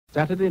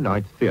Saturday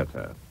Night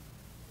Theatre.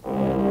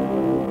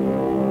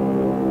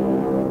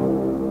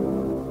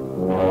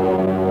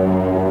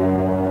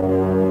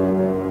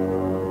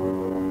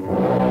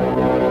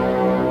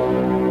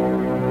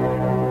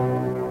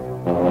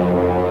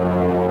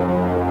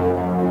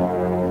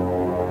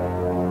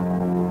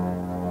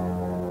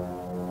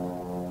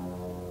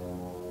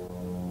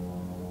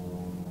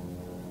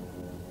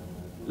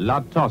 La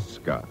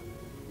Tosca,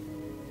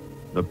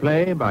 the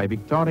play by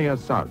Victorien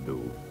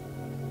Sardou,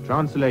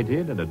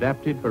 translated and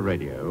adapted for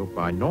radio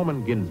by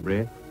Norman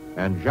Ginsbury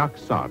and Jacques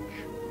Sartre.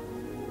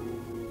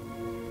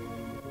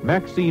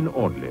 Maxine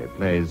Audley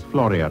plays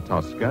Floria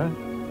Tosca,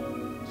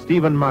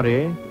 Stephen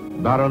Murray,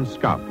 Baron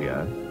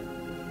Scarpia,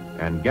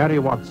 and Gary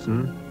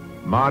Watson,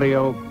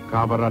 Mario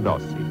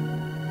Cavaradossi.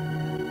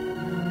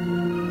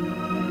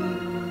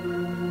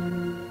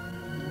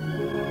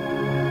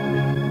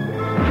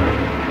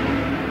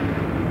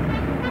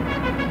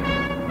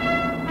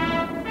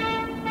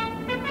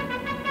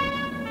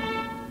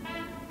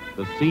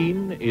 The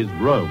scene is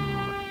Rome,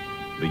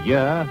 the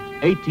year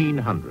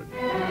 1800.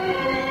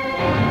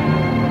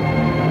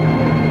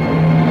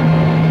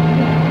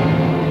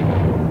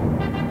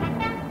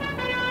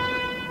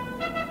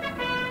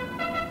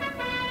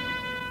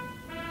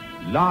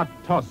 La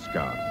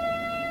Tosca.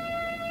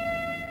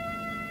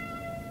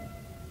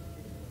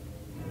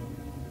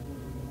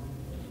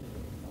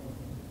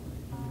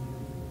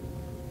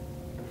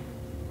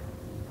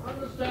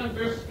 Understand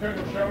this,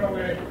 Colonel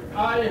Chevrolet.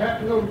 I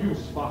have no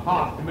use for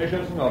half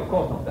measures. No, of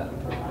course not that.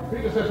 My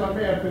predecessor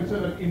may have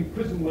considered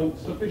imprisonment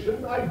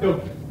sufficient. I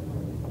don't.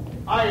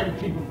 I am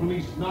chief of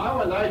police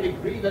now, and I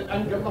decree that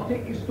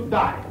Angelotti is to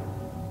die.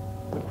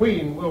 The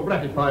Queen will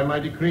ratify my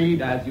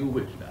decree. As you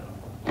wish,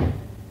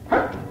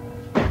 Baron.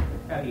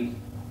 At ease.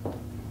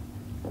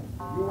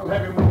 You will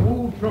have him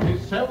removed from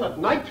his cell at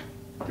night,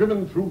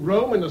 driven through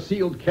Rome in a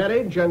sealed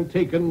carriage, and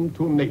taken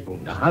to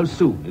Naples. Now, how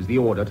soon is the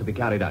order to be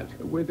carried out?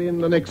 Within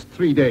the next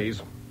 3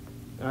 days.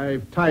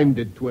 I've timed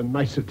it to a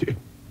nicety.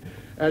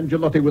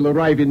 Angelotti will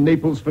arrive in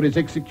Naples for his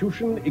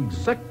execution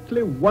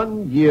exactly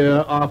 1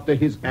 year after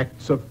his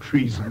acts of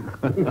treason.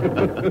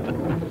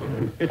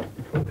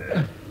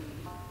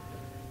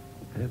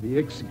 The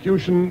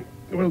execution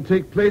will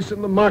take place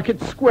in the market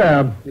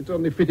square. It's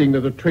only fitting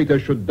that a traitor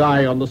should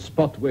die on the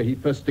spot where he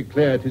first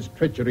declared his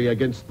treachery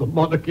against the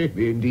monarchy.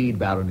 Indeed,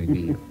 Baron,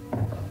 indeed.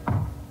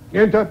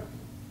 Enter.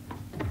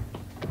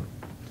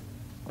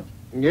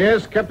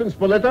 Yes, Captain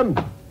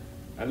Spoletta?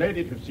 A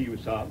lady to see you,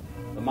 sir.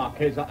 The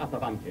Marchesa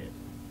Attavanti.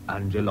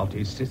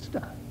 Angelotti's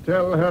sister.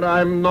 Tell her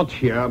I'm not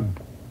here.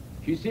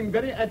 She seemed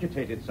very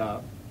agitated,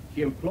 sir.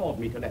 She implored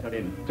me to let her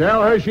in.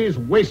 Tell her she's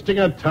wasting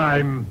her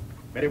time.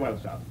 Very well,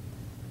 sir.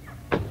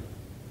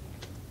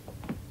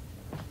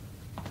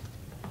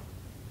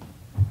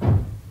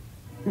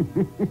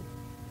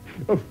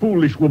 A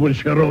foolish woman,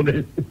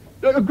 Sharone.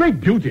 A great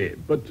beauty,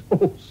 but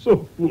oh,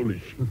 so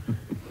foolish.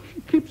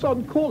 She keeps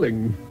on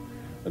calling.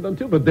 And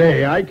until the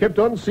day, I kept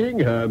on seeing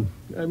her.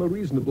 I'm a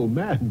reasonable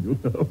man, you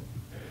know.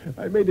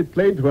 I made it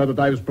plain to her that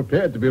I was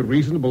prepared to be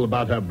reasonable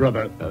about her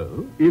brother.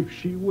 Oh? If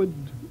she would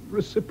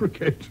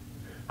reciprocate.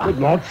 But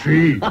not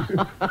she.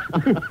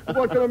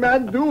 What can a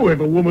man do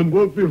if a woman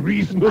won't be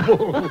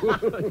reasonable?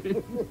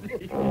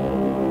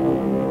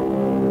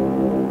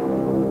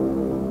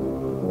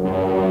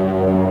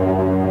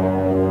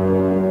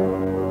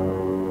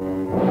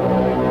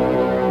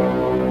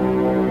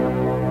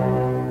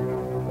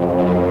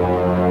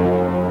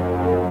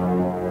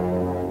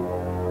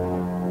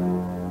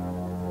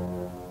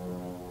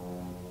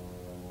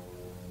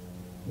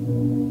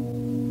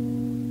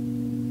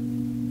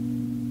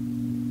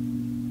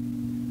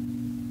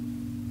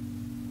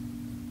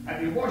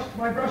 Have you washed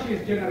my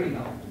brushes,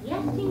 Generino?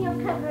 Yes, Signor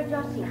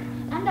Cavaradossi.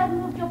 And I've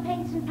moved your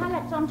paints and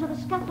palettes onto the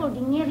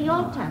scaffolding near the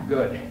altar.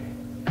 Good.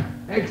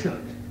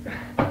 Excellent.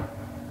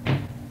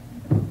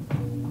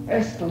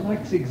 Esther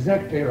likes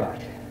exactly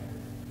right.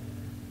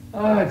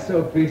 Ah, it's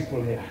so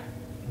peaceful here.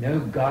 No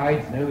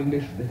guides, no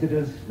English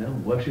visitors, no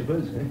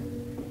worshippers,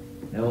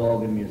 no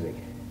organ music.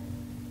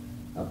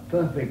 A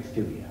perfect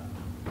studio.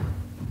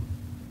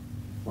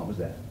 What was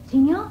that?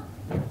 Signor?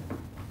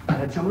 I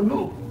heard someone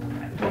move.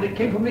 I thought it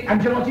came from the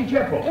Angelotti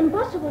chapel.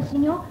 Impossible,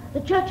 Signor.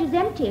 The church is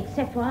empty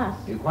except for us.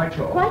 You're quite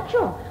sure? Quite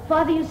sure.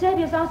 Father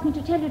Eusebius asked me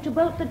to tell you to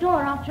bolt the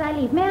door after I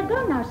leave. May I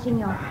go now,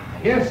 Signor?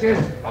 Yes,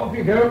 yes. Off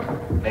you go.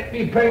 Let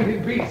me paint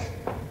in peace.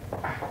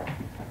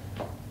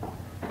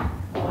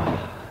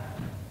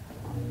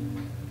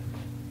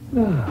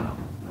 Oh,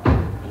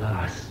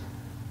 alas.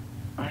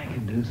 I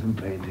can do some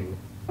painting.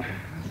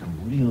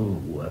 Some real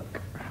work.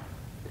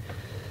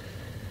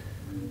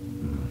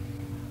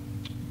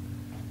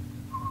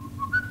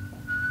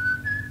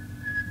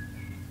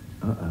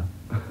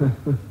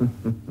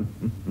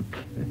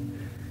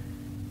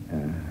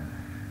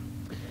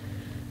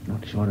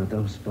 Not sure of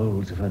those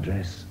folds of her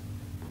dress.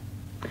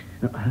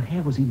 No, her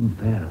hair was even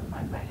fairer than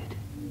I made it.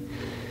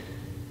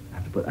 I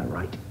have to put that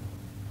right.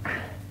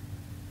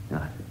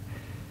 Now,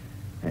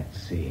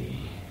 let's see.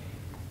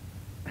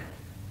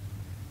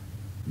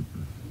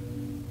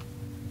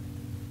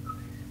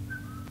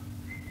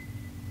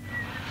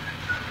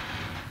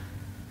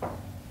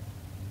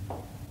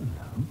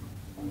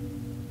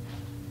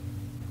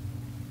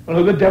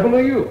 Well, who the devil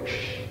are you?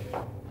 Shh.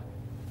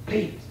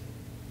 Please.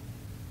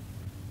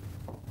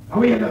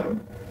 Are we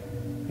alone?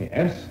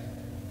 Yes.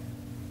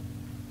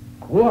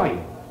 Who are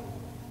you?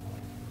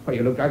 Well,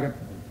 you look like a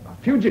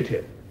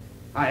fugitive.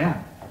 I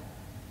am.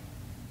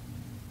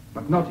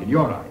 But not in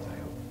your eyes,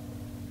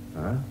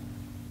 I hope.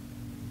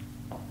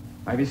 Huh?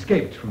 I've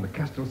escaped from the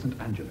Castel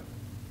Sant'Angelo.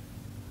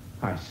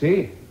 I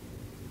see.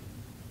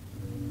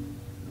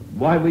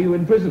 Why were you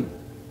in prison?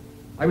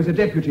 I was a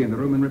deputy in the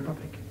Roman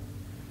Republic,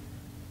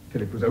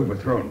 till it was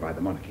overthrown by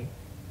the monarchy.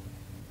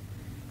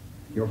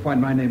 You'll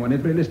find my name on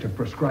every list of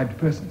proscribed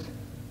persons.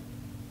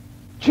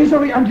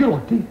 Cesare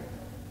Angelotti?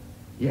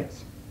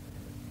 Yes.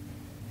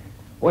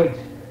 Wait.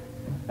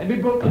 Let me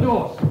bolt the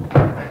doors.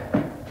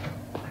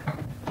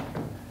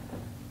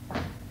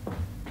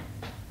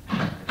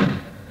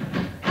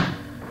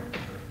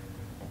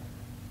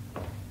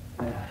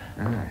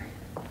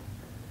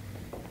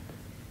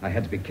 I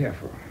had to be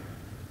careful,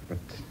 but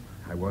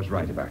I was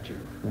right about you.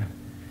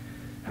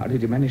 How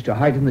did you manage to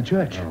hide in the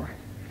church? Oh,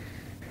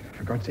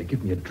 for God's sake,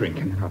 give me a drink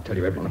and I'll tell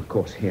you everything. Of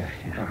course, here.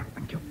 Ah,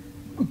 thank you.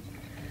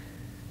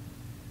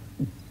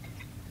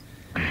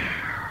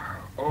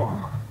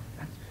 Oh,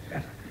 that's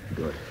better.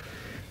 Good.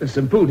 There's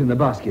some food in the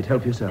basket.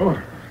 Help yourself.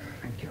 Oh,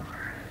 thank you.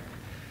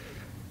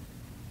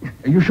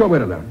 Are you sure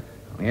we're alone?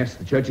 Oh, yes,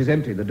 the church is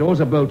empty. The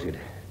doors are bolted.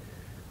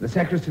 The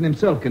sacristan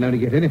himself can only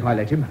get in if I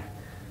let him.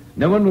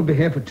 No one will be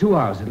here for 2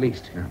 hours at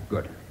least. Oh,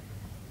 good.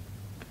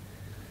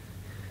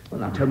 Well,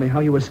 now tell me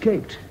how you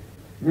escaped.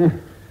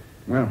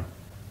 Well,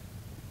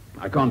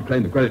 I can't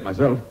claim the credit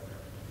myself.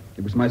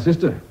 It was my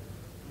sister,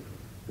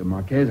 the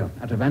Marchesa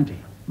Attavanti.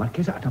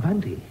 Marchesa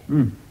Attavanti?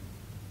 Do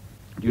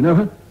you know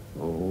her?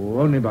 Oh,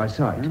 only by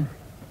sight.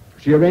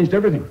 She arranged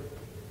everything.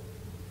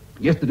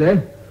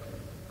 Yesterday,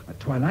 at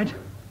twilight,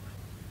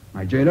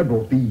 my jailer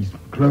brought these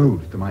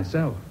clothes to my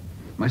cell.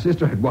 My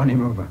sister had won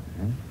him over.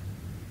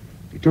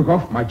 He took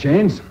off my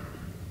chains,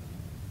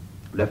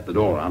 left the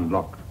door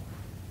unlocked.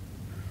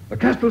 The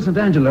Castel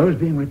Sant'Angelo is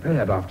being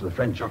repaired after the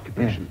French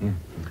occupation.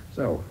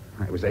 So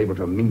I was able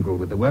to mingle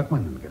with the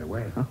workmen and get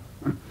away.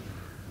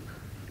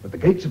 But the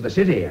gates of the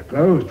city are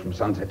closed from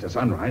sunset to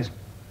sunrise.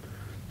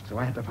 So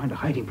I had to find a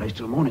hiding place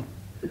till morning.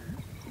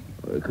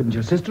 Couldn't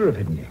your sister have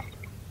hidden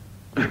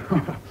you?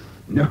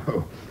 No.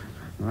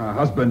 Her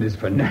husband is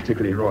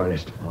fanatically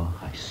royalist. Oh,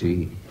 I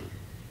see.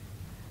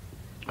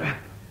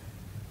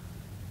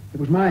 It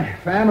was my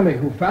family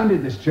who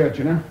founded this church,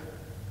 you know.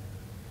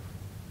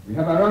 We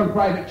have our own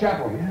private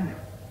chapel here.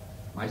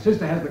 My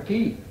sister has the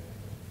key.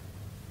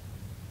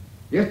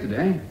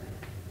 Yesterday,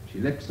 she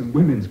left some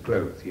women's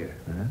clothes here.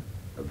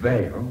 A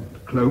veil, and a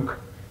cloak,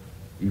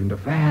 even a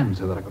fan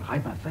so that I could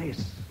hide my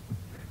face.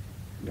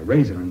 And a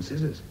razor and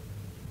scissors.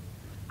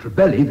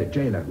 Trebelli, the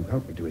jailer who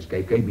helped me to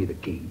escape, gave me the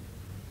key.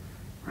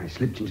 I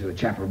slipped into the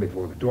chapel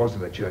before the doors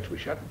of the church were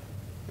shut.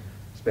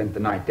 Spent the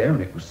night there,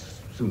 and as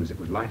soon as it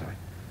was light,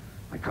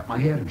 I cut my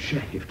hair and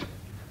shaved.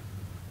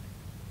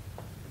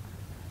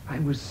 I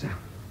was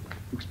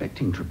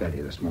expecting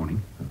Trebelli this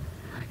morning.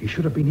 He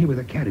should have been here with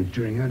a carriage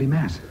during early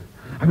mass.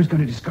 I was going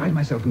to disguise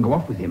myself and go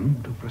off with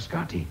him to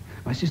Frascati.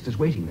 My sister's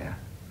waiting there.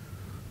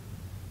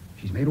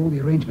 She's made all the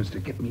arrangements to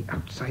get me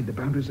outside the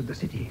boundaries of the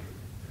city.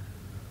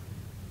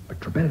 But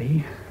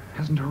Trebelli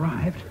hasn't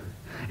arrived.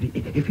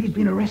 If he's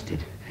been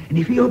arrested, and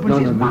if he opens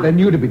his mouth... Then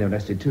you'd have been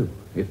arrested too.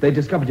 If they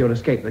discovered your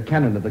escape, the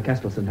canon of the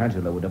Castel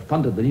Sant'Angelo would have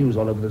thundered the news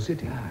all over the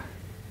city.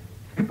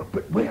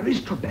 But where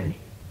is Trebelli?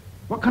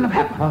 What can have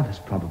happened? Oh, there's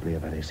probably a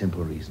very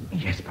simple reason.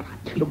 Yes, but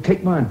Look,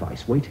 take my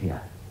advice. Wait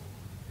here.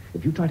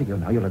 If you try to go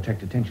now, you'll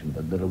attract attention.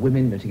 There are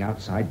women knitting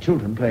outside,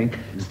 children playing.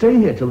 Stay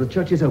here till the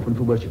church is open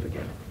for worship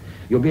again.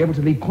 You'll be able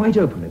to leave quite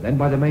openly then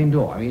by the main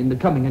door. I mean, the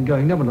coming and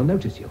going, no one will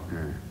notice you.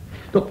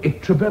 Look,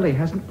 if Trebelli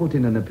hasn't put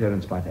in an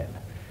appearance by then,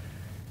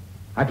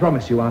 I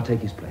promise you I'll take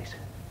his place.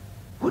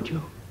 Would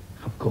you?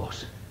 Of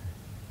course.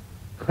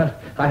 Well,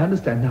 I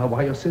understand now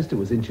why your sister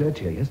was in church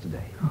here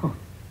yesterday. Oh,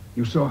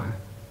 you saw her?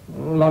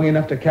 Long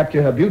enough to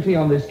capture her beauty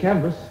on this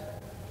canvas.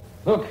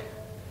 Look.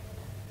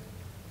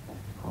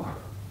 Oh,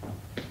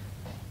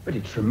 but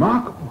it's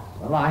remarkable.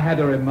 Well, I had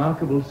a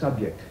remarkable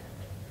subject.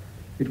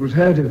 It was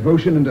her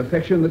devotion and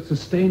affection that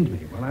sustained me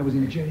while I was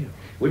in jail.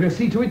 We must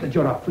see to it that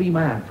you're a free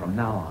man from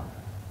now on.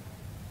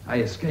 I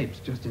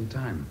escaped just in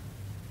time.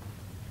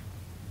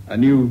 A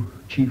new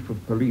chief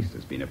of police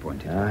has been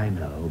appointed. I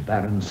know,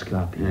 Baron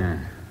Scarpi. Yeah.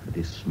 With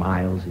his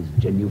smiles, his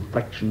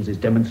genuflections, his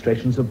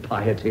demonstrations of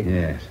piety.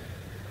 Yes.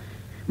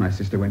 My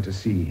sister went to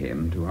see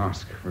him to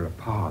ask for a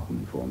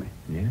pardon for me.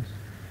 Yes?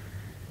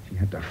 She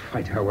had to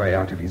fight her way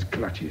out of his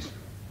clutches.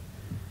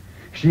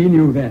 She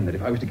knew then that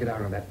if I was to get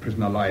out of that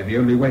prison alive, the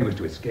only way was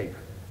to escape.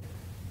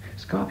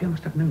 Scarpia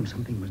must have known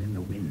something was in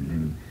the wind,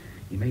 and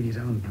he made his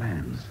own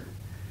plans.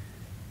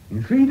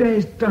 In 3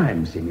 days'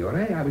 time,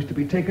 Signore, I was to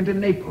be taken to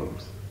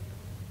Naples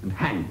and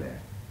hanged there.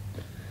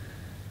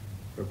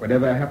 But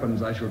whatever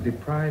happens, I shall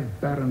deprive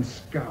Baron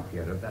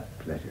Scarpia of that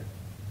pleasure.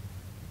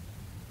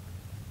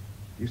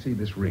 You see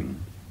this ring?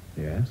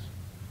 Yes?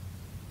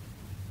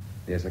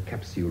 There's a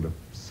capsule of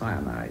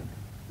cyanide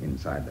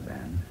inside the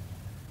band.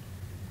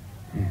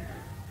 Yeah.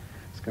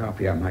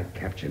 Scarpia might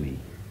capture me,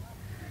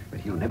 but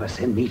he'll never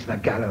send me to the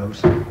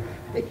gallows.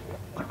 Hey,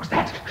 what was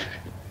that?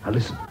 Now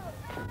listen.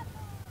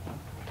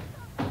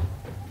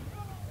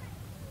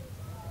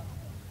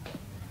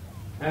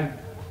 And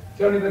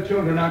it's only the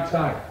children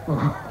outside.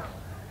 Oh.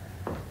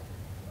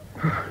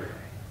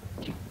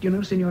 You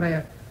know,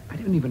 Signore, I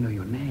don't even know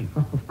your name.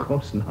 Oh, of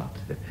course not.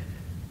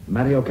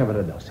 Mario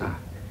Cavaradossi.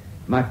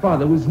 My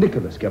father was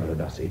Nicholas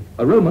Cavaradossi,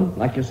 a Roman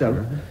like yourself.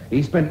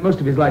 He spent most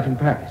of his life in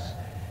Paris.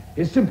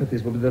 His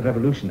sympathies were with the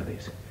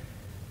revolutionaries.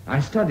 I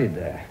studied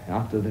there.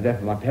 After the death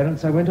of my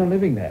parents, I went on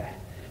living there.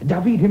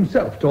 David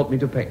himself taught me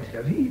to paint.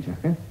 David?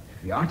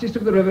 The artist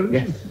of the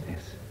revolution? Yes,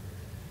 yes.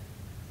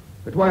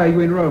 But why are you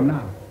in Rome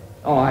now?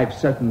 Oh, I've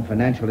certain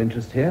financial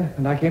interests here,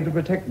 and I came to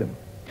protect them.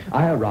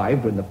 I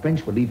arrived when the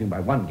French were leaving by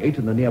one gate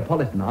and the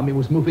Neapolitan army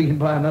was moving in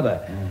by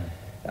another.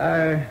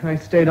 I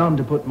stayed on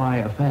to put my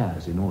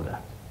affairs in order.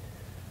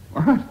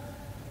 What?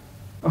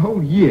 A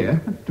whole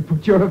year to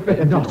put your affairs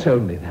in order? Not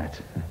only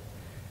that.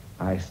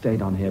 I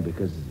stayed on here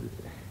because...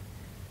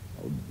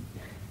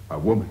 A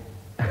woman.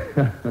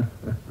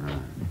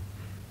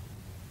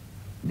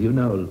 Do you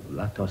know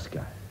La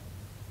Tosca?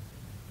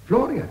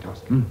 Floria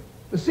Tosca?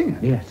 The singer?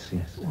 Yes,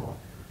 yes. Oh,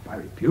 by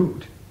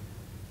repute.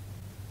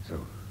 So,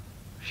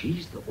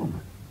 she's the woman.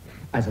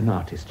 As an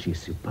artist,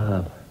 she's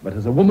superb. But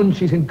as a woman,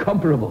 she's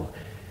incomparable.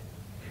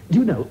 Do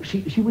you know,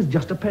 she was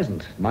just a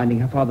peasant, minding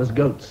her father's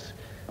goats.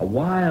 A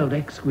wild,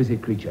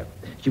 exquisite creature.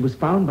 She was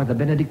found by the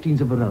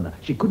Benedictines of Verona.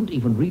 She couldn't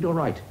even read or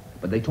write.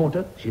 But they taught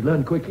her. She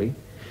learned quickly.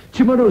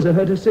 Cimarosa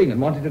heard her sing and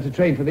wanted her to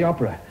train for the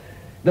opera.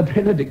 The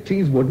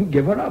Benedictines wouldn't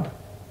give her up.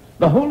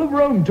 The whole of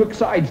Rome took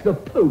sides. The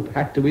Pope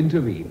had to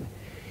intervene.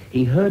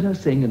 He heard her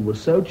sing and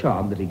was so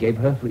charmed that he gave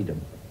her freedom.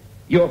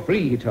 You're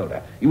free, he told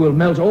her. You will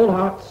melt all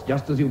hearts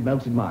just as you've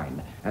melted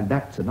mine. And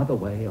that's another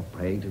way of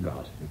praying to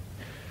God.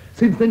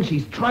 Since then,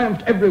 she's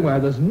triumphed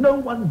everywhere. There's no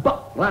one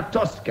but La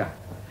Tosca.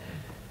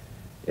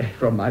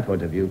 From my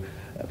point of view,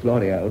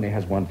 Floria only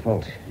has one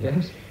fault.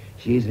 Yes?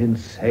 She's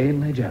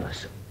insanely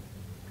jealous.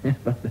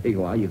 But there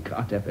you are. You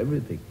can't have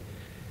everything.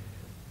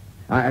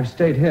 I've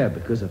stayed here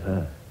because of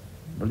her.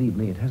 Believe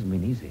me, it hasn't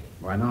been easy.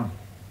 Why not?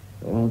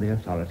 All the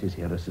authorities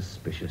here are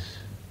suspicious.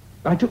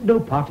 I took no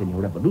part in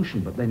your revolution,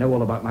 but they know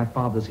all about my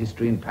father's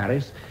history in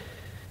Paris,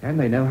 and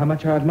they know how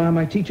much I admire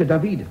my teacher,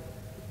 David.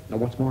 Now,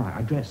 what's more,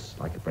 I dress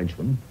like a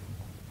Frenchman.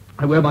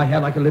 I wear my hair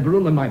like a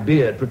liberal, and my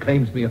beard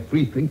proclaims me a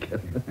free thinker.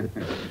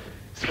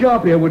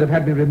 Scarpia would have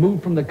had me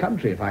removed from the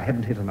country if I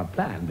hadn't hit on a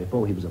plan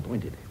before he was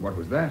appointed. What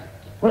was that?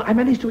 Well, I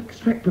managed to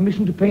extract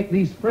permission to paint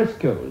these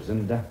frescoes,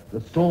 and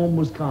the storm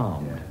was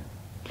calmed.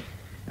 Yeah.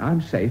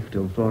 I'm safe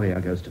till Floria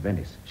goes to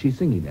Venice. She's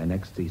singing there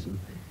next season,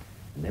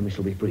 and then we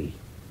shall be free.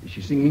 Is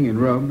she singing in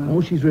Rome now?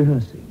 Oh, she's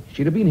rehearsing.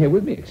 She'd have been here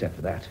with me except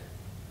for that.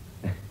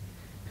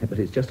 But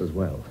it's just as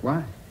well.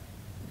 Why?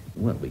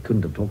 Well, we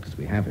couldn't have talked as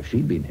we have if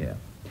she'd been here.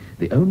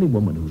 The only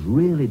woman who's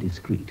really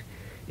discreet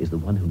is the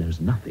one who knows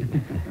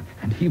nothing.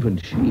 And even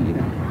she...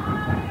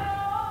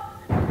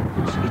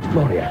 It's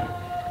Floria.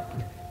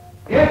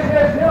 Yes,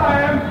 here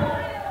I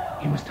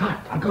am. You must hide.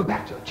 I'll go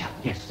back to the chapel.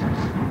 Yes.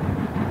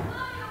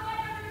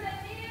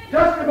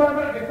 Just a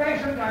moment. Be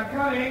patient. I'm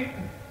coming.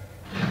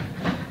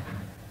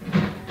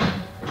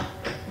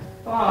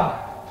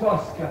 Ah,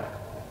 Tosca.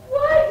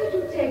 Why did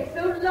you take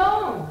so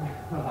long?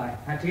 Well, I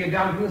had to get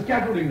down from the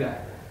scaffolding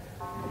there.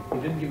 You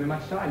didn't give me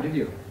much time, did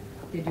you?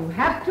 Did you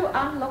have to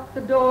unlock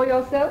the door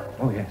yourself?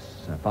 Oh,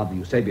 yes. Father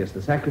Eusebius,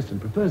 the sacristan,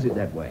 prefers it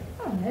that way.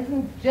 Oh,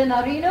 isn't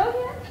Gennarino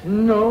here?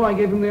 No, I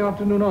gave him the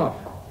afternoon off.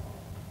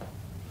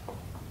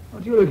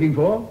 What are you looking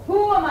for?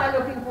 Who am I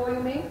looking for, you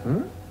mean?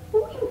 Huh?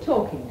 Who are you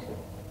talking to?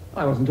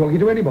 I wasn't talking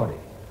to anybody.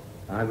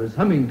 I was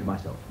humming to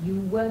myself. You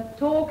weren't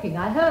talking.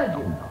 I heard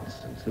you.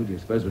 Nonsense. Who do you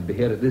suppose would be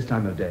here at this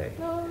time of day?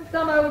 Oh,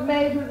 some old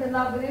maid who's in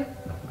love with you.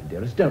 Oh, my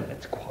dearest, don't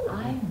let's quarrel.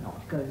 I'm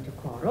not going to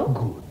quarrel.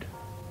 Good.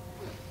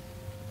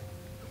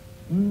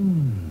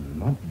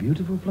 What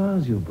beautiful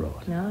flowers you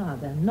brought. No,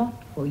 they're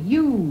not for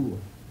you.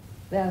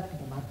 They're for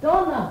the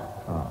Madonna.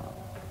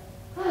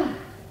 Ah.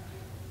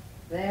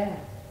 There.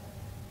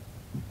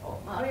 Oh,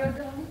 Mario,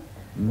 darling,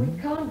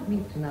 we can't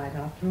meet tonight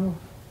after all.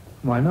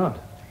 Why not?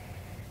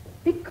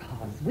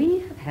 Because we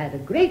have had a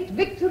great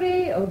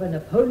victory over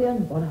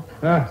Napoleon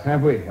Bonaparte. Ah,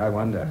 have we? I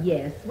wonder.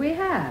 Yes, we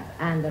have.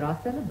 And there are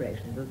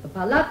celebrations at the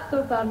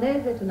Palazzo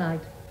Farnese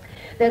tonight.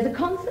 There's a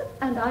concert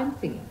and I'm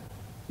singing.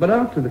 But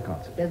after the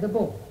concert. There's a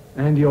ball.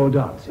 And you're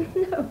dancing.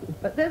 No,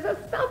 but there's a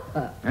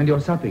supper. And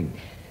you're supping.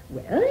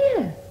 Well,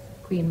 yes.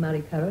 Queen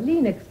Marie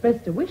Caroline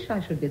expressed a wish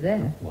I should be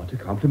there. What a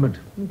compliment.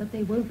 But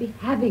they won't be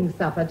having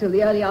supper till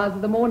the early hours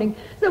of the morning,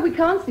 so we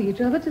can't see each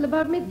other till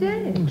about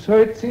midday. So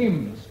it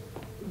seems.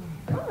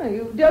 Oh,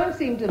 you don't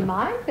seem to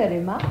mind very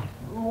much.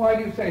 Why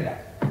do you say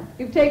that?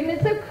 You've taken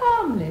it so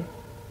calmly.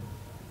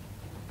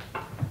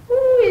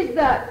 Who is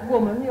that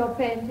woman you're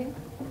painting?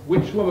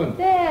 Which woman?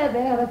 There,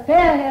 the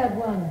fair-haired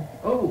one.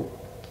 Oh,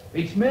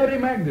 it's Mary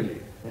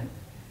Magdalene.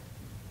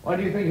 What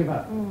do you think of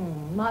her?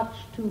 Much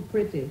too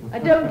pretty. I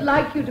don't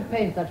like you to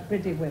paint such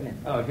pretty women.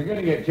 Oh, if you're going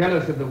to get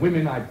jealous of the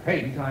women I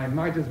paint, I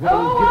might as well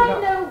Oh, give it I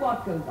up. know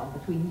what goes on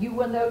between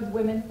you and those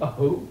women. Oh,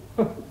 who?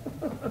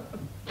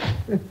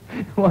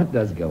 What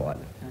does go on?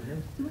 No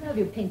sooner have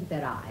you painted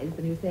their eyes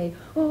than you say,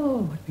 oh,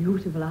 what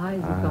beautiful eyes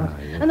you've got.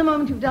 Yes. And the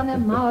moment you've done their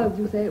mouths,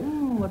 you say,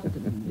 what a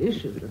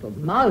delicious little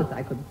mouth.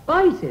 I could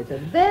bite it.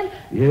 And then...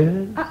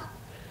 Yes?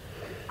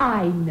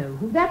 I know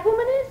who that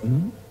woman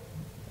is.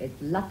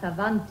 It's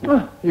Latavanti.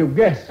 Oh, you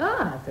guess.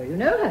 Ah, so you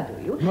know her,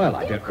 do you? Well,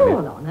 I do you don't call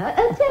really- on her?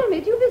 And tell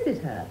me, do you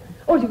visit her?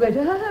 Or do you go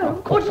to her home?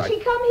 Of course or does I- she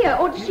come here?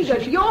 Or does she go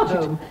to your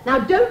home? Now,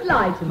 don't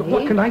lie to me.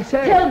 What can I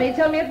say? Tell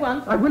me at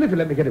once. I will if you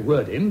let me get a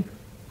word in.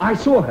 I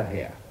saw her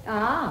here.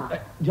 Ah,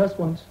 Just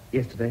once,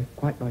 yesterday,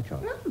 quite by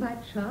chance. by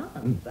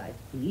chance. I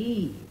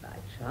see, by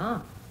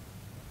chance.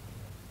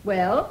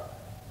 Well,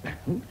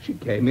 She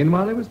came in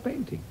while I was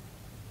painting.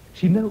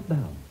 She knelt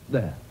down,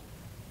 there,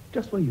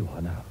 just where you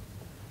are now.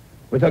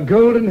 With her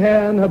golden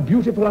hair and her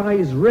beautiful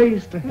eyes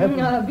raised to heaven.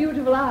 her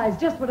beautiful eyes,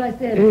 just what I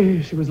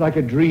said. She was like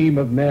a dream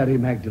of Mary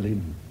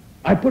Magdalene.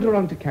 I put her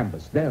onto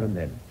canvas, there and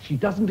then. She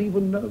doesn't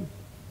even know.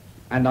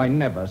 And I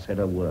never said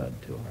a word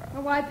to her.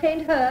 Well, why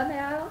paint her, may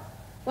I ask?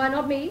 Why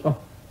not me? Oh.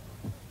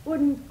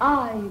 Wouldn't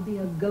I be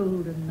a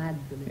golden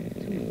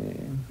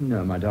Magdalene, too?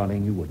 No, my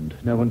darling, you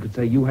wouldn't. No one could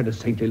say you had a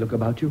saintly look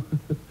about you.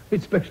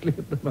 Especially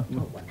at the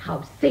moment. Oh, and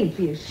how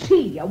saintly is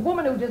she? A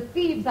woman who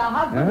deceives her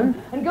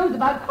husband and goes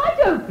about quite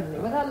openly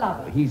with her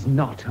lover. He's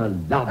not her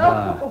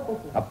lover.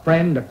 A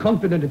friend, a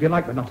confidant, if you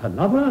like, but not her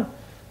lover.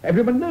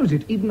 Everyone knows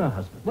it, even her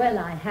husband. Well,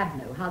 I have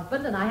no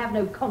husband and I have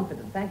no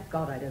confidence. Thank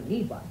God I don't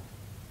need one.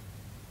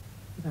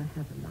 But I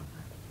have a lover.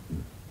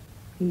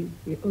 He's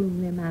the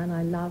only man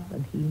I love,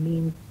 and he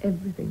means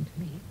everything to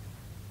me.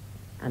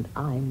 And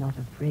I'm not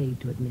afraid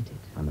to admit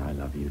it. And I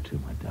love you too,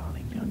 my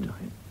darling, don't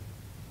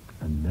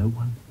I? And no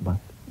one but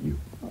you.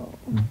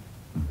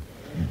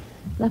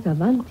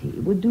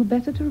 Latavanti would do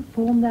better to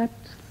reform that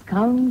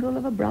scoundrel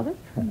of a brother.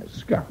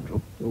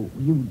 Scoundrel. Oh,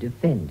 you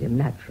defend him,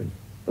 naturally.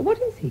 But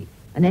what is he?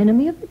 An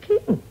enemy of the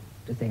king,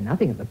 to say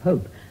nothing of the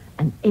Pope.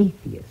 An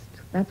atheist.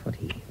 That's what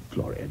he is.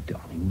 Gloria,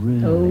 darling,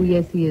 really? Oh,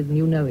 yes, he is, and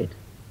you know it.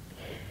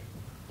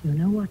 Do you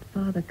know what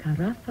Father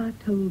Carafa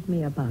told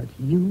me about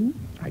you?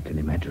 I can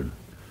imagine.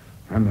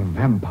 I'm a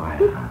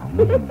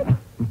vampire.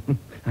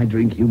 I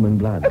drink human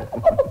blood.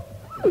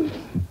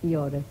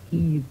 You're a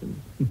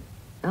heathen.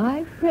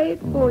 I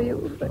prayed for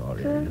you, but...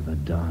 Gloria, you're the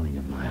darling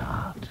of my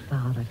heart.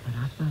 Father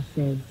Carafa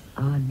says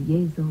our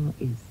liaison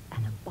is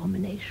an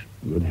abomination.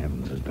 Good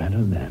heavens, as bad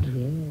as that.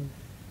 Yes.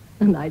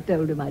 And I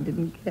told him I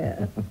didn't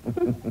care.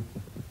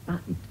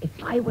 But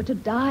if I were to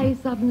die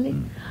suddenly...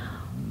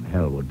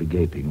 Hell would be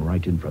gaping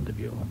right in front of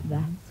you.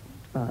 That's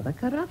what Father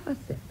Carafa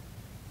said.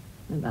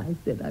 And I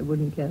said I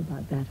wouldn't care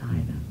about that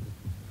either.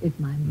 If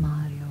my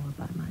Mario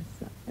were by my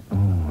side.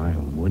 Oh, I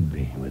would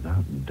be,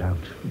 without doubt.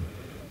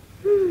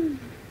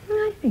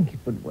 I think it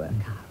would work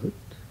out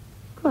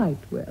quite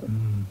well.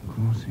 Of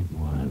course it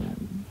would.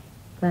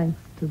 Thanks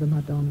to the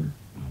Madonna.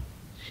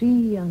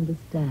 She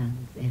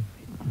understands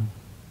everything.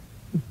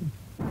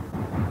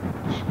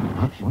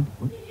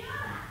 What?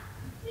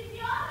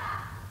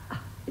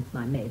 It's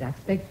my maid, I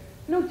expect.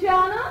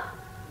 Luciana?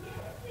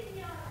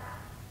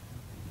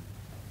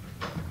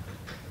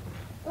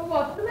 Oh,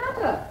 what's the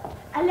matter?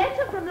 A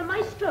letter from the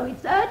maestro.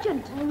 It's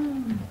urgent.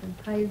 From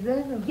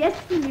Paisano. Yes,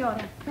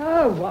 signora.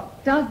 Oh,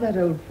 what does that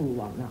old fool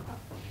want now?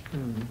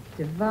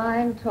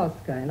 Divine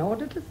Tosca, in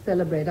order to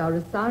celebrate our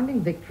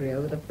resounding victory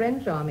over the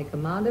French army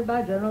commanded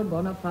by General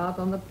Bonaparte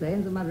on the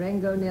plains of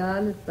Marengo near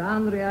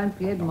Alessandria and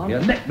Piedmont.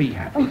 Here, let me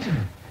have it.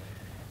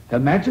 Her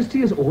Majesty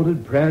has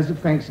ordered prayers of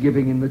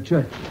thanksgiving in the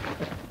church.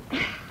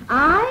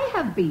 I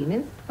have been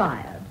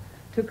inspired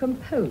to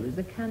compose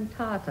a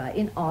cantata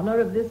in honor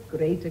of this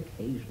great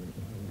occasion.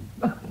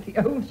 The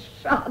old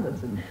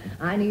charlatan.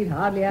 I need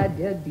hardly add,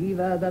 dear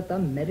diva, that the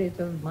merit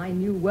of my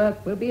new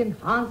work will be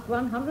enhanced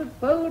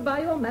 100-fold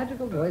by your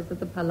magical voice at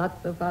the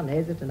Palazzo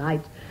Farnese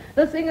tonight.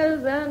 The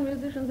singers and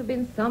musicians have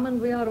been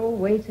summoned. We are all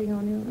waiting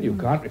on you. You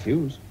can't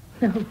refuse.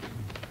 No,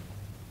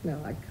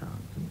 I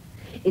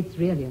can't. It's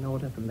really an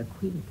order from the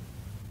Queen.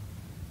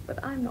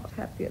 But I'm not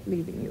happy at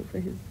leaving you for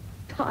his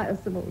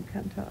tiresome old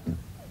cantata.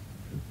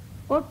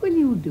 What will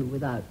you do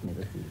without me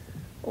this evening?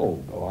 Oh,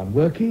 go on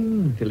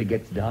working till it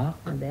gets dark.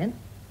 And then?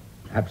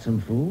 Have some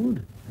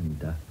food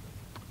and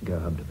go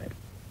home to bed.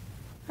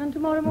 And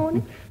tomorrow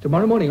morning?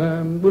 Tomorrow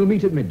morning, we'll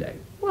meet at midday.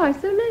 Why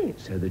so late?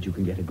 So that you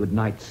can get a good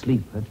night's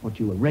sleep. That's what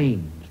you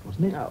arranged,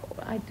 wasn't it? No,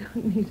 I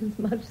don't need as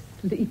much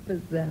sleep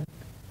as that.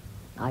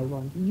 I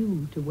want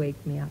you to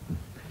wake me up.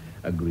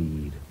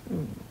 Agreed.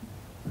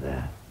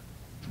 There.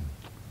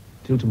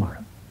 Till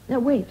tomorrow. Now,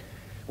 wait.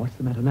 What's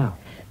the matter now?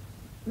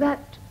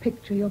 That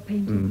picture you're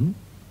painting,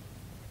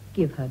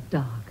 give her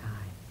dark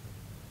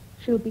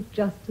eyes. She'll be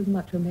just as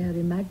much a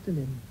Mary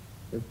Magdalene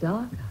with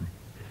dark eyes.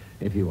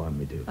 If you want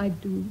me to. I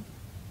do.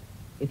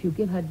 If you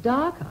give her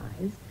dark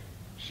eyes,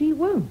 she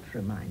won't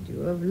remind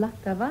you of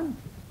Latavanti.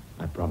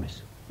 I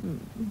promise.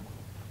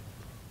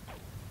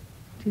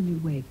 Till you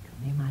wake me.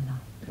 me, my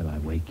love. Till I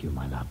wake you,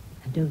 my love.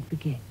 And don't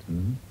forget,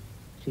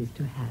 she's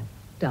to have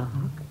dark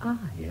eyes.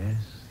 Yes.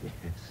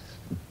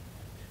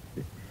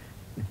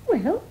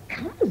 Well,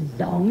 come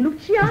along,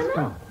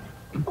 Luciana.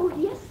 Oh,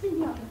 yes,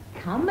 signora.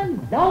 Come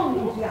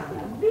along,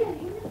 Luciana.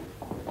 Really?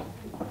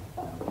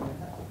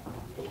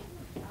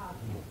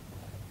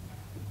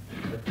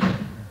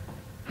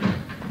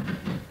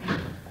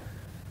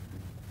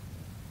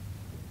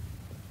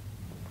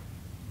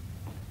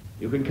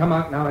 You can come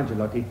out now,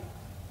 Angelotti.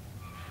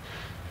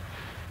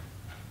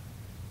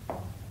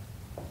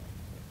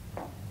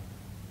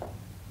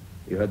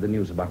 You heard the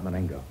news about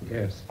Marengo?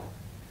 Yes.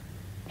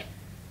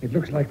 It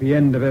looks like the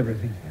end of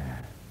everything.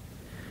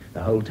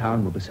 The whole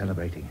town will be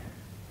celebrating.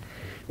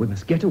 We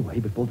must get away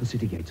before the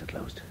city gates are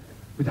closed.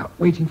 Without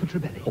waiting for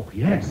Trebelli. Oh,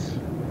 yes.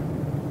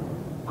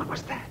 What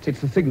was that?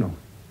 It's the signal.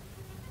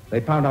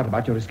 They found out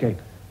about your escape.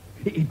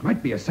 It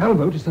might be a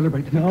salvo to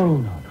celebrate the...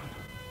 No.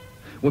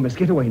 We must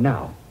get away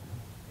now.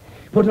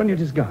 Put on your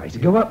disguise.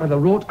 Go out by the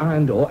wrought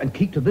iron door and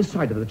keep to this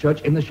side of the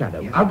church in the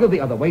shadow. Yes. I'll go the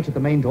other way to the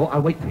main door.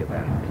 I'll wait for you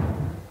there.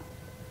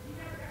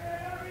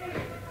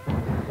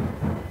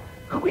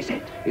 Who is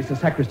it? It's the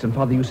sacristan,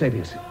 Father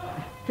Eusebius.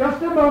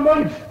 Just a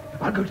moment.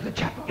 I'll go to the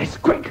chapel. Yes,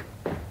 quick.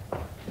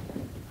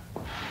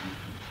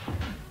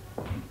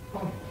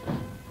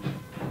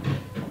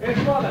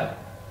 Yes, Father.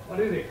 What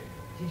is it?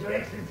 Is Your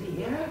Excellency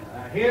here?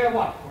 Here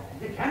what?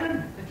 The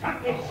cannon, the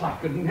trumpets. I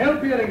couldn't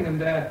help hearing them.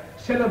 They're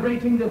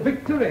celebrating the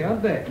victory,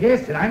 aren't they?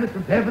 Yes, and I must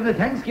prepare for the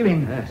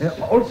Thanksgiving. Yes.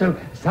 Also,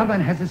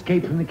 someone has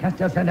escaped from the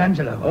Castel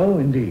Sant'Angelo. Oh,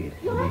 indeed.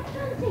 Your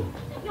Excellency!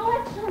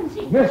 Your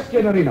Excellency! Yes,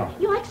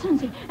 Generino. Your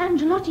Excellency,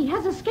 Angelotti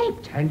has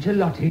escaped.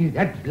 Angelotti,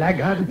 that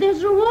blackguard.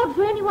 There's reward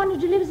for anyone who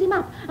delivers him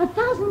up.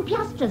 1,000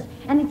 piastres.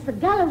 And it's the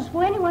gallows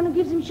for anyone who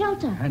gives him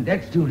shelter. And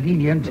that's too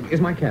lenient.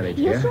 Is my carriage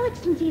Yes, here? Your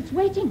Excellency, it's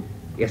waiting.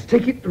 Yes,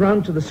 take it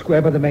round to the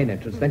square by the main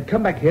entrance. Then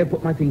come back here,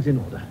 put my things in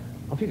order.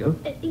 Off you go.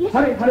 Yes,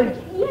 Hurry, Your hurry.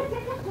 Excellency. Yes,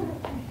 Excellency.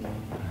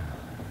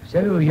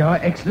 So, Your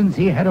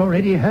Excellency had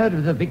already heard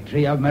of the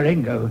victory of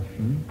Marengo.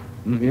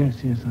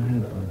 Yes, I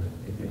have.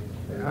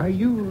 Are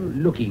you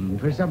looking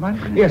for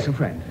someone? Yes, a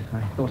friend.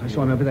 I thought I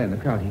saw him over there in the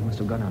crowd. He must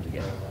have gone out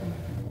again.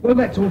 Well,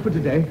 that's all for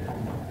today.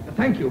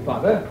 Thank you,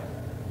 Father.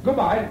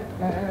 Goodbye.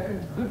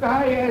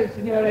 Goodbye,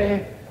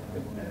 Signore.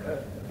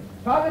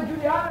 Father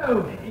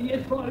Giuliano,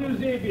 Yes, Father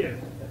Eusebius.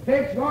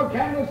 fetch more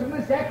candles from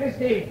the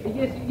sacristy.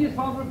 Yes,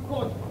 Father, of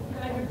course.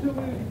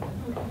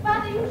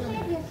 Father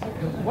Eusebius.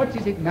 What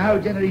is it now,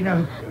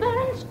 Generino?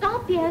 Baron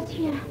Starpier's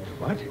here.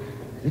 What?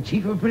 The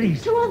chief of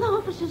police? 2 other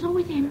officers are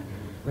with him.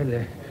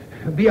 Well,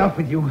 be off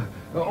with you.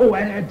 Oh,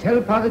 and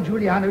tell Father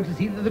Giuliano to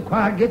see that the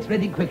choir gets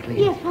ready quickly.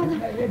 Yes,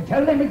 Father.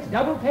 Tell them it's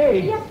double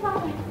pay. Yes,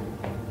 Father.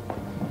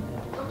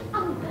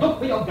 Look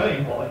where you're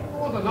going, boy.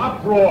 What an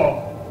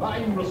uproar!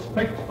 Fine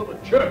respect for the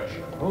church.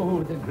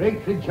 Oh, the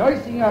great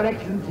rejoicing, Your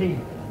Excellency.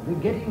 We're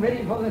getting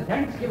ready for the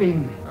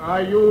Thanksgiving.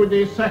 Are you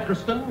the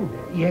sacristan?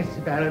 Yes,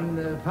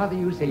 Baron. Father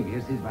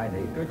Eusebius is my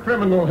name. A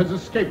criminal has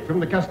escaped from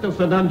the Castel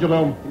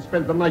Sant'Angelo. He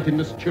spent the night in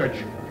this church.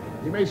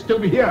 He may still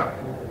be here.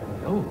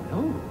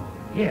 No.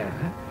 Here.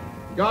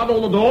 Guard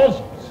all the doors.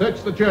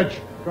 Search the church.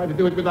 Try to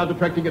do it without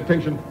attracting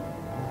attention.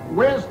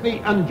 Where's the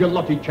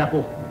Angelotti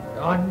chapel?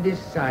 On this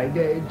side,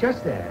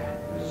 just there.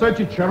 Search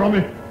it,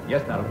 Jerome.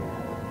 Yes, Baron.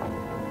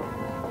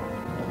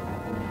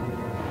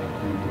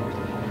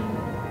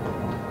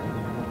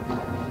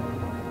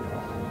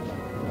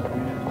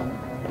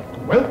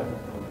 Well?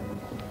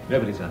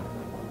 Nobody, sir.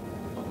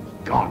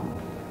 Gone.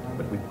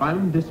 But we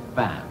found this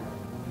fan.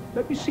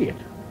 Let me see it.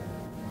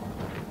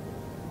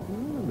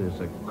 Oh, there's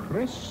a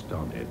crest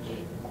on it.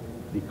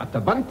 The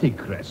Attabanti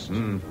crest. He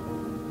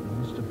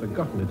must have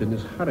forgotten it in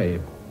his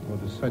hurry, or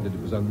decided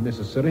it was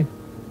unnecessary.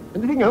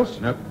 Anything else?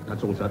 No,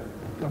 that's all, sir.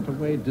 Got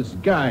away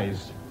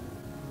disguised.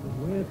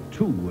 Where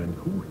to, and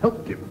who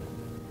helped him?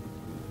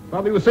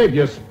 Father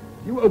Eusebius,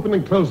 you open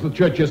and close the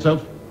church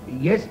yourself.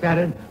 Yes,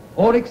 Baron.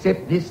 All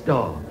except this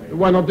door.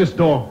 Why not this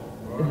door?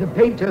 The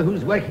painter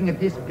who's working at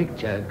this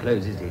picture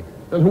closes it.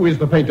 And who is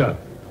the painter?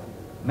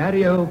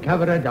 Mario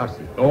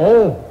Cavaradossi.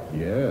 Oh,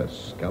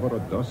 yes,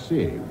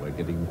 Cavaradossi. We're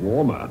getting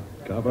warmer.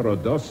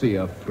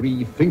 Cavaradossi, a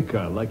free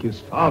thinker like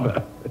his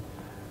father.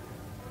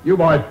 You,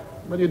 boy,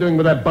 what are you doing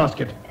with that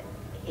basket?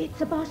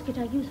 It's a basket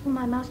I use for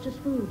my master's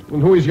food.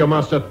 And who is your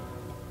master?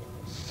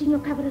 Signor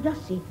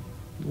Cavaradossi.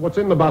 What's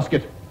in the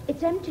basket?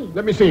 It's empty.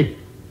 Let me see.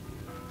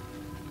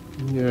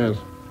 Yes,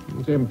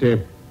 it's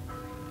empty.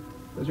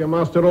 Does your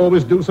master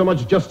always do so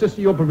much justice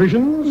to your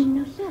provisions?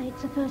 No, sir,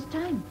 it's the first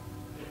time.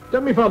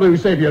 Tell me, Father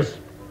Eusebius,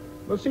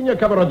 was Signor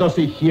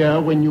Cavaradossi here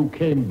when you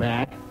came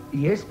back?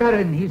 Yes,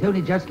 Baron. He's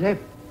only just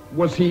left.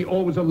 Was he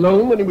always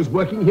alone when he was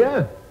working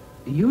here?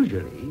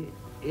 Usually,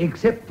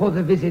 except for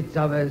the visits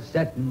of a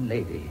certain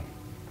lady.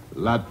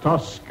 La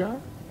Tosca?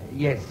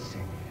 Yes.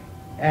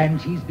 And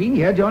she's been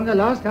here during the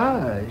last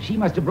hour. She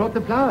must have brought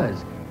the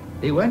flowers.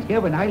 They weren't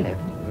here when I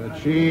left. But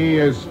she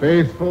is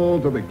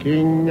faithful to the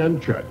king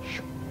and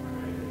church.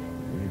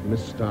 We've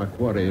missed our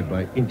quarry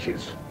by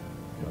inches,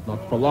 but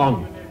not for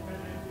long.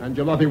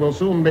 Angelotti will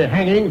soon be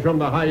hanging from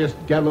the highest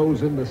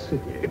gallows in the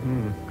city.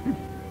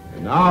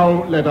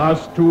 Now let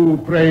us too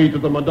pray to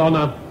the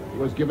Madonna,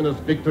 who has given us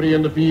victory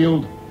in the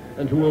field,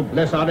 and who will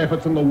bless our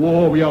efforts in the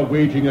war we are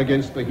waging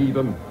against the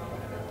heathen.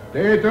 De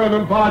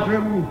aeternum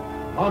patrum,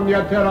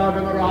 omnia terra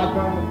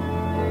venerata.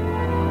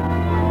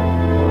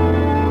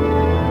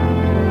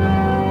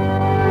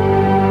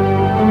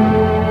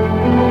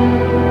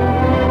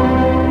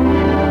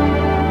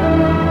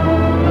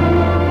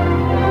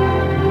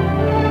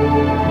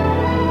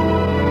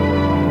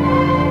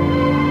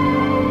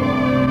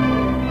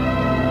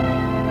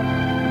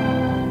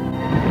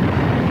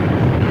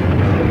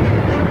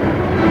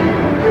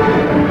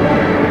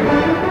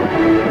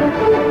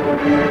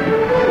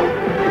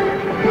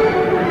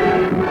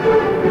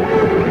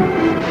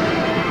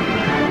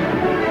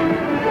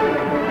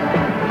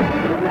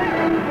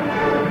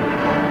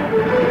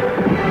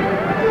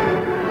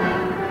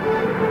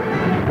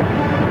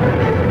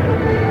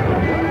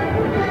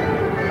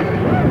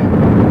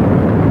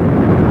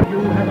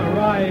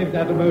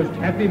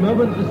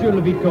 Moment, Monsieur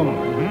le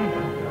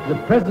Vicomte. The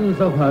presence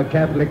of Her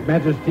Catholic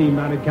Majesty,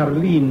 Marie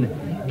Caroline,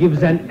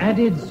 gives an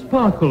added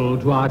sparkle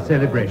to our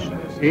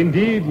celebrations.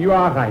 Indeed, you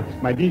are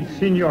right, my dear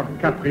Signor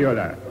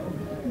Capriola.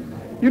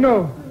 You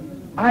know,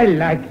 I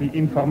like the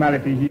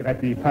informality here at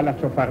the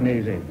Palazzo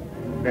Farnese.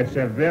 That's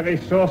a very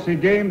saucy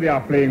game they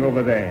are playing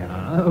over there.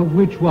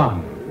 Which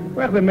one?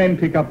 Where the men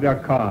pick up their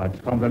cards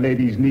from the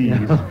ladies'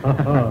 knees.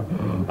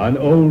 An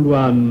old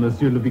one,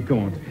 Monsieur le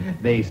Vicomte.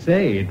 They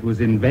say it was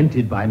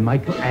invented by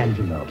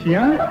Michelangelo.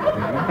 Tiens?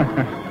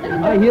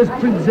 Here's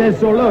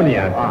Princess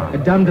Orlonia,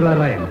 Dame de la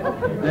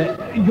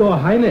Reine. Your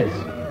Highness,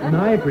 and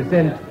I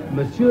present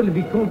Monsieur le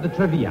Vicomte de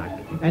Trevillac,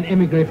 an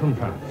émigré from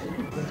France.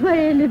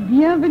 Soyez le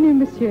bienvenu,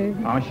 monsieur.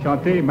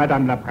 Enchanté,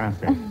 Madame la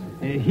Princesse.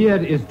 Here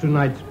is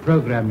tonight's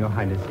program, Your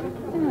Highness.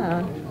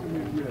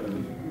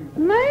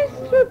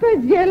 Maestro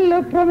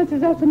Paisiello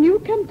promises us a new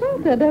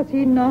cantata, does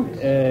he not?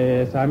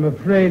 Yes, I'm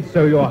afraid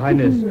so, Your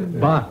Highness.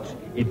 But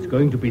it's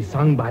going to be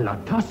sung by La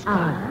Tosca.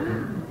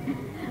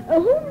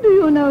 Whom do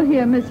you know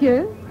here,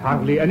 monsieur?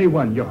 Hardly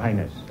anyone, Your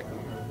Highness.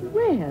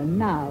 Where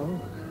now?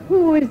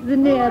 Who is the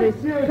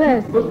nearest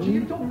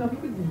person?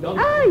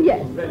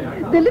 Yes.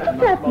 The little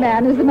fat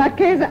man is the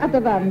Marchesa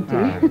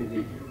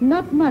Attavanti.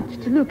 Not much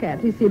to look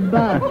at, you see,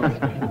 but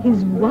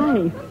his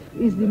wife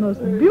is the most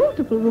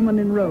beautiful woman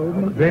in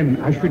Rome. Then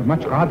I should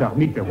much rather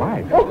meet the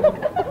wife.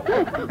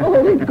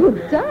 Oh, in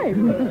good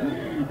time.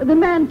 The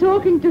man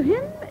talking to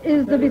him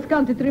is the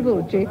Visconti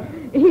Tribucci.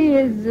 He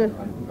is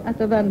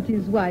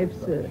Attavanti's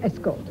wife's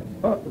escort.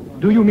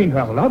 Do you mean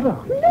her lover?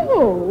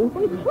 No.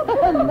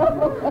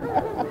 No.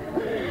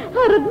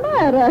 Her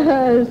admirer,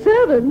 her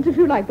servant, if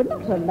you like, but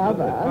not her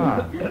lover.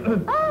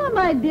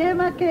 My dear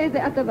Marchese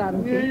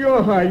Attavanti.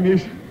 Your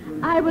Highness.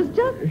 I was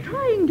just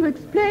trying to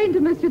explain to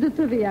Monsieur de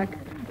Trevillac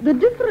the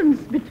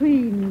difference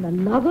between a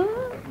lover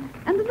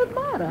and an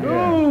admirer.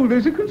 Oh,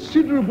 there's a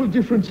considerable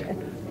difference.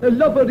 A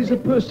lover is a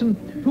person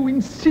who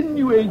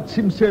insinuates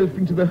himself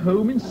into the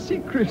home in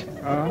secret.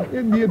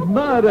 And the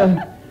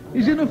admirer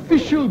is an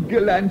official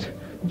gallant,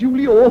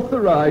 duly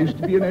authorized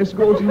to be an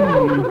escort.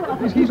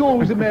 He's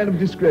always a man of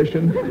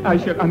discretion. I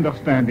shall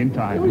understand in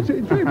time. It's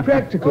very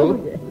practical.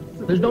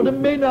 There's not a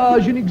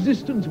ménage in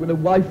existence when a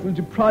wife will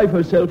deprive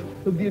herself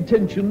of the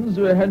attentions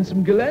of a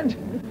handsome gallant.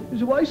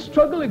 So why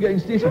struggle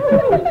against it?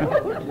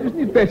 Isn't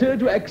it better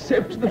to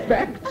accept the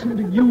facts and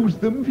to use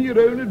them for your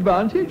own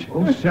advantage?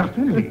 Oh,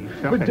 certainly.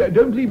 But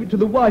don't leave it to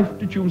the wife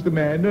to choose the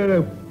man.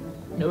 No,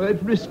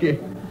 that's risky.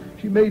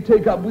 She may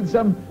take up with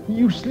some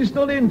useless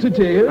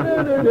nonentity.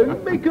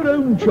 No. Make her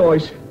own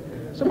choice.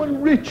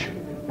 Someone rich,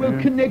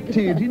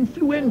 well-connected,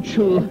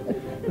 influential.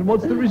 And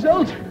what's the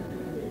result?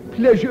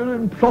 Pleasure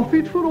and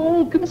profit for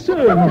all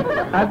concerned.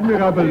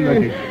 Admirable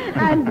logic.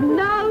 And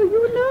now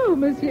you know,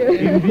 monsieur.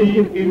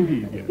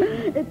 Indeed,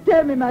 yes.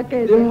 Tell me,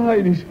 Marchese. Your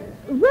Highness.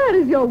 Where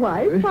is your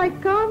wife? I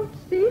can't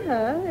see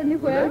her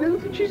anywhere. I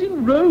don't think she's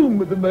in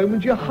Rome at the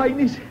moment, Your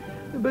Highness.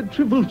 But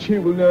Tribucci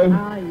will know.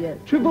 Yes.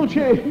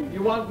 Tribucci.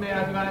 You want me,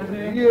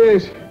 Attavanti?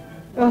 Yes.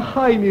 Her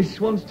Highness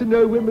wants to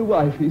know when the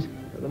wife is.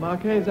 The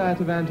Marchesa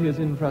Attavanti is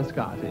in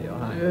Frascati, Your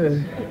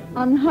Highness.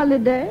 On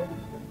holiday?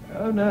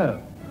 Oh, no.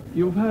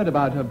 You've heard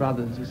about her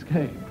brother's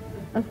escape.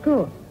 Of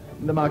course.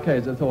 The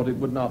Marchesa thought it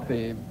would not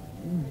be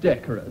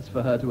decorous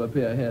for her to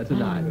appear here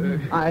tonight.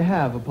 I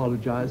have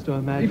apologized to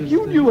Her Majesty. If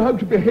you knew how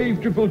to behave,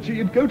 Tribucci,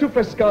 you'd go to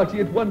Frascati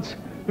at once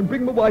and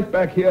bring my wife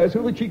back here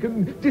so that she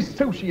can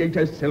dissociate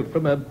herself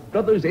from her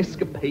brother's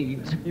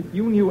escapades. If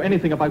you knew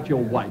anything about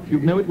your wife,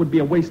 you'd know it would be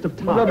a waste of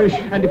time. Rubbish.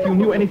 And if you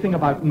knew anything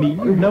about me,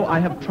 you'd know I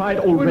have tried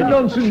already.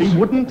 Nonsense. She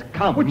wouldn't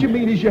come. What you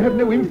mean is you have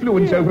no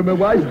influence over my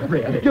wife.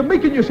 Really? You're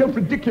making yourself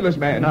ridiculous,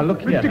 man. Now,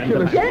 look here,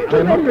 ridiculous.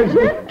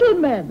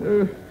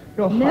 Gentlemen.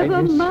 Your Never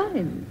Highness.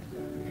 mind.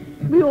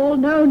 We all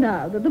know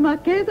now that the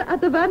Marchesa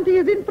Attavanti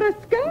is in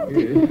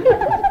Frascati.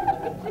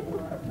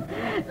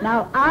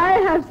 Now, I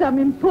have some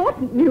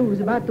important news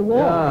about the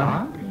war.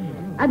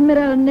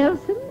 Admiral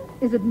Nelson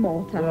is at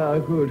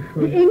Malta. Good.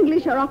 The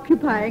English are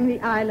occupying the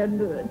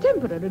island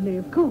temporarily,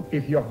 of course.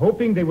 If you're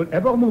hoping they will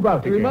ever move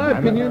out again. In my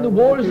opinion, the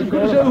war is as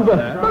good as over.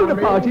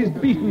 Bonaparte is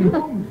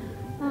beaten.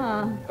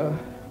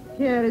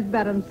 Here is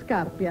Baron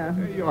Scarpia.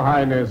 Your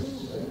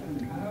Highness.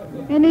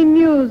 Any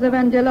news of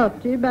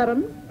Angelotti,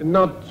 Baron?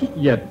 Not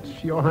yet,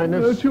 Your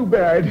Highness. Oh, too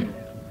bad.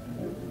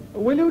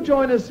 Will you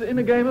join us in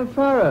a game of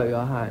faro,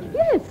 Your Highness?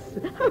 Yes.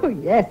 Oh,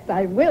 yes,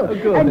 I will. Oh,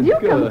 good, and you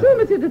good. come too,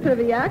 Monsieur de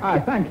Trevillac. Ah,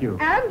 thank you.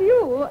 And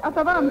you,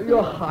 Atavanti.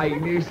 Your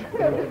Highness.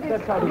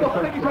 That's how Your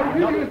Highness, I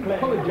really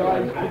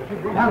apologize.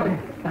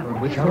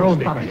 Baron, with your own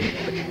Baron.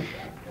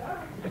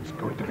 Let's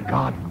go into the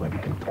garden where we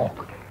can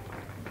talk.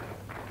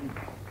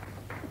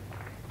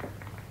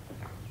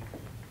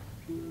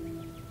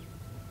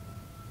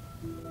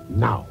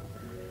 Now.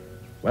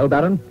 Well,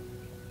 Baron,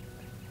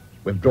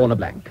 we've drawn a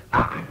blank.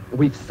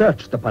 We've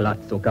searched the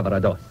Palazzo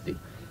Cavaradossi.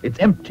 It's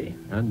empty.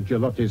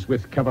 Angelotti's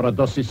with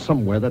Cavaradossi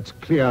somewhere, that's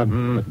clear.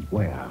 But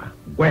where?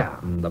 Where?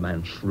 The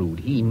man's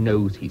shrewd. He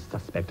knows he's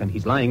suspect, and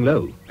he's lying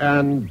low.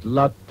 And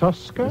La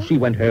Tosca? She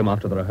went home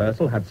after the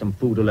rehearsal, had some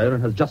food alone,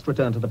 and has just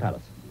returned to the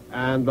palace.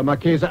 And the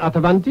Marchesa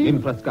Attavanti?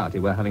 In Frascati,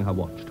 we're having her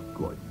watched.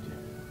 Good.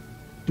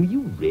 Do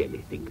you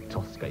really think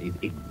Tosca is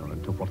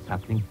ignorant of what's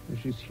happening?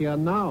 She's here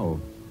now.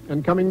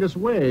 And coming this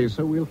way,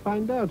 so we'll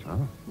find out. Ah.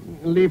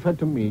 Leave her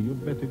to me.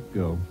 You'd better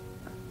go.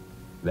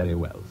 Very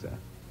well, sir.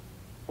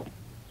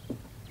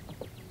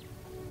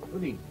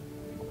 Good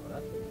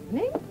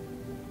evening.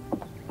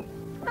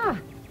 Ah.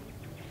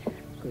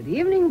 Good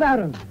evening,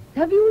 Baron.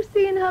 Have you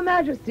seen Her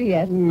Majesty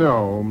yet?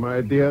 No, my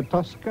dear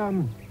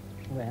Tosca.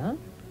 Well,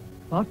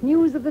 what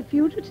news of the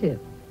fugitive?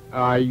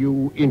 Are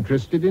you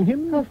interested in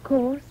him? Of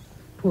course.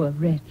 Poor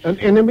wretch. An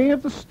enemy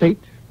of the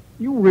state?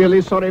 You really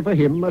sorry for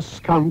him, a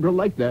scoundrel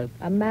like that?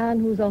 A man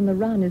who's on the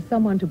run is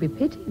someone to be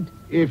pitied.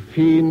 If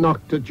he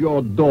knocked at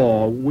your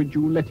door, would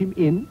you let him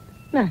in?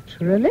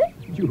 Naturally.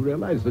 You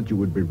realize that you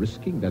would be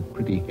risking that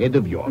pretty head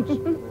of yours.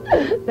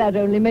 That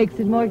only makes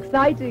it more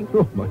exciting.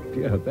 Oh, my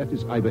dear, that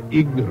is either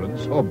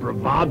ignorance or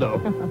bravado.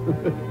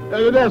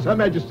 There's Her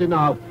Majesty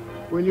now.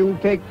 Will you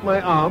take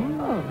my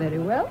arm? Oh, very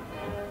well.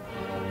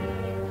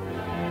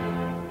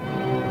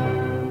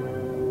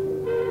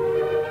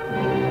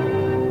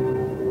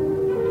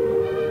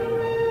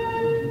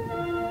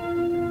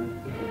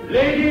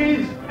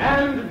 Ladies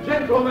and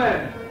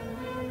gentlemen,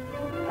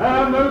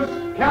 Her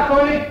Most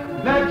Catholic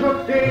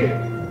Majesty,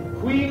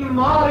 Queen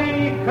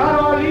Marie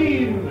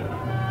Caroline.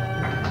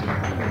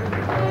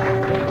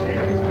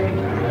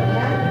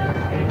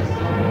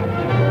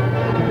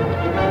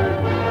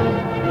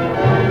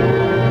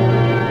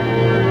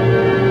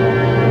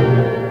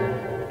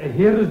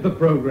 Here is the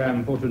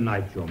program for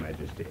tonight, Your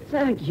Majesty.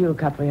 Thank you,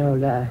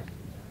 Capriola.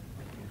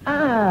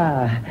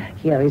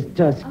 Here is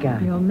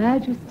Tosca. Your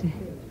Majesty.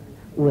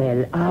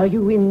 Well, are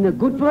you in a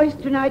good voice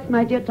tonight,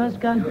 my dear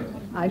Tosca?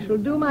 I shall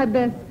do my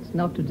best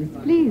not to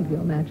displease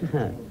Your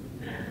Majesty.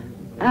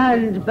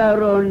 And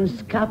Baron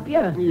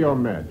Scarpia? Your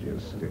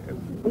Majesty.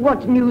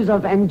 What news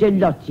of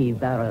Angelotti,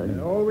 Baron?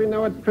 All we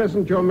know at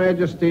present, Your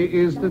Majesty,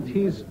 is that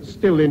he's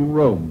still in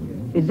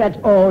Rome. Is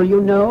that all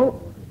you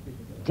know?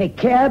 Take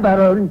care,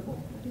 Baron.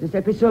 This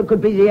episode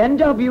could be the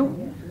end of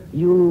you.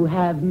 You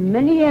have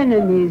many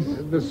enemies.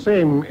 The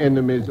same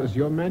enemies as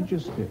Your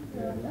Majesty.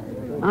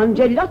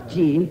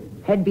 Angelotti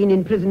had been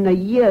in prison a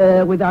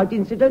year without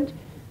incident.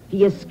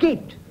 He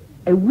escaped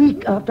a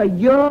week after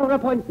your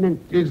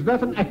appointment. Is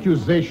that an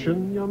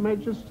accusation, Your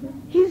Majesty?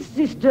 His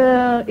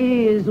sister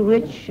is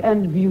rich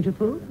and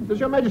beautiful. Does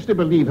Your Majesty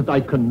believe that I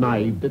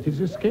connived at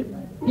his escape?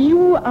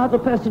 You are the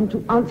person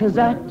to answer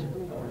that.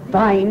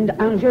 Find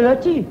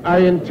Angelotti.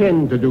 I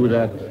intend to do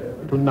that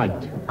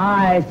tonight.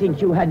 I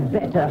think you had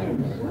better.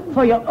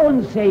 For your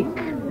own sake.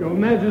 Your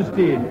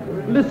Majesty,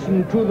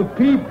 listen to the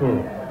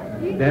people.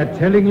 They're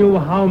telling you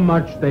how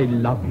much they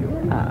love you.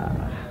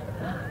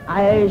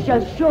 I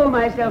shall show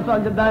myself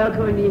on the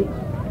balcony.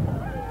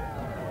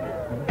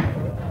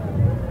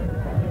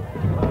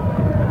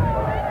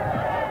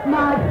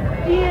 My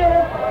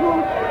dear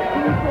good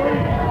people,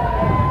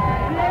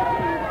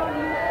 blessings on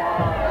you.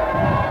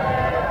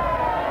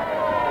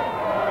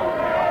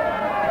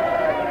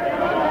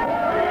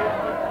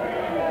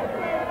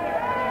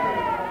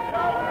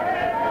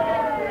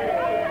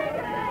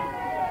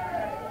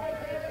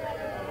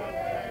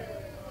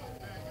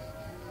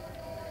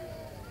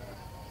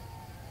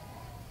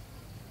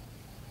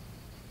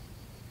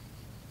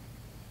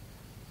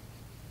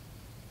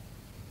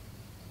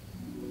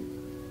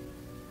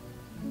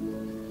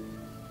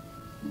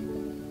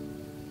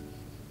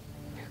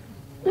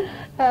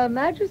 Her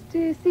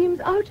Majesty seems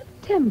out of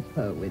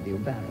temper with you,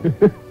 Baron.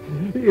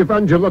 If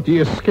Angelotti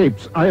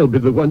escapes, I'll be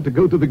the one to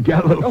go to the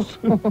gallows.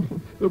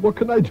 What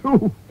can I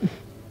do?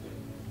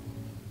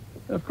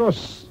 Of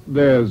course,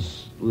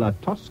 there's La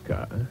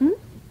Tosca.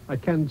 I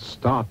can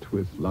start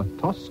with La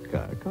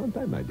Tosca, can't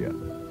I, my dear?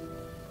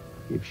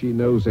 If she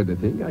knows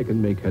anything, I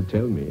can make her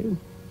tell me.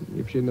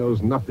 If she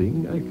knows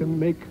nothing, I can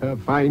make her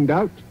find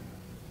out.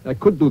 I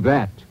could do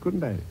that,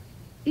 couldn't I?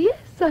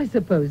 Yes, I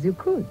suppose you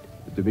could.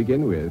 To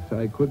begin with,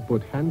 I could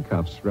put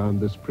handcuffs round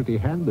this pretty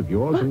hand of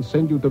yours and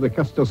send you to the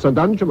Castel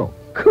Sant'Angelo.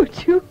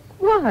 Could you?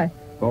 Why?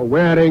 For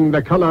wearing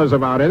the colors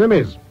of our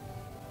enemies.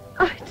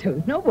 I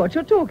don't know what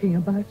you're talking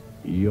about.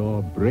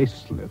 Your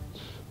bracelet.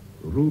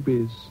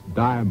 Rubies,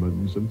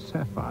 diamonds, and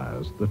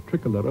sapphires, the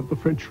tricolour of the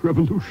French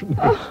Revolution.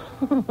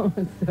 Oh,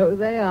 so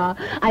they are.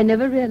 I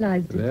never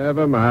realized it.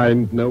 Never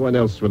mind. No one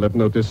else will have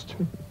noticed.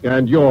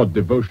 And your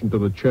devotion to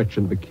the church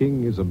and the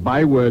king is a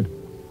byword.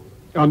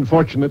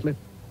 Unfortunately.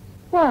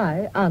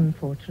 Why,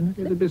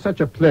 unfortunately? It would be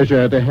such a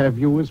pleasure to have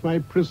you as my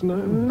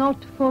prisoner.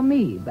 Not for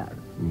me, Baron.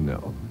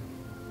 No.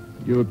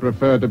 You would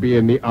prefer to be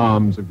in the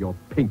arms of your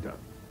painter.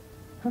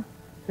 Huh.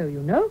 So you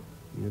know?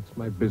 It's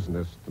my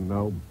business to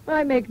know.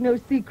 I make no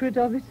secret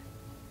of it.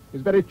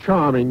 He's very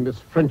charming, this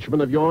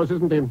Frenchman of yours,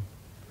 isn't he?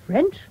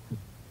 French?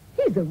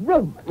 He's a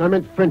Roman. I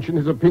meant French in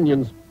his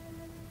opinions.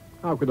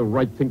 How could a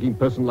right-thinking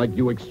person like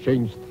you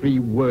exchange 3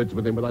 words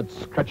with him without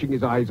scratching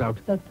his eyes out?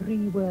 The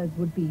 3 words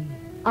would be,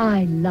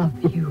 I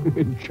love you.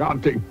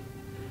 Enchanting.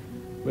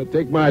 But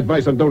take my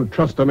advice and don't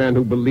trust a man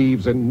who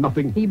believes in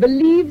nothing. He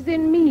believes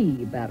in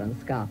me, Baron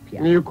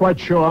Scarpia. Are you quite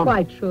sure?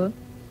 Quite sure.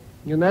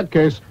 In that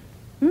case...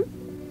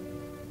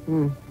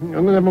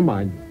 never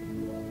mind.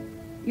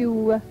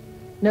 You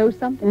know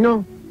something?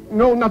 No,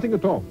 nothing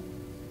at all.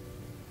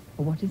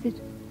 Well, what is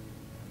it?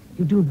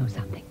 You do know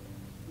something.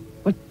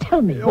 Well,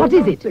 tell me, what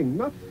is it?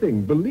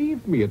 Nothing.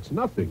 Believe me, it's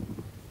nothing.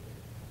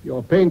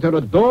 Your painter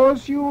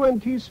adores you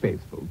and he's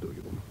faithful to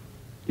you.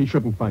 He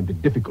shouldn't find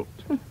it difficult.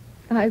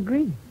 I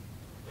agree.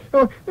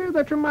 Oh,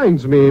 that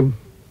reminds me.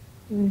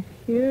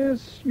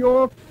 Here's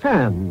your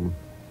fan.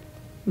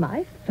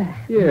 My fan?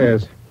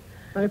 Yes.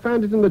 I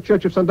found it in the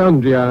Church of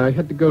Sant'Andrea. I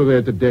had to go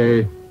there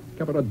today.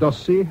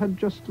 Cavaradossi had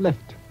just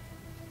left.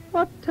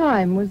 What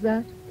time was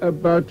that?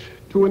 About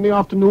 2 in the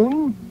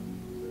afternoon.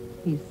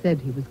 He said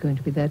he was going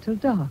to be there till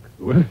dark.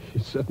 Well, he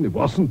certainly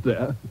wasn't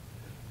there.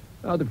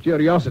 Out of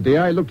curiosity,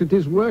 I looked at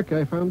his work.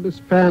 I found this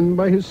fan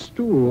by his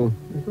stool.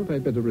 I thought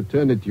I'd better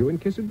return it to you in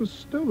case it was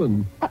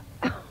stolen.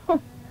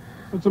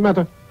 What's the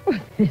matter? Well,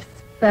 this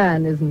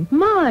fan isn't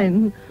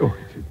mine. Oh,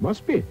 it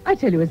must be. I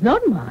tell you, it's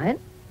not mine.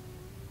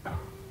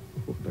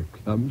 What a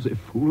clumsy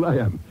fool I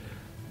am.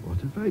 What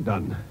have I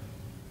done?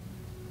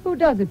 Who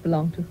does it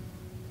belong to?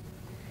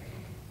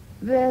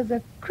 There's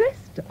a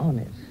crest on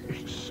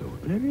it. So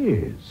there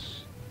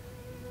is.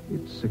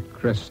 It's a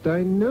crest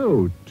I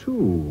know,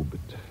 too, but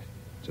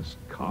I just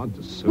can't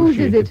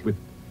associate it with...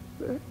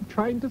 I'm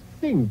trying to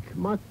think.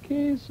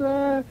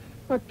 Marchesa...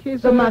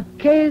 The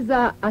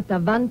Marchesa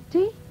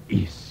Attavanti?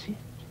 Is it?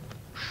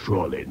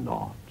 Surely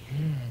not.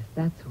 Yes,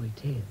 that's who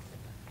it is.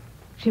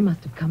 She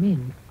must have come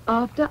in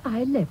after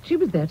I left. She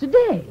was there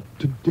today.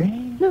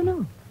 Today?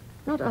 No,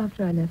 not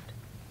after I left.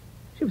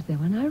 She was there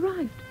when I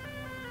arrived.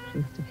 She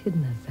must have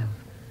hidden herself.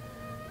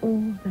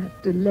 All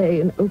that delay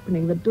in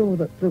opening the door,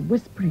 the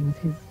whisperings,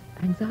 his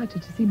anxiety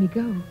to see me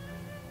go.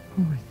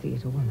 Oh, I see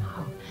it all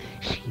now.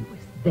 She was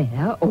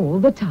there all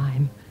the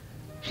time.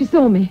 She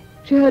saw me.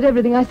 She heard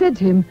everything I said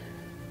to him.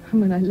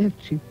 And when I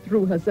left, she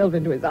threw herself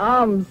into his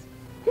arms.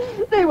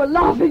 They were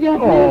laughing at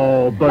me.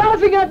 Oh, but...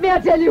 Laughing at me, I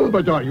tell you.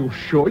 But are you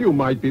sure you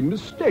might be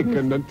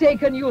mistaken?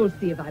 Mistaken? You'll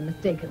see if I'm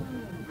mistaken.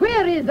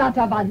 Where is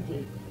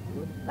Attavanti?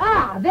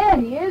 Ah, there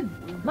he is.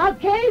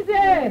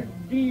 Marchese!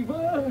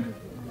 Diva?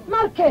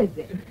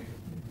 Marchese,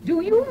 do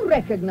you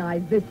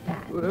recognize this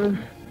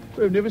fan?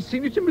 I've never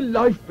seen it in my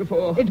life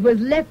before. It was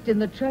left in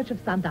the Church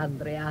of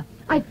Sant'Andrea.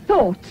 I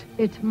thought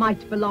it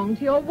might belong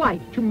to your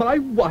wife. To my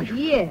wife?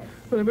 Yes.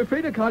 But I'm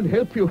afraid I can't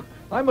help you.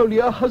 I'm only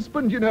her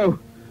husband, you know.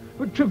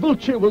 But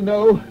Trivulce will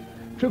know.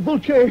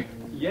 Trivulce.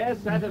 Yes,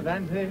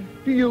 Attavanti.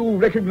 Do you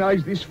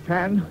recognize this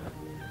fan?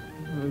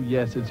 Oh,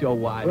 yes, it's your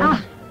wife.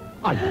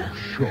 Are you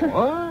sure?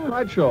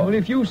 Quite sure. Well,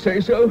 if you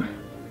say so.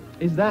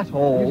 Is that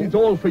all? It's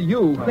all for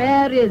you.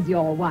 Where is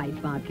your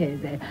wife,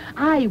 Marchese?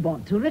 I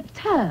want to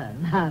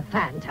return her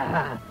fan to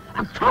her.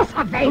 Across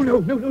her face!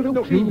 No,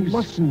 please. You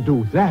mustn't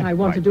do that. I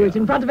want to do it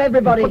in front of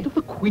everybody. But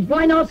the Queen...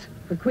 Why not?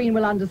 The Queen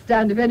will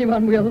understand if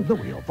anyone will.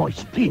 Lower your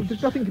voice, please.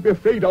 There's nothing to be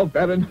afraid of,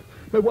 Baron.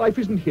 My wife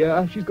isn't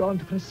here. She's gone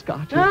to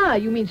Frascati. Ah,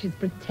 you mean she's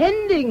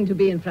pretending to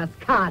be in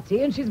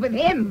Frascati and she's with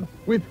him?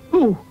 With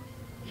who?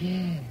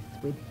 Yes,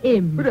 with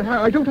him. But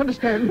I don't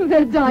understand.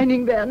 They're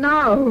dining there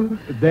now.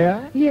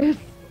 There? Yes.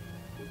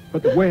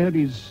 But where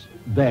is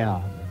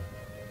there?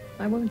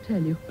 I won't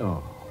tell you.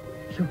 Oh.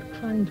 You're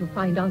trying to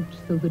find out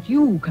so that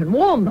you can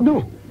warn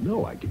them.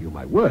 No, I give you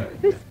my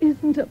word. This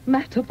isn't a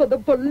matter for the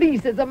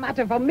police. It's a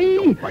matter for me.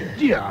 Oh, my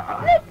dear.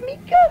 Let me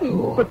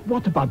go. But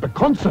what about the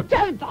concert?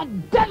 Don't the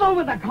devil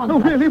with the concert. Oh,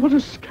 really? What a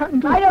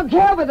scandal. I don't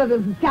care whether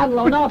there's a scandal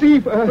or not.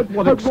 Diva. But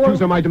what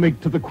excuse am I to make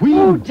to the Queen?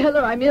 Oh, tell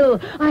her I'm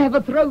ill. I have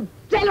a throat.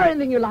 Tell her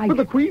anything you like. But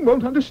the Queen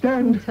won't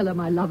understand. Oh, tell her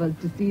my lover's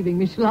deceiving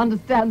me. She'll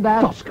understand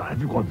that. Tosca,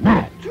 have you gone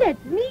mad?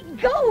 Let me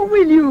go,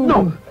 will you?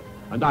 No.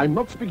 And I'm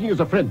not speaking as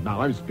a friend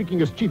now. I'm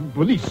speaking as Chief of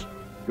Police.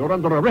 You're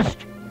under arrest.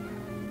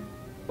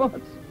 What?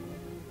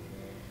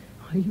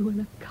 Are you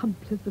an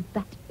accomplice of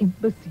that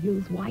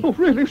imbecile's wife? Oh,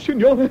 really,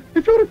 Signora?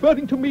 If you're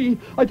referring to me,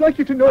 I'd like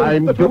you to know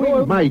I'm that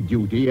doing my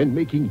duty and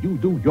making you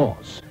do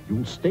yours.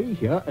 You'll stay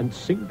here and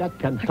sing that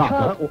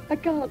cantata. I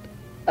can't.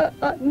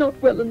 I'm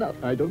not well enough.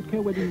 I don't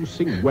care whether you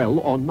sing well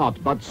or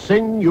not, but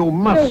sing you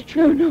must.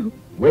 No.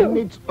 When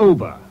it's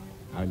over,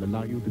 I'll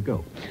allow you to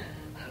go.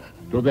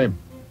 To them.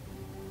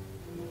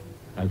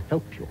 I'll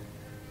help you.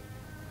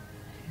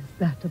 Is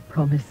that a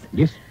promise?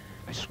 Yes,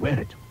 I swear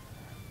it.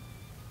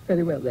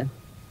 Very well, then.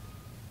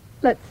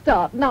 Let's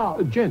start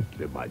now.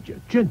 Gently, my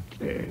dear,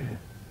 gently.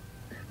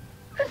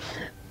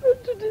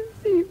 But to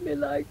deceive me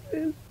like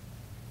this,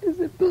 is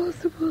it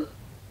possible?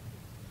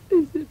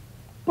 Is it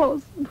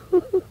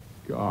possible?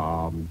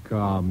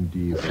 Calm,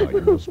 Diva.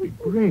 You must be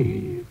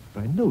brave.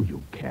 I know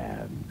you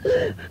can.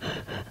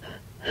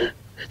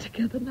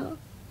 Together now,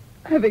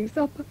 having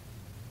supper.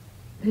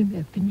 Then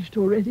they're finished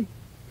already.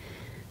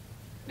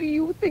 Do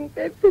you think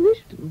they're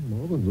finished?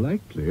 More than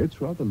likely. It's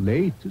rather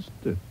late,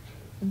 isn't it?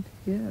 And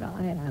here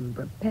I am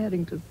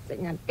preparing to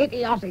sing an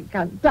idiotic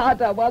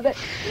cantata while they...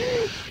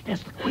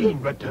 There's the Queen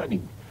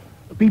returning.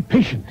 Be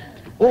patient.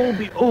 It'll all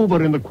be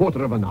over in a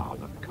quarter of an hour.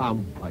 Now,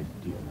 come, my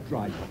dear.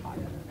 Dry your eyes.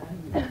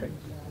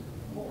 Thanks.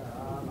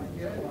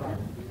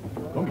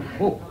 Come,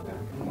 oh.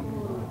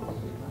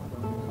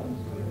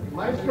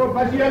 Maestro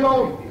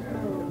Basiello,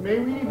 may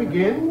we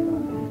begin?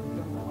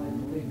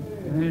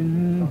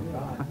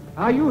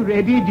 Are you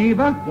ready,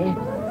 Diva?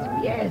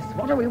 Yes.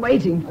 What are we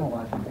waiting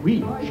for?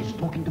 Queen, she's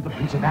talking to the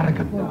Prince of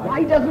Aragon. Well,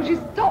 why doesn't she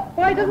stop?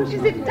 Why doesn't she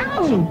sit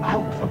down? So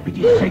loud, for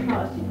pity's sake.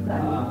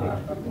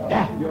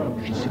 There,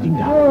 she's sitting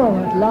down. Oh,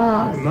 at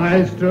last.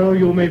 Maestro,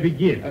 you may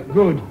begin.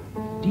 Good.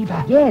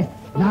 Diva. Yes.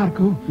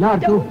 Largo.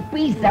 Don't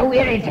be so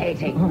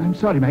irritating. Oh, I'm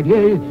sorry, my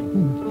dear.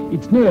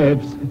 It's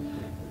nerves.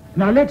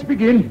 Now, let's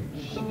begin.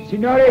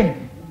 Signore.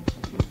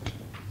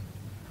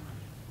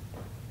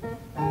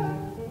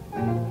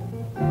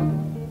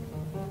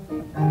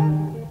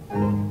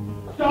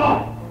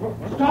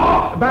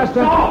 Stop!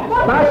 Basta!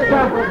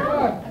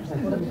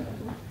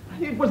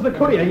 It was the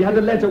courier. He had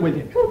a letter with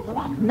him.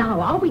 What now?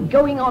 Are we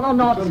going on or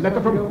not? A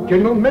letter from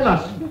General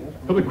Millas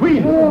for the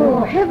Queen.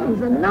 Oh,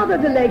 heavens, another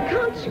delay.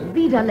 Can't you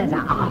read a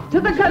letter after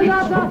the It's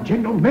cantata? from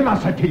General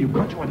Millas, I tell you.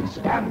 Got to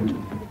understand.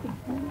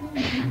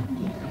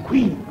 The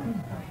Queen.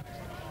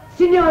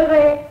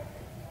 Signore,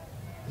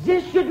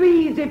 this should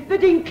be the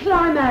fitting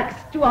climax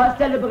to our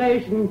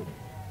celebration.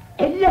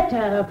 A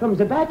letter from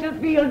the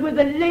battlefield with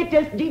the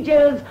latest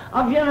details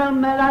of General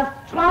Millas'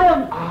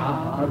 triumph.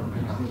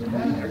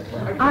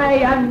 I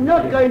am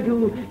not going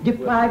to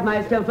deprive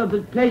myself of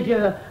the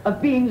pleasure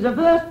of being the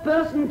first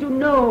person to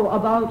know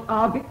about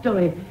our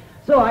victory,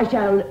 so I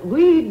shall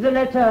read the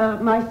letter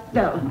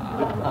myself.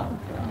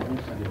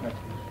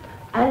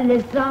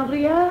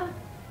 Alessandria,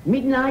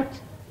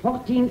 midnight,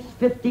 14th,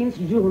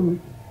 15th June.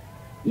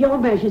 Your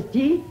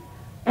Majesty,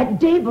 at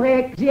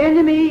daybreak, the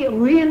enemy,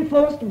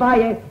 reinforced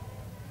by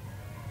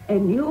a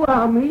new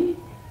army,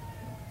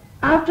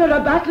 after a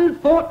battle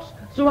fought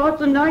throughout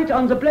the night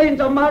on the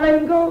plains of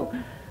Marengo,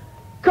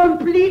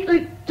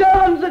 completely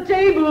turned the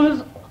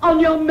tables on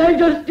your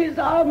Majesty's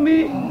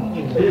army.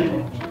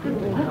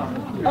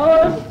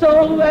 Our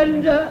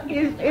surrender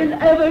is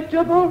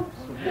inevitable,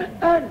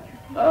 and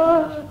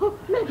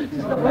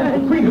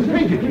The Queen has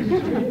fainted.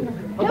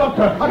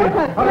 Doctor,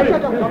 hurry!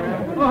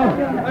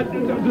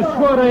 The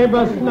soiree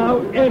must now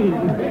end.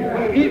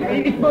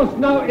 It must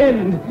now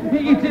end.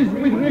 It is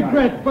with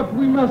regret, but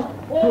we must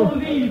all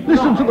leave.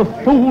 Listen to the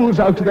fools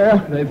out there.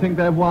 They think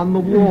they've won the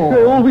war.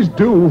 They always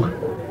do.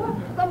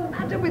 What's the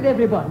matter with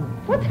everyone?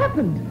 What's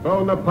happened?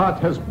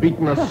 Bonaparte has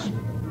beaten us.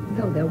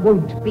 So there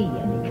won't be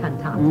any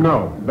cantata.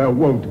 No, there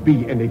won't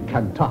be any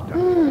cantata.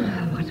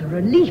 What a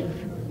relief.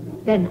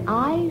 Then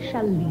I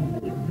shall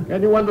leave.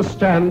 Can you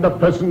understand a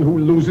person who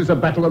loses a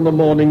battle in the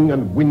morning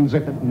and wins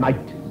it at night?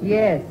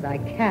 Yes, I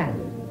can.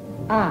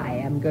 I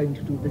am going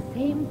to do the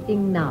same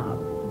thing now.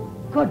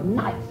 Good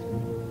night.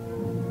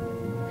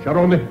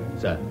 Sharone,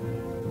 Sir.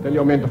 tell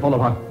your men to follow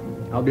her.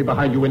 I'll be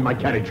behind you in my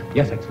carriage.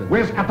 Yes, Excellency.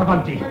 Where's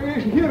Attavanti?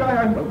 Here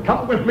I am. Well,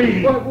 come with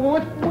me.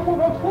 What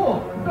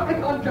for? I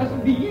can't just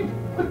leave.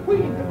 The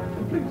Queen,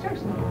 the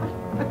Princess.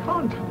 I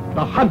can't.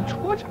 The hunt.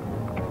 What?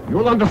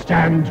 You'll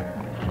understand.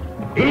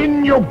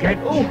 In you get.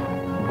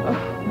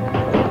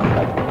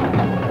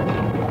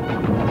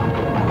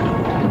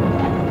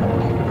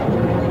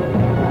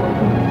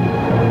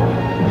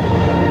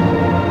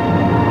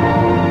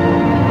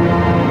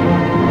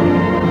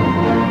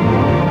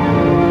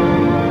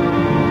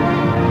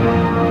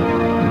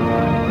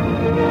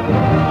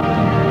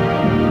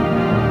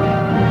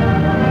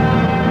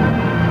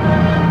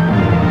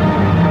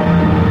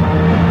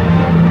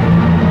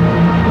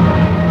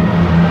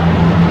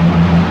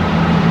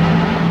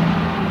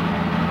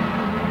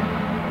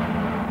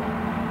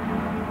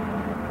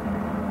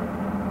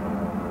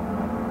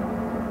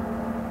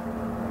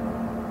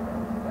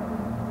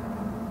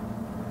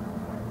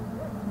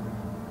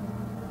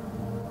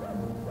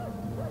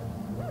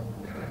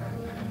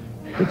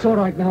 It's all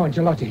right now,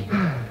 Angelotti.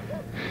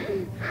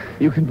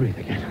 You can breathe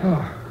again.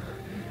 Oh,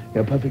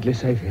 you're perfectly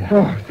safe here.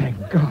 Oh, thank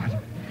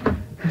God.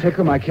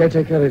 Teco, my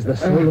caretaker, is the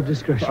soul of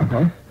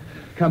discretion.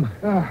 Come.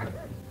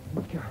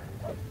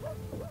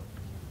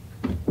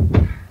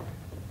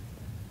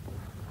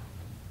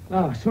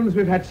 Now, as soon as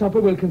we've had supper,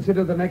 we'll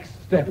consider the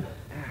next step.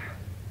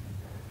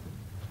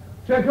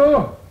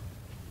 Teco!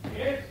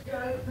 Yes,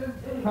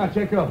 Excellency.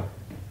 Teco.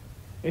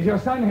 Is your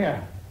son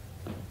here?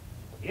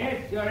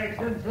 Yes, Your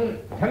Excellency.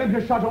 Tell him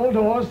to shut all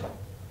doors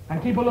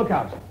and keep a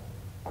lookout.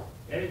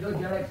 Very good,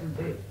 Your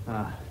Excellency.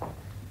 Ah.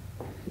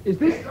 Is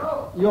this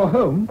your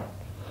home?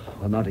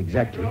 Well, not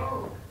exactly.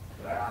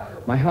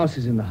 My house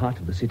is in the heart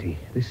of the city.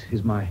 This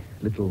is my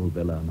little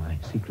villa, my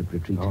secret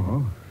retreat.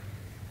 Oh.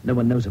 No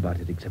one knows about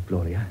it except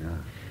Gloria. Yeah.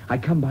 I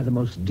come by the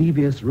most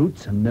devious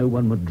routes, and no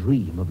one would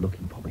dream of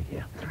looking for me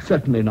here.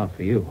 Certainly not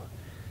for you.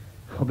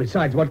 Oh,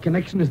 besides, what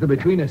connection is there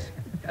between us?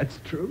 That's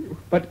true.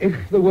 But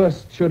if the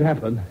worst should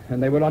happen,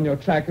 and they were on your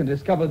track and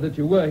discovered that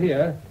you were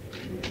here...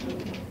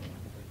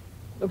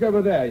 Look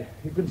over there.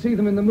 You can see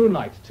them in the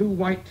moonlight. 2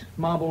 white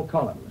marble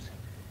columns.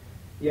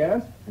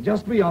 Yes? And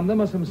just beyond them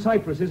are some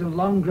cypresses and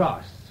long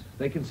grass.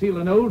 They conceal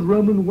an old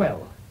Roman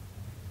well.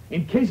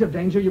 In case of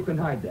danger, you can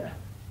hide there.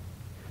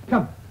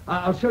 Come,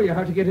 I'll show you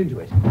how to get into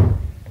it.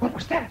 What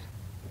was that?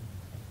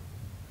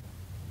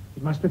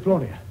 It must be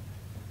Floria.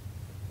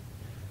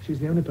 She's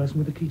the only person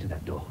with the key to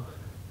that door.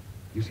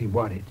 You seem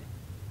worried.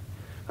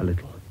 A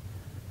little.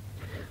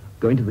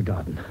 Go into the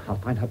garden. I'll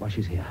find out why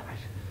she's here.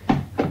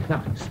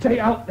 Now, stay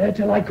out there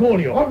till I call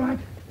you. All right.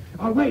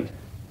 I'll wait.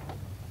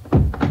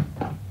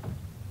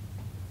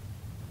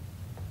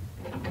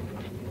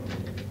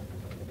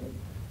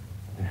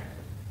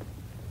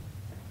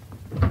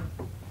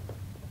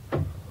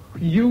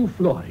 You,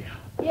 Floria.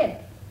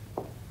 Yes.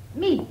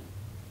 Me.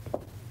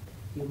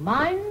 You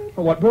mind?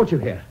 Well, what brought you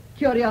here?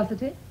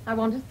 Curiosity. I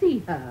want to see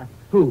her.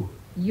 Who?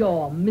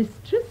 Your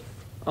mistress.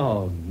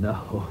 Oh,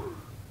 no.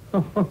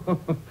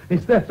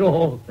 Is that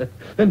all?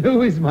 Then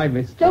who is my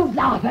mistress? Don't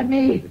laugh at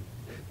me.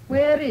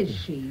 Where is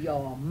she,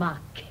 your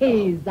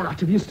Marchesa? What,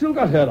 have you still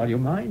got her on your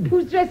mind?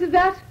 Whose dress is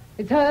that?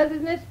 It's hers,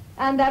 isn't it?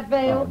 And that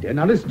veil? Oh, dear,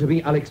 now listen to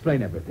me. I'll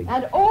explain everything.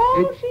 And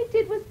all she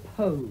did was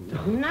pose.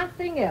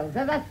 Nothing else.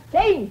 As a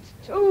saint,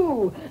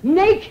 too.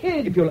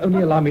 Naked. If you'll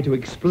only allow me to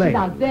explain. She's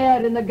out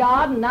there in the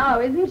garden now,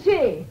 isn't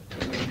she?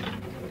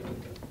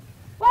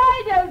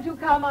 Why don't you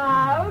come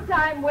out?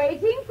 I'm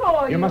waiting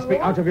for you. You must be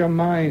out of your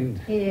mind.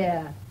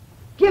 Here.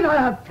 Give her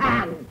a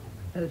fan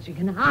so that she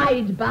can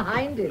hide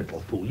behind it. Little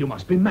fool, you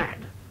must be mad.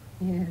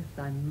 Yes,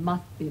 I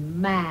must be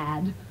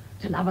mad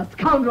to love a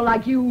scoundrel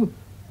like you.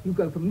 You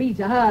go from me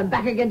to her and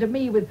back again to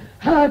me with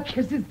her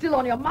kisses still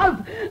on your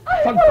mouth.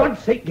 For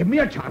God's sake, give me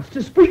a chance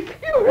to speak.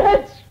 You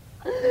wretch!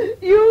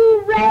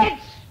 You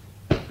wretch!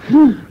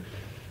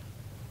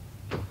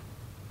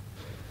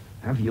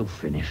 Have you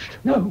finished?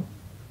 No.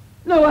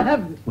 No, I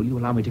haven't. Will you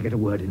allow me to get a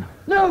word in?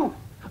 No.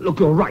 Look,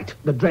 you're right.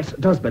 The dress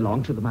does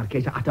belong to the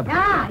Marchesa Atabarca.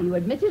 Ah, you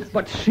admit it?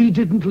 But she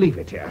didn't leave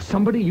it here.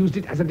 Somebody used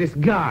it as a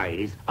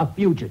disguise. A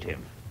fugitive.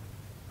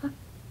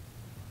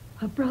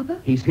 Her brother?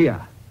 He's here.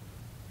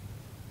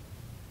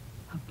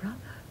 Her brother?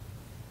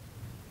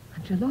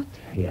 Angelotti?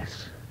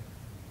 Yes.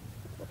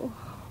 Oh,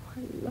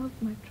 I love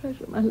my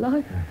treasure, my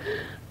life.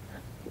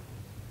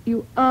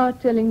 You are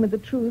telling me the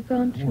truth,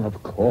 aren't you? Oh,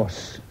 of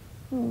course.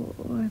 Oh,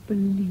 I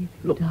believe you,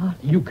 Look, darling.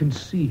 you can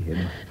see him.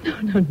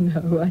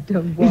 No, I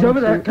don't want to. He's over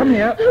there. Come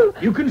here.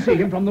 You can see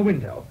him from the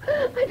window.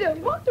 I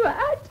don't want to.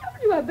 I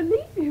told you I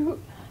believe you.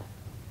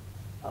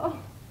 Oh,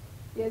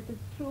 yes, it's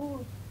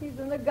true. He's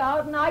in the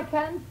garden. I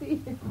can see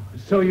him.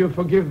 So you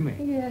forgive me?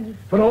 Yes.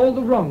 For all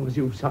the wrongs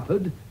you've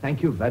suffered,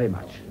 thank you very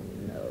much.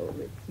 Oh, no,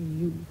 it's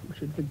you who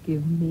should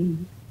forgive me.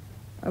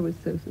 I was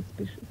so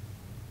suspicious.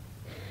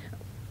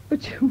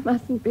 But you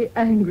mustn't be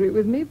angry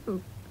with me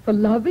for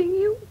loving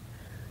you.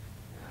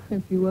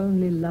 If you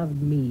only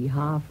loved me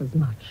half as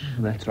much.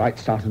 That's right.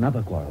 Start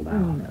another quarrel now.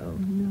 Oh,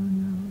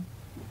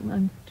 no.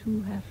 I'm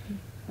too happy.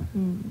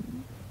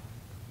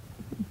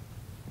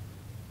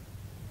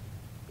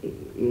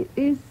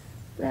 Is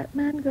that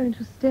man going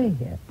to stay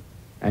here?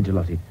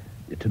 Angelotti,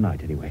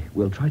 tonight anyway.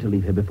 We'll try to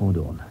leave here before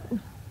dawn.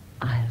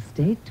 I'll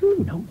stay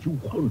too. No, you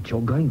won't.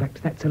 You're going back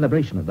to that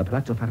celebration at the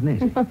Palazzo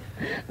Farnese.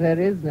 There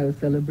is no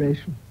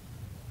celebration.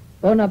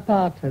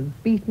 Bonaparte has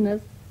beaten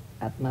us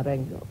at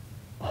Marengo.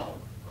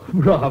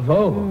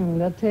 Bravo.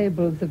 The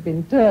tables have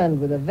been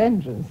turned with a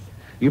vengeance.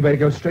 You better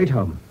go straight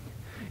home.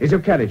 Is your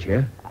carriage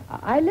here?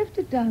 I left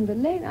it down the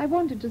lane. I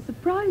wanted to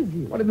surprise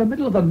you. What, in the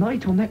middle of the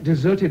night on that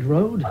deserted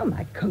road? Oh,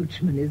 my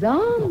coachman is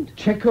armed.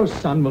 Checo's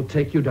son will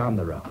take you down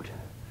the road.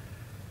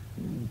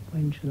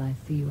 When shall I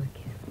see you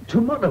again?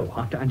 Tomorrow,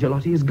 after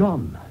Angelotti is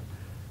gone.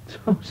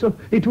 So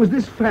it was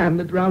this fan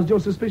that roused your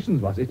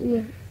suspicions, was it?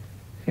 Yes.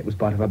 It was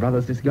part of her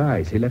brother's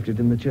disguise. He left it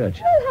in the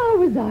church. Well, how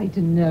was I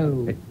to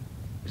know?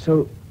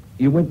 So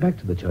you went back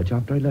to the church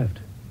after I left?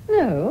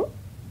 No.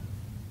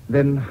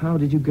 Then how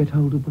did you get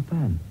hold of the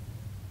fan?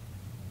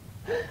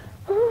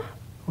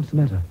 What's the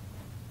matter?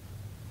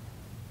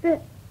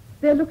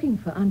 They're looking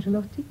for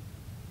Angelotti.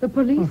 The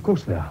police? Oh, of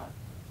course they are.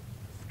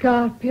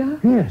 Scarpia?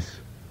 Yes.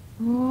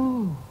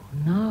 Oh,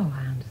 now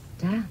I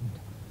understand.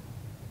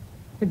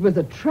 It was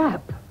a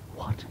trap.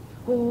 What?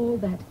 All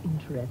that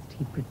interest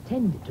he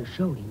pretended to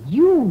show in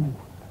you.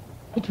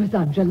 It was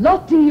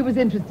Angelotti he was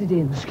interested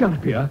in.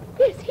 Scarpia?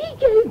 Yes, he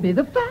gave me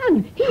the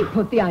fan. He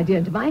put the idea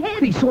into my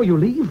head. He saw you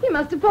leave? He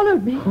must have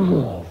followed me.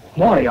 Oh,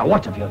 Floria,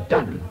 what have you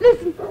done?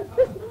 Listen.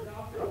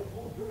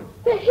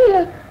 They're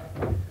here.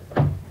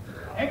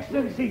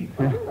 Excellency,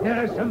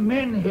 there are some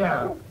men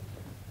here.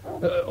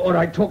 All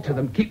right, talk to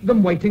them. Keep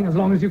them waiting as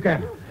long as you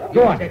can.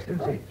 Go on.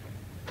 Excellency.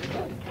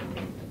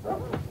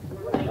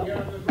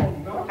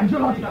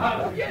 Angelotti.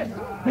 Yes.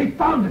 They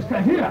found us.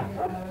 They're here.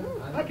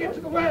 Back into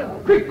the well.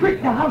 Quick,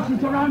 quick. The house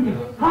is surrounded.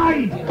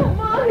 Hide. Oh,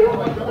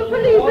 Mario, the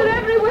police are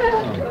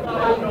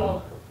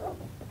everywhere.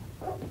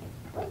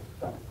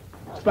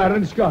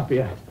 Baron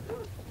Scarpia.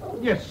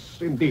 Yes,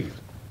 indeed.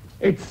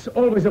 It's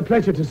always a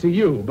pleasure to see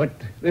you, but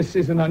this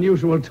is an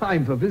unusual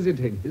time for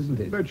visiting, isn't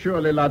it? But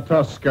surely La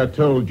Tosca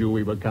told you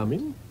we were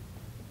coming.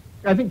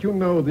 I think you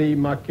know the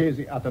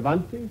Marchese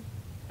Attavanti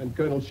and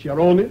Colonel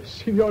Sciarone.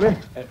 Signore.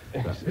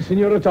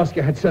 Signora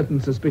Tosca had certain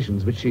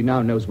suspicions, which she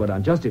now knows were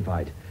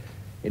unjustified.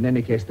 In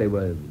any case, they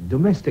were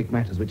domestic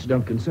matters which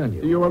don't concern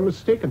you. You are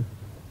mistaken.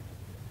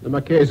 The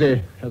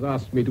Marchese has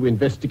asked me to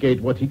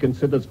investigate what he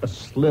considers a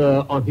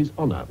slur on his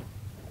honor.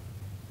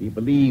 He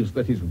believes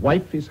that his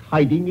wife is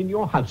hiding in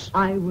your house.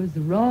 I was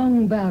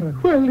wrong, Baron.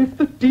 Well, if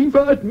the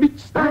diva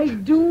admits that... I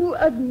do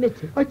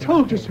admit it. I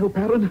told you so,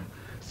 Baron.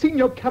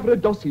 Signor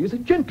Cavaradossi is a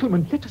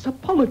gentleman. Let us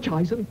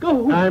apologize and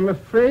go. I'm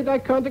afraid I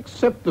can't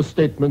accept the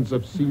statements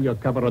of Signor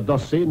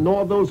Cavaradossi,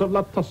 nor those of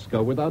La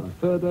Tosca, without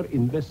further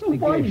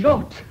investigation. Why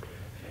not?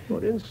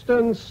 For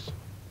instance,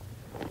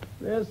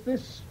 there's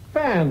this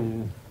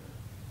fan.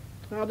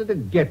 How did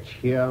it get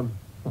here?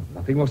 Oh,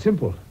 nothing more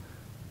simple.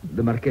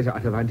 The Marchesa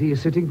Attavanti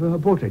is sitting for her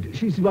portrait.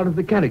 She's one of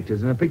the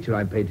characters in a picture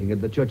I'm painting at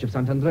the Church of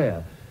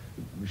Sant'Andrea.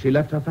 She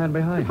left her fan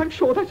behind. I'm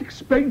sure that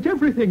explains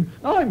everything.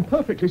 I'm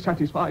perfectly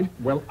satisfied.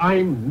 Well,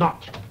 I'm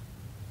not.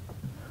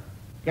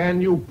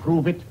 Can you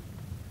prove it?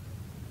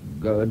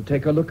 Go and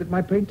take a look at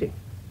my painting.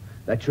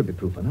 That should be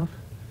proof enough.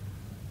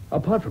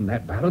 Apart from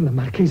that, Baron, the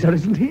Marchesa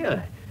isn't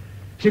here.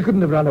 She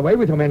couldn't have run away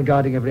with her men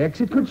guarding every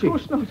exit, could she? Of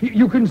course not.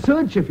 You can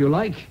search if you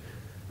like.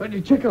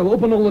 Check her,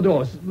 open all the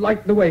doors.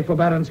 Light the way for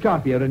Baron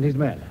Scarpia and his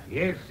men.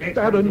 Yes,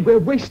 Baron, we're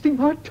wasting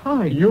our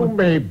time. You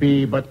may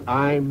be, but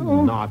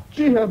I'm not.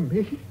 Dear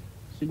me.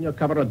 Signor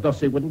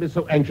Cavaradossi wouldn't be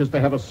so anxious to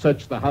have us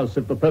search the house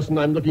if the person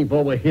I'm looking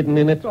for were hidden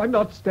in it. I'm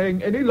not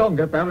staying any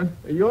longer, Baron.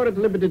 You're at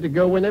liberty to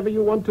go whenever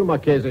you want to,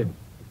 Marchese.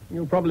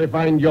 You'll probably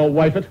find your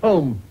wife at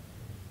home.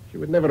 She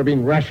would never have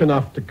been rash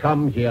enough to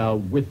come here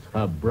with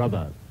her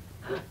brother.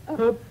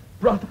 Her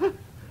brother?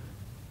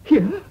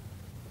 Here?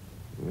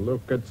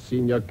 Look at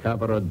Signor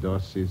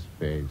Cavaradossi's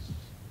face.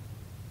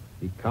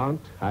 He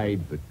can't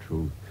hide the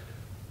truth.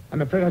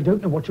 I'm afraid I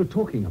don't know what you're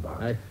talking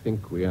about. I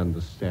think we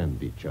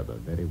understand each other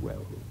very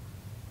well.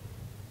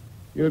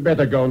 You'd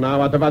better go now,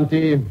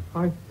 Attavanti.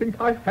 I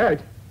think I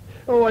had.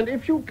 Oh, and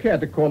if you care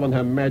to call on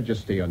Her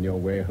Majesty on your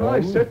way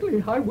home...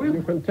 Certainly, I will.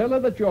 You can tell her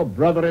that your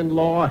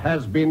brother-in-law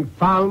has been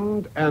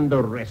found and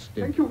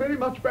arrested. Thank you very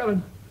much,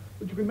 Baron.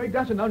 But you can make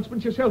that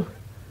announcement yourself.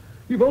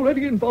 You've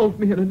already involved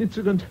me in an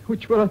incident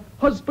which, for a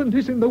husband,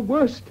 is in the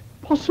worst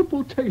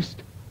possible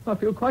taste. I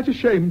feel quite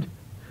ashamed.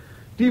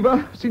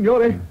 Diva,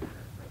 Signore,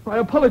 my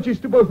apologies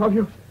to both of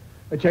you.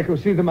 Check will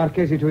see the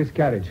Marchese to his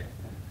carriage.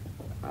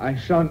 I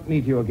shan't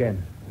need you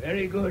again.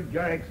 Very good,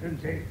 Your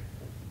Excellency.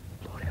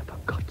 Gloria, for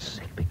God's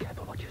sake, be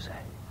careful what you say.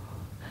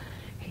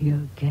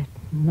 He'll get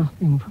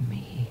nothing from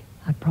me.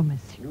 I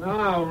promise you.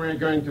 Now we're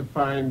going to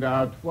find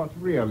out what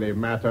really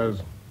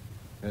matters.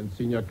 And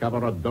Signor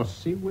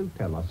Cavaradossi will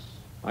tell us.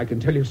 I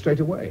can tell you straight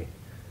away.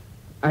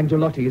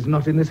 Angelotti is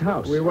not in this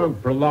house. We won't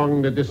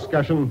prolong the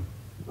discussion.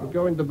 We'll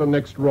go into the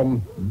next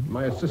room.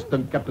 My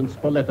assistant, Captain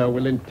Spoletta,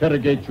 will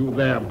interrogate you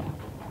there.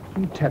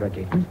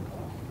 Interrogate me?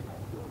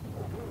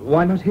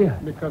 Why not here?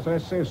 Because I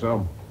say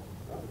so.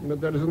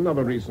 But there is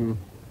another reason.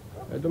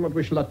 I do not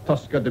wish La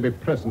Tosca to be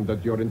present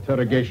at your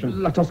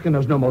interrogation. La Tosca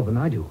knows no more than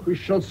I do. We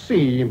shall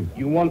see.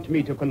 You want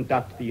me to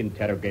conduct the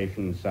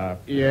interrogation, sir?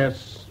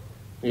 Yes,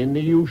 in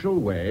the usual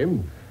way.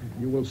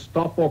 You will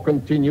stop or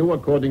continue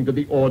according to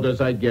the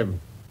orders I give.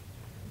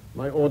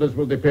 My orders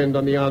will depend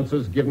on the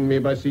answers given me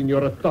by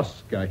Signora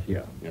Tosca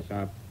here. Yes,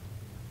 sir.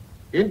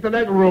 Into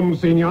that room,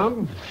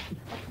 Signor.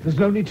 There's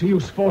no need to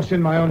use force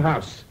in my own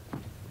house.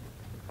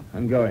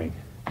 I'm going.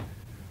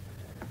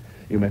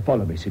 You may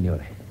follow me,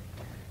 Signore.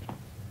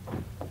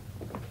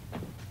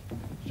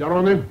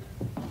 Sciarone,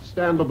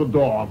 stand at the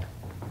door.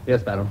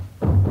 Yes, Baron.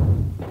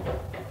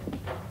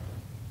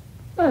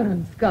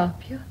 Baron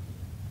Scarpia,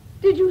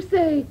 did you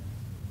say,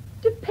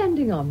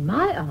 depending on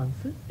my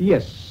answers?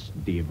 Yes,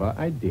 Diva,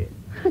 I did.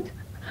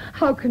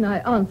 How can I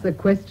answer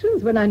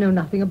questions when I know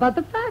nothing about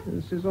the facts?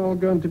 This is all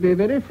going to be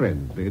very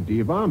friendly,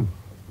 Diva.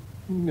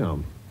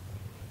 No.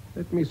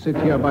 Let me sit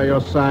here by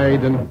your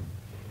side and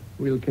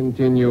we'll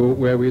continue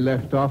where we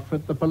left off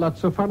at the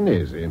Palazzo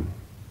Farnese.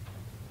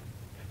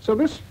 So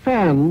this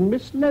fan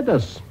misled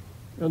us,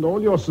 and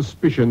all your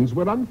suspicions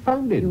were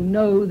unfounded. You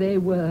know they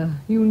were.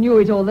 You knew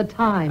it all the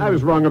time. I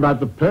was wrong about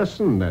the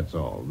person, that's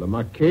all. The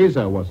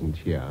Marchesa wasn't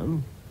here.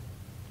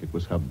 It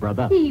was her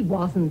brother. He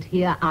wasn't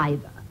here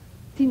either.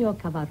 Signor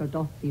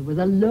Cavaradossi was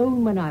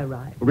alone when I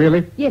arrived.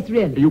 Really? Yes,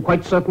 really. Are you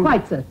quite certain?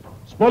 Quite certain.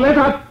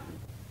 Spoletta!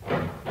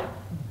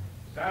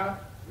 Sir?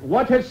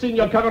 What has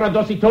Signor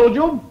Cavaradossi told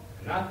you?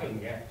 Nothing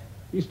yet.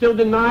 He still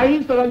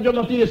denies that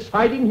Angelotti is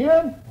hiding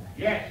here?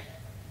 Yes.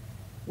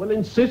 Well,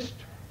 insist.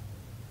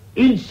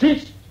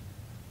 Insist!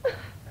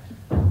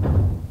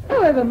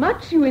 However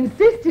much you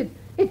insisted,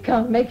 it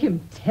can't make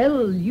him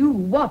tell you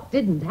what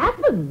didn't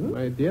happen.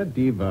 My dear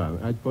Diva,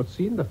 I'd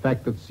foreseen the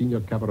fact that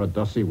Signor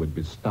Cavaradossi would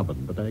be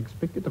stubborn, but I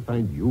expected to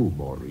find you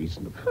more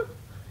reasonable.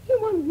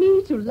 You want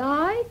me to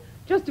lie?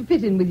 Just to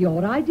fit in with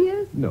your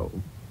ideas? No.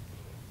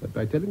 But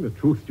by telling the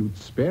truth, you'd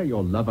spare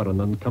your lover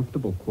an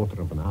uncomfortable quarter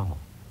of an hour.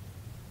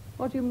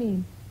 What do you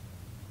mean?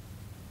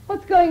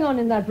 What's going on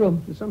in that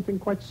room? There's something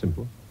quite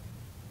simple.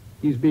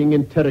 He's being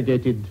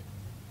interrogated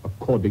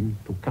according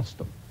to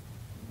custom.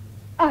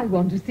 I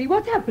want to see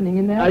what's happening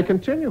in there. I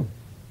continue.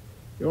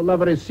 Your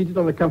lover is seated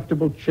on a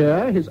comfortable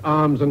chair. His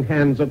arms and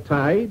hands are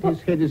tied.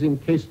 His head is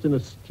encased in a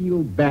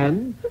steel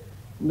band.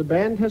 And the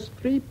band has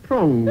 3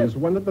 prongs,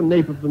 one at the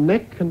nape of the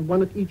neck and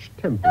one at each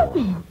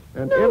temple.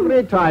 And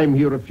every time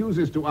he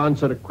refuses to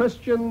answer a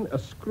question, a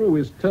screw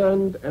is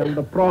turned and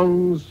the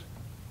prongs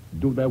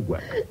do their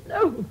work.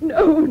 No,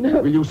 no,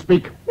 no. Will you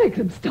speak? Make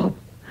them stop.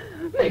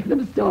 Make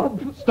them stop.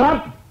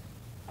 Stop!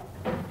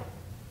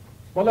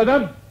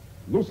 Spoleto,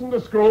 loosen the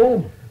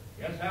screw.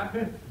 Yes,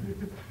 sir.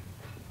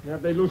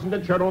 Have they loosened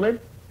it, Charone?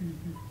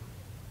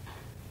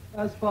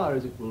 As far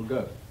as it will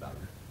go,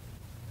 Baron.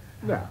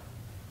 Now,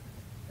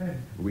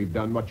 we've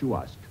done what you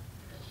asked.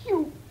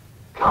 You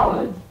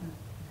cowards!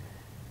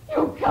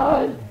 You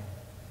cowards!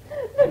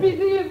 Let me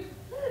see him!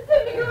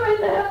 Let me go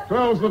in there!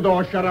 Close the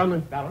door,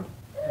 Charone. Baron.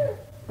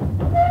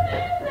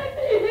 Let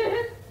me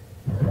in!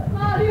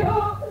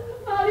 Mario!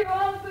 Mario,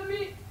 answer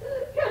me!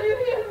 Can you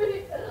hear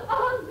me?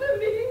 Answer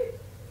me!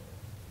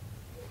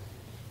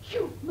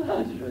 You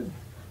murderers!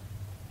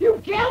 You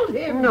killed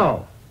him!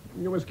 No.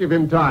 You must give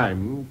him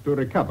time to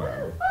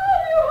recover.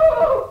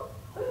 Mario!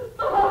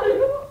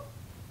 Mario!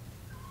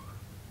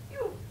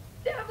 You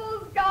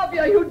devil,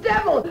 Scarpia, you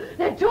devil!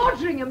 They're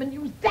torturing him and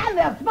you stand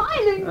there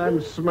smiling!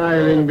 I'm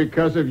smiling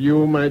because of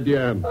you, my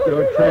dear.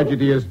 Your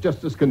tragedy is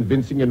just as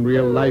convincing in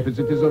real life as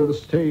it is on the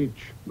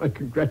stage. My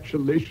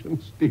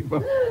congratulations, Diva.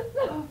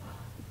 No.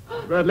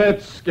 But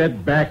let's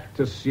get back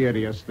to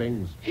serious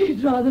things.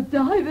 He'd rather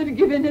die than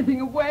give anything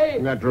away.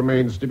 That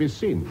remains to be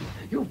seen.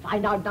 You'll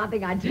find out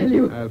nothing, I tell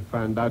you. I'll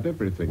find out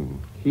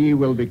everything. He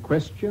will be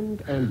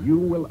questioned and you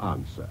will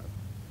answer.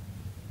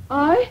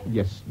 I?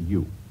 Yes,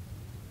 you.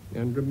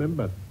 And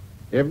remember,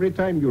 every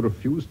time you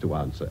refuse to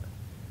answer,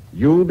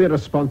 you'll be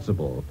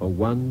responsible for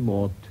one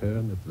more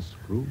turn of the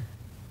screw.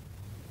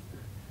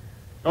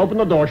 Open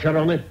the door,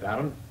 Charone.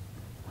 Baron.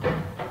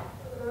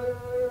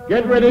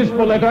 Get ready,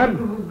 Spoleto.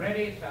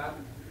 Ready, sir.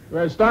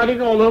 We're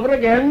starting all over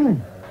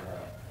again.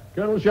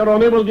 Colonel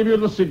Charone will give you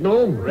the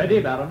signal.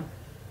 Ready, Baron.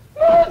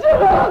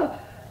 Murderer!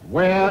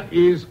 Where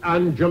is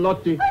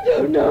Angelotti? I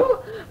don't know.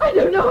 I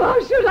don't know.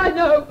 How should I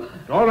know?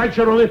 All right,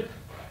 Charone.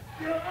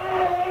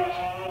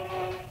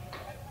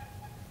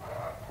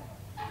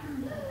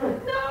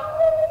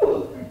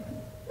 No!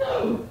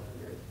 No!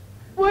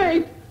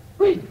 Wait.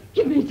 Wait.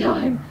 Give me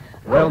time.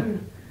 Well,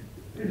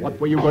 what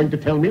were you going to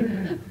tell me?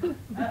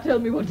 Tell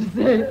me what to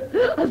say.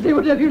 I'll say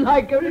whatever you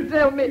like. Go to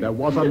tell me. There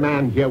was a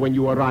man here when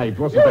you arrived,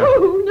 wasn't there?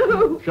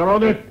 No.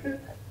 Charone.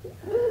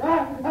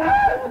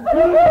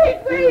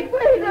 Wait.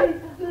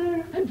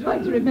 I'm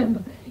trying to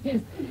remember.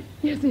 Yes.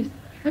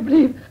 I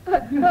believe.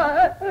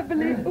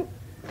 Who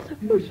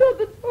shut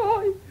the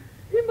door?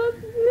 He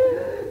must be.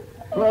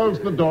 Close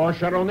the door,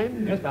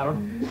 Charone. Yes,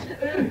 Baron.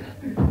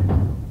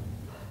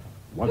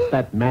 Was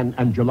that man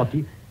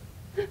Angelotti?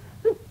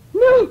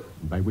 No.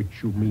 By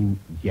which you mean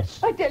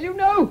yes. I tell you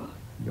no.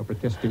 You're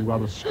protesting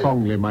rather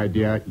strongly, my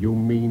dear. You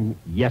mean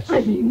yes. I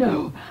mean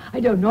no.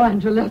 I don't know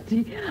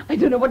Angelotti. I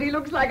don't know what he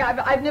looks like.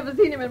 I've never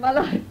seen him in my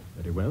life.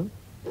 Very well.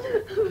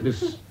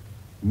 This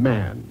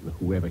man,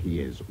 whoever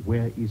he is,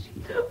 where is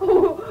he?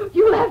 Oh,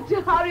 you'll have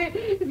to hurry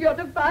if you're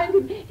to find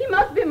him. He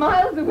must be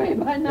miles away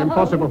by now.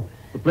 Impossible.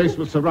 The place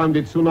was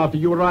surrounded soon after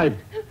you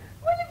arrived. Well,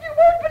 if you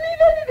won't believe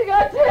anything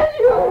I tell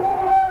you.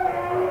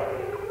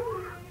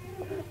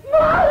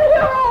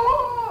 Mario!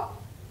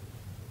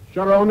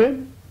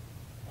 Charone?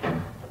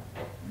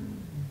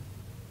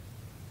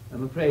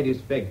 I'm afraid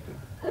he's fainted.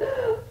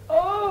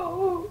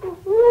 Oh.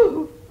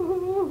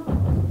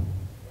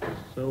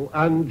 So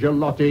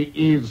Angelotti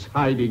is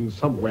hiding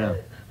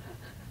somewhere.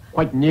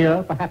 Quite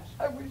near, perhaps.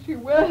 I wish he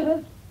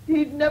were.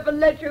 He'd never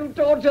let you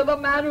torture the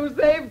man who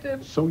saved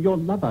him. So your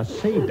lover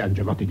saved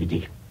Angelotti, did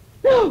he?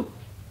 No.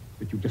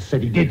 But you just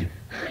said he did.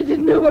 I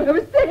didn't know what I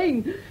was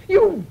saying.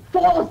 You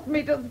forced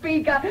me to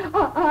speak.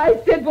 I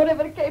said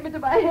whatever came into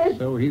my head.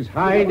 So he's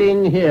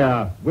hiding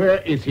here.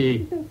 Where is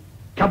he?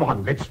 Come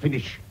on, let's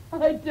finish.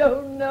 I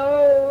don't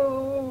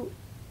know.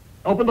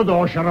 Open the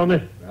door,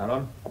 Charone.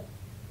 Baron.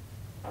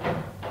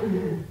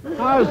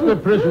 How's the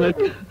prisoner?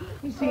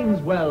 He seems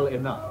well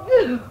enough.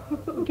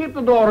 Keep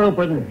the door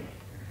open.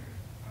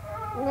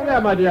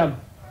 There, my dear.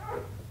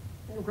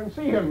 You can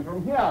see him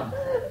from here.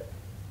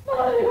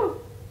 Mario!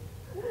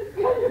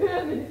 Can you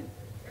hear me?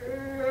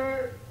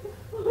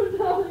 Oh,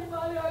 darling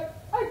Mario,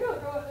 I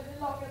can't go on any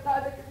longer,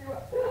 neither can you.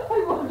 I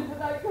want it,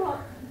 but I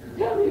can't.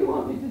 Tell me you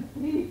want me to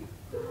speak.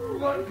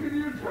 What can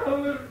you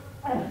tell them?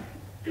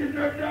 Is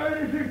there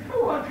anything to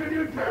what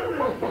tell me?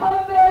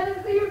 Oh,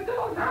 man, see you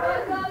talk to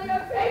my darling. I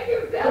beg you,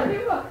 tell me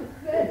what to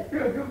say.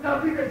 You've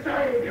nothing to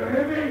say, you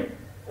hear me?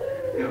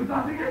 You've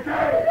nothing to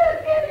say.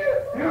 Can you?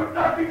 You've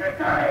nothing to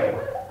say.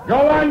 Go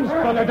on,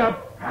 spell it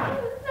up.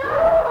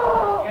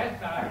 No! Yes,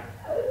 sir.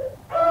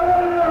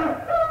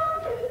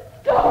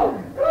 Don't!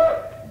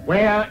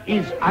 Where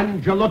is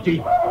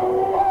Angelotti?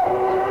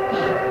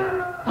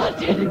 I'll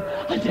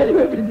tell him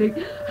everything.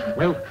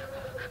 Well?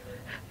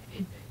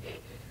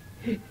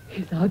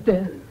 He's out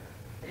there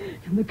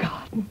in the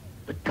garden.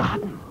 The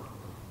garden?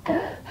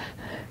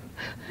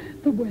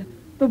 The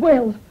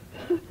well.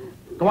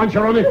 Go on,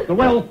 Sharoni, the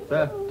well.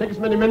 Take as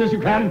many men as you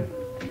can.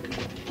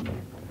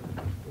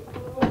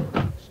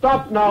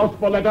 Stop now,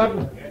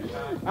 Spoletta.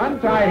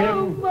 Untie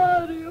him.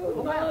 Mario.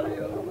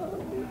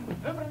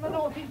 Over in the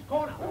northeast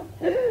corner.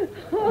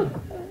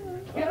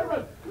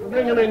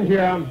 Bring him in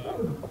here.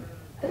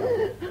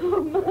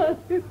 Oh,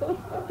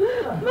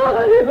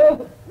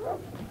 Mario.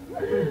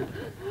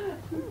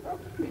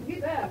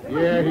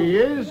 Here he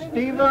is,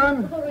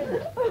 Stephen.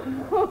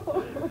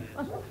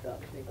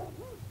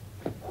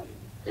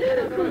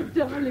 Oh,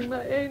 darling,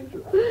 my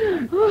angel.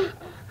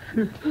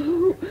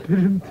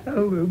 Didn't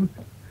tell them.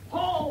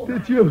 Paul!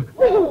 Did you?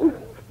 No.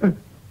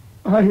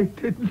 I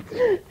didn't.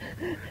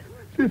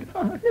 Did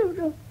I?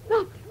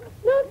 No,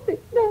 nothing.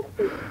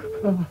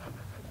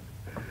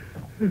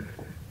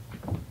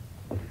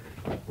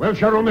 Well,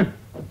 Sharoni,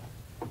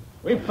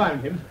 We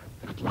found him.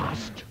 at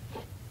last.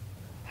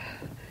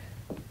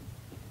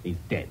 He's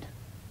dead.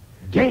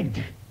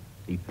 Dead.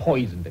 He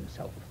poisoned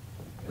himself.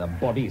 The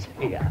body's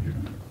here.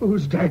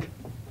 Who's dead?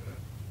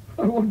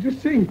 I want to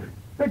see.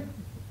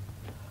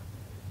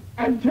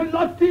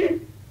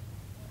 Angelotti!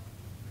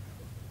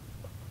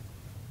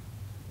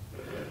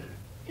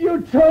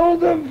 You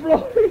told them,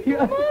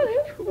 Floria!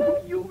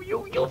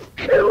 You've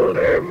killed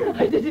him!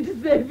 I did it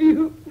to save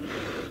you.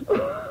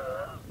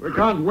 We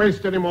can't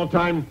waste any more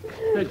time.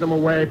 Take them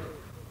away.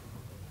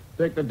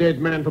 Take the dead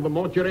man to the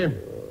mortuary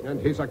and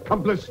his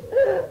accomplice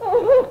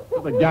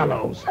to the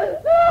gallows.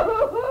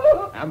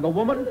 No. And the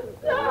woman?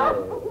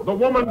 No. The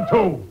woman,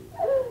 too.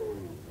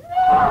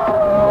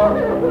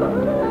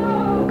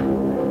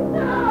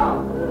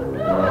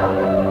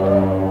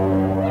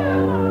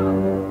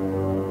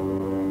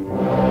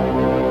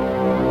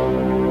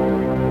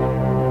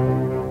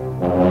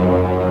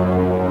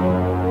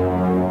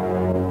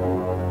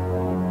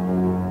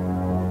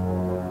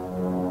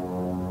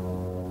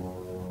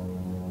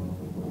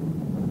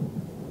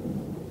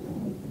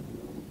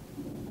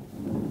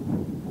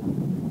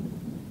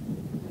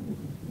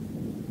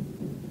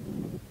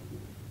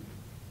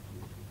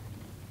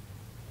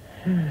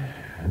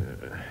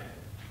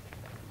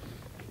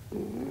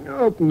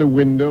 Open the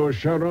window,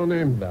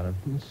 Sharoni. Baron.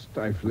 It's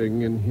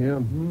stifling in here.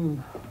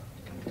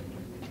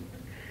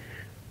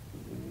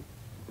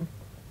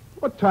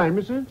 What time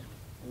is it?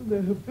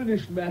 They have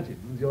finished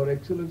matins, Your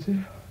Excellency.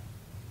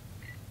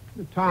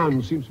 The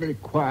town seems very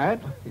quiet.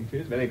 It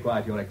is very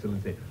quiet, Your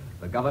Excellency.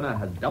 The governor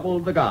has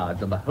doubled the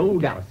guards and the whole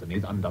garrison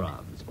is under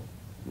arms.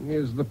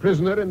 Is the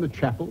prisoner in the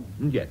chapel?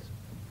 Yes.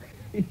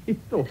 He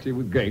thought he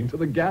was going to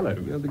the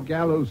gallows. Yeah, the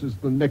gallows is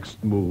the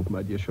next move,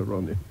 my dear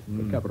Sharoni.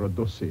 The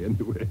Cavaradossi,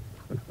 anyway.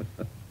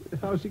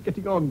 How's he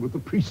getting on with the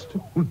priest?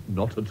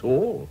 Not at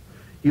all.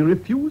 He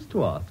refused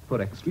to ask for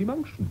extreme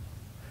unction.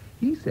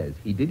 He says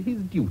he did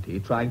his duty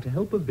trying to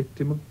help a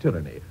victim of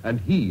tyranny, and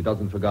he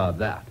doesn't regard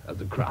that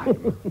as a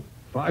crime.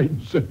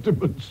 Fine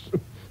sentiments.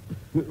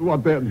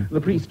 What then?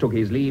 The priest took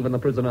his leave and the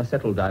prisoner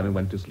settled down and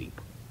went to sleep.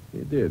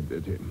 He did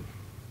he?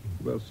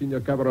 Well, Signor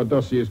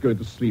Cavaradossi is going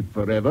to sleep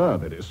forever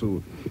very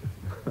soon.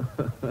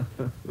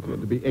 He's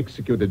going to be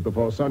executed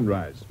before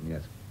sunrise.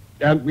 Yes.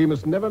 And we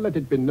must never let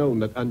it be known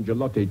that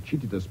Angelotti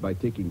cheated us by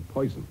taking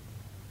poison.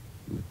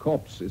 And the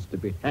corpse is to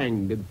be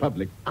hanged in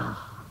public.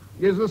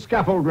 Is the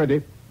scaffold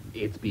ready?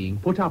 It's being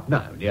put up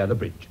now near the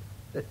bridge.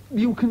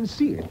 You can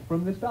see it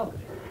from this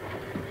balcony.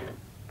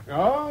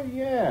 Oh,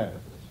 yes.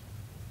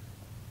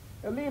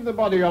 Leave the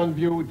body on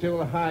view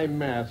till high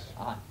mass.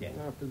 Yes.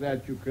 After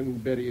that, you can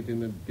bury it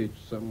in a ditch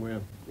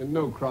somewhere. And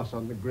no cross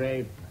on the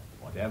grave.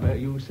 Whatever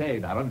you say,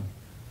 Baron.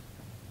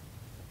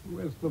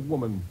 Where's the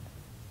woman?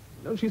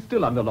 No, she's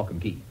still under lock and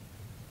key.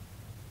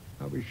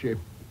 How is she?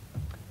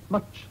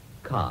 Much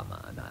calmer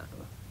now.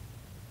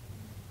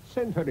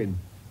 Send her in.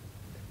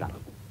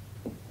 Baron.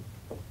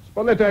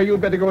 Spoletta, you'd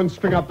better go and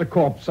string up the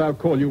corpse. I'll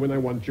call you when I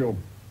want you.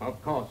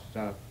 Of course,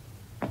 sir.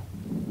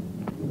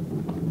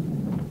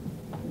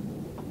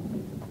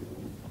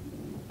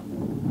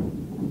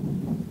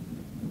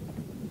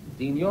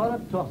 Signora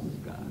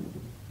Tosca,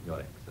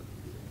 Your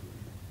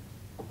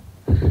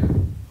Excellency.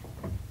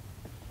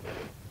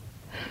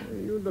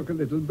 You look a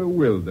little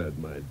bewildered,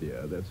 my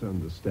dear. That's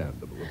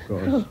understandable, of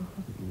course.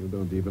 You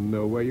don't even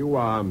know where you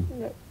are.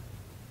 No.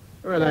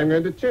 Well, I'm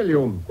going to tell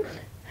you.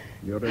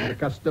 You're in the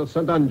Castel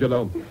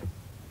Sant'Angelo.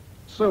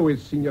 So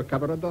is Signor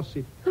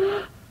Cavaradossi.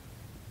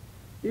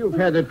 You've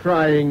had a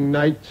trying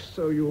night,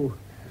 so you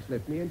just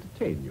let me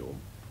entertain you.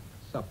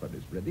 Supper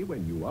is ready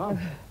when you are.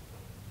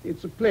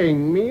 It's a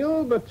plain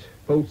meal, but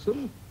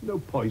wholesome. No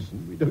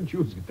poison. We don't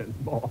use it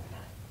anymore.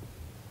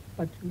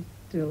 But you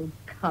still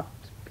cut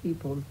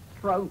people's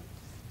throats,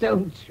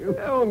 don't you?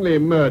 Only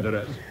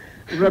murderers.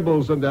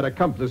 Rebels and their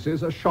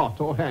accomplices are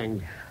shot or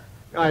hanged.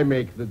 I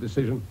make the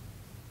decision.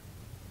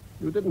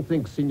 You didn't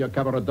think Signor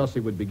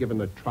Cavaradossi would be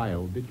given a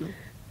trial, did you?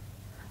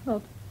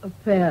 Not a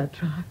fair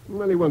trial.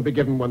 Well, he won't be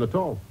given one at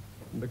all,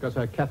 because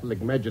Her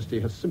Catholic Majesty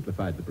has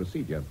simplified the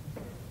procedure.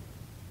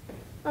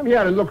 Come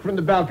here and look from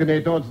the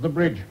balcony towards the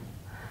bridge.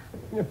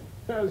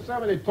 There's so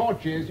many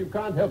torches, you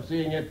can't help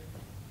seeing it.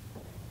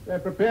 They're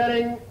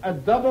preparing a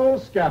double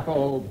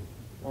scaffold.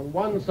 On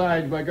one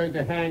side, we're going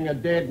to hang a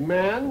dead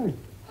man.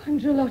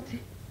 Angelotti.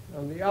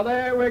 On the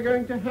other, we're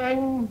going to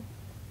hang...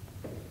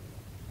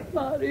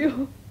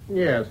 Mario.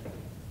 Yes.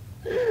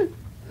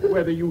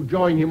 Whether you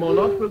join him or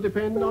not will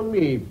depend on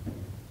me.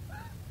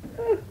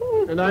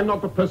 And I'm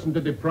not the person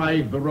to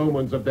deprive the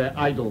Romans of their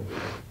idol.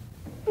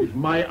 It's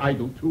my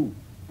idol, too.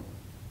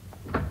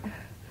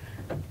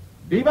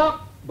 Diva,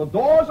 the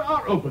doors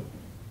are open.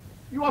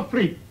 You are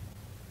free.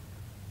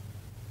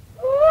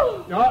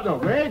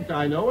 No, wait.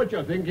 I know what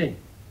you're thinking.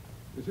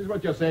 This is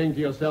what you're saying to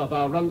yourself.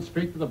 I'll run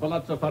straight to the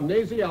Palazzo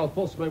Farnese, I'll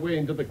force my way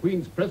into the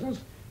Queen's presence,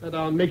 and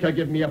I'll make her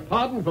give me a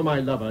pardon for my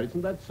lover.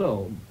 Isn't that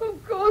so?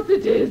 Of course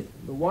it is.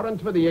 The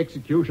warrant for the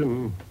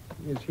execution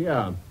is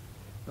here.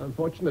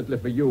 Unfortunately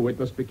for you, it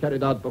must be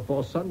carried out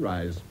before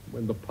sunrise.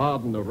 When the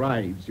pardon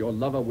arrives, your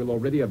lover will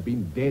already have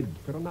been dead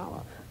for an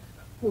hour.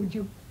 Would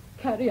you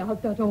carry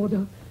out that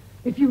order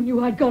if you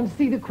knew I'd gone to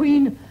see the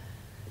Queen?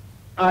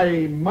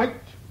 I might.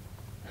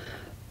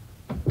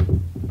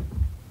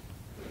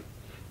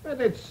 Well,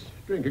 let's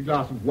drink a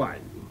glass of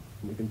wine.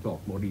 We can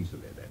talk more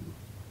easily then.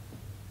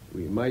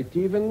 We might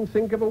even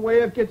think of a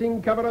way of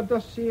getting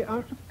Cavaradossi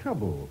out of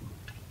trouble.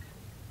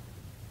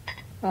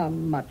 How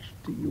much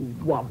do you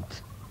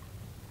want?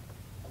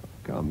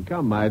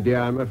 Come, my dear.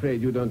 I'm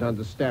afraid you don't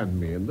understand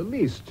me in the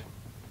least.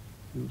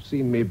 You've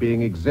seen me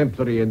being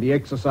exemplary in the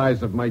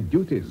exercise of my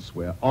duties,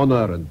 where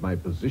honor and my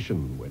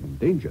position were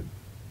endangered.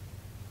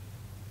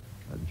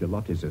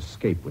 Angelotti's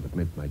escape would have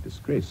meant my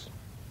disgrace.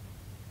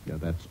 Now,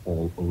 that's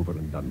all over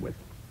and done with.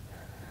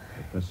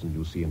 The person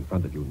you see in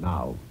front of you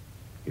now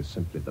is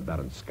simply the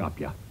Baron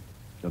Scarpia,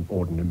 an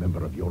ordinary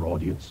member of your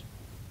audience.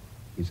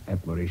 His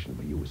admiration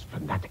for you is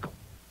fanatical.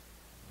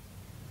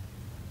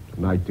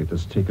 Tonight it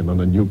has taken on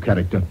a new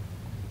character.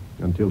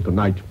 Until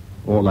tonight,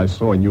 all I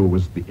saw in you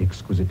was the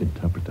exquisite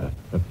interpreter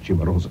of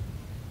Cimarosa.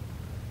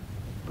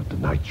 But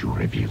tonight you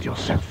revealed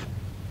yourself.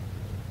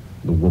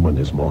 The woman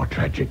is more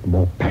tragic,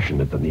 more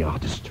passionate than the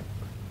artist,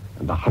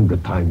 and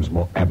 100 times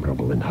more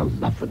admirable in her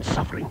love and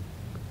suffering.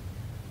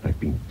 I've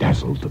been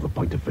dazzled to the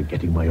point of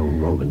forgetting my own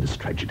role in this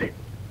tragedy.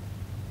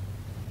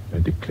 I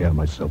declare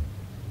myself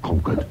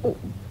conquered. Oh,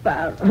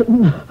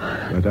 Baron.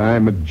 But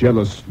I'm a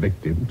jealous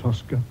victim,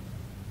 Tosca.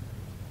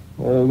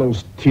 All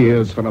those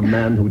tears for a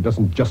man who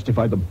doesn't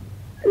justify them.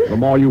 The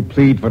more you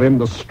plead for him,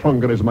 the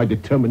stronger is my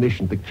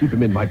determination to keep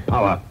him in my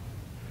power.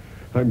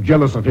 I'm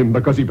jealous of him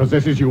because he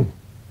possesses you.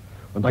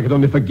 And I can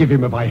only forgive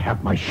him if I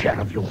have my share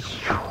of yours.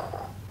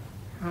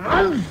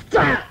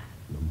 Monster!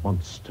 The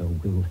monster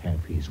will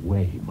have his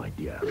way, my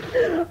dear.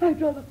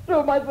 I'd rather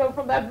throw myself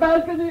from that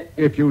balcony.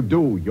 If you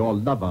do, your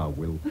lover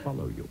will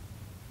follow you.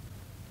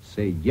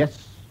 Say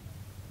yes,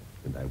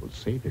 and I will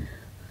save him.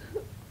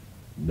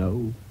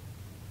 No,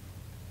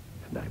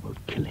 and I will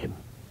kill him.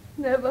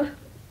 Never.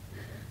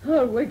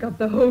 I'll wake up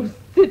the whole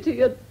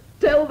city and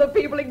tell the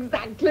people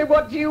exactly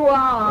what you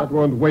are. That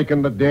won't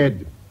waken the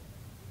dead.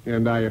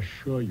 And I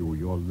assure you,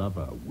 your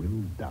lover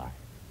will die.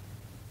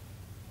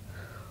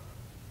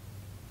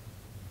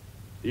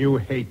 You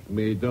hate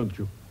me, don't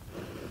you?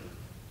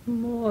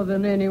 More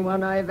than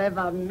anyone I've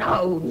ever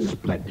known.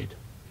 Splendid.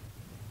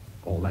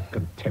 All that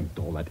contempt,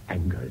 all that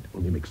anger, it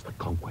only makes the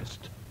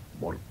conquest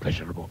more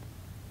pleasurable.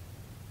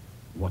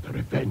 What a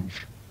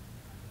revenge.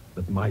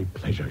 That my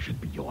pleasure should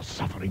be your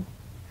suffering.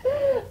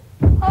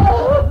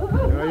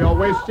 You're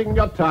wasting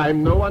your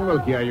time. No one will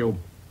hear you.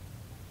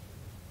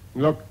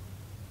 Look,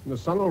 the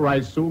sun will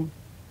rise soon.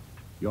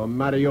 Your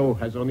Mario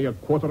has only a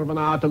quarter of an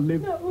hour to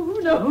live.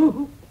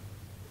 No.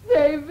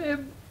 Save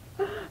him.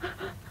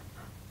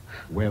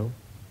 Well?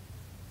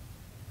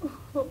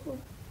 Oh,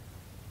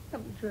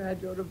 haven't you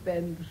had your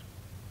revenge?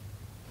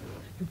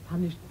 You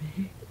punished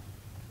me.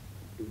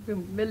 You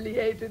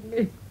humiliated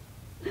me.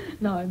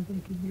 Now I'm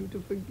begging you to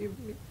forgive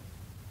me.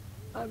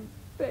 I'm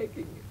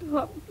begging it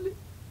humbly.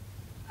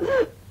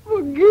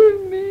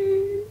 Forgive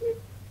me.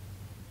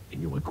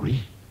 And you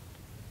agree?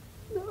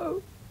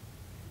 No.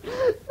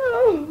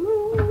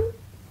 No.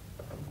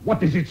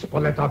 What is it,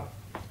 Spoletta?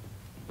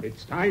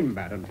 It's time,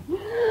 Baron.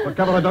 For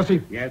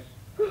Cavaradossi? Yes.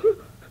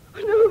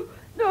 No.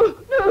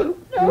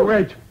 You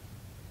wait.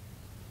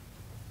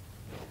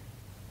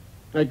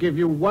 I give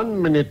you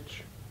 1 minute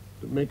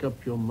to make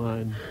up your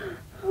mind.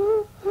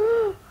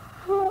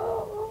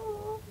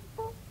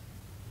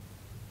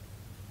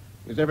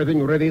 Is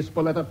everything ready,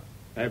 Spoletta?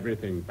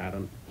 Everything,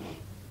 Baron.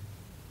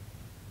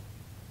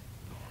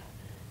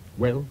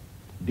 Well,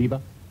 Diva?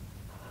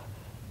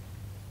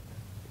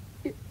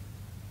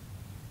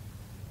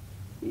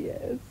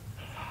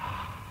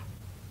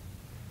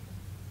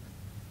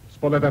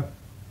 Spoletta,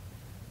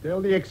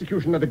 tell the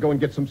executioner to go and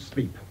get some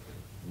sleep.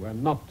 We're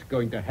not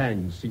going to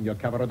hang Signor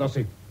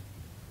Cavaradossi.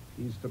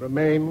 He's to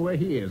remain where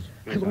he is.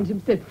 I want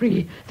him set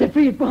free. Set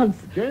free at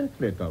once.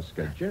 Gently,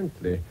 Tosca,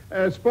 gently.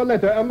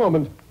 Spoletta, a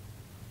moment.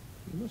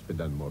 It must be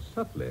done more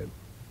subtly.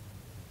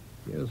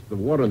 Here's the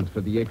warrant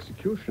for the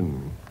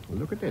execution.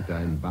 Look at it.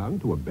 I'm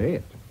bound to obey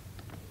it.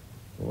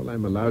 All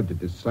I'm allowed to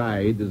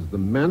decide is the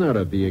manner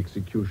of the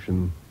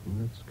execution.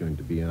 That's going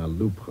to be our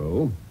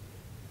loophole.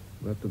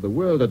 But to the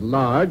world at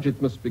large,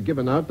 it must be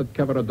given out that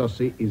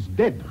Cavaradossi is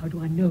dead. How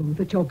do I know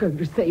that you're going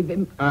to save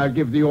him? I'll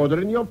give the order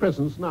in your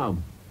presence now.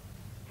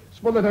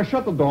 Spoletta,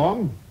 shut the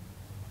door.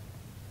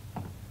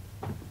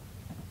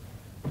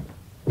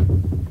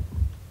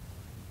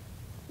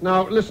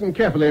 Now, listen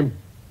carefully.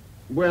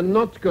 We're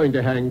not going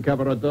to hang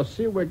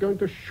Cavaradossi. We're going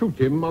to shoot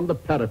him on the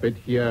parapet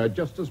here,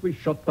 just as we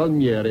shot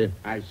Palmieri.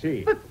 I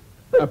see.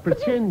 A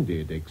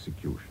pretended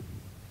execution.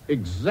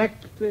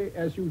 Exactly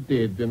as you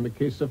did in the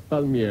case of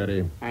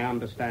Palmieri. I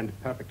understand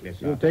perfectly,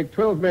 sir. You'll take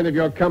 12 men of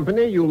your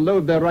company. You'll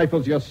load their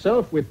rifles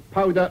yourself with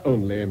powder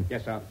only.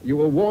 Yes, sir. You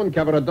will warn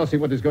Cavaradossi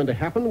what is going to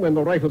happen. When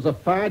the rifles are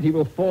fired, he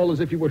will fall as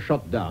if he were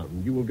shot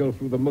down. You will go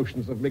through the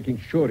motions of making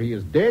sure he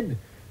is dead.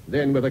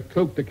 Then, with a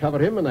cloak to cover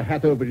him and a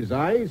hat over his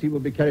eyes, he will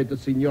be carried to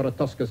Signora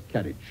Tosca's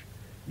carriage.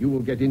 You will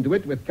get into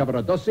it with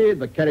Cavaradossi.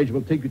 The carriage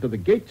will take you to the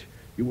gate.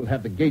 You will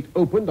have the gate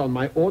opened on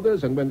my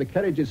orders, and when the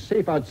carriage is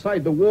safe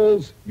outside the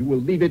walls, you will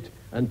leave it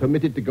and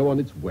permit it to go on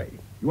its way.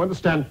 You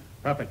understand?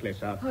 Perfectly,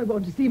 sir. I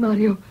want to see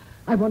Mario.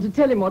 I want to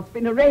tell him what's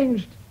been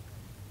arranged.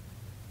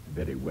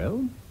 Very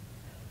well.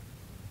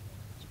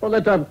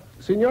 Spoletta,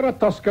 Signora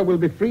Tosca will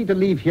be free to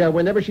leave here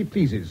whenever she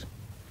pleases.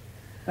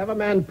 Have a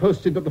man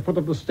posted at the foot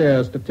of the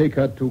stairs to take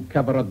her to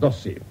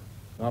Cavaradossi.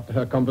 After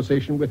her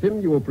conversation with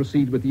him, you will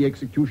proceed with the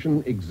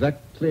execution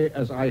exactly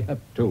as I have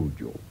told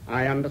you.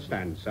 I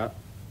understand, sir.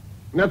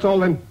 That's all,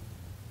 then.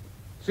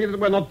 See that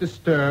we're not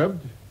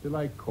disturbed till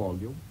I call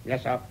you.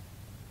 Yes, sir.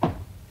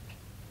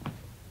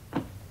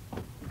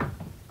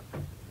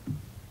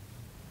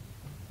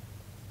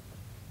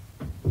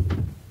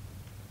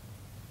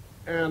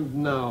 And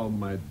now,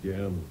 my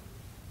dear,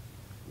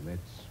 let's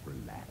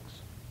relax.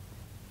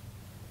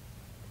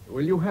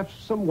 Will you have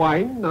some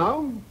wine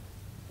now?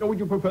 Or would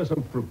you prefer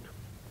some fruit?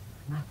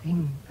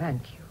 Nothing,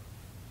 thank you.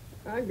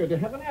 I'm going to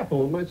have an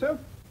apple myself.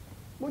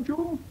 Won't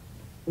you?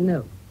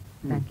 No,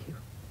 thank you.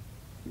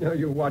 Now,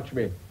 you watch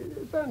me.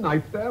 Is there a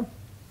knife there?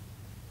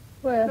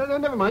 Where? No,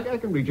 never mind. I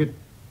can reach it.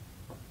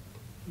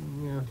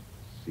 Yeah,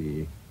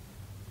 see.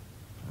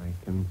 I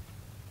can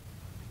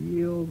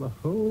peel the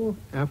whole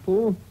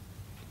apple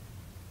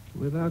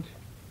without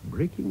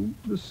breaking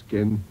the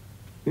skin.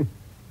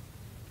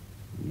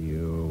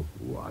 You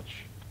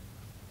watch.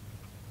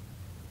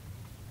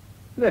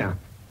 There.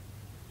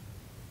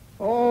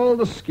 All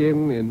the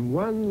skin in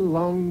one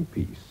long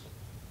piece.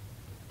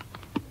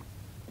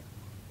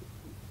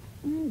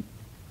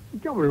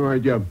 Tell me, my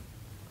dear,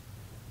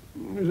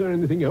 is there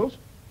anything else?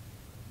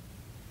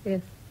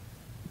 Yes.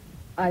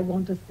 I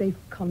want a safe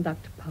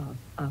conduct pass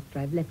after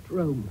I've left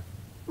Rome.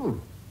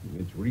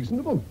 It's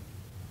reasonable.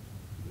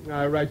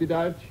 I write it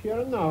out here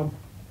and now.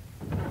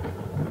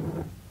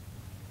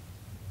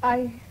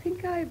 I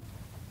think I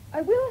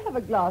will have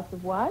a glass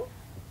of wine.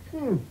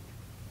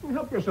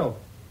 Help yourself.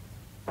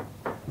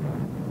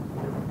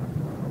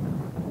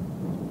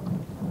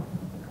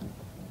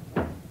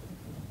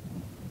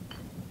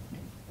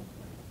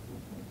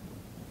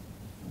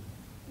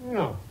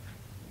 Now,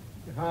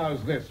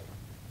 how's this?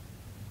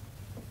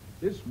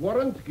 This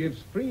warrant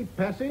gives free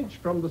passage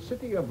from the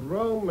city of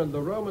Rome and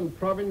the Roman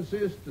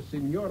provinces to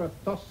Signora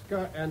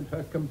Tosca and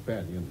her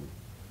companion.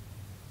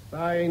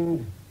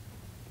 Signed,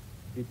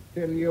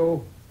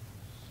 Vitelio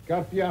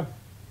Scarpia,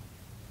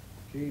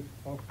 Chief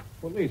of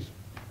Police.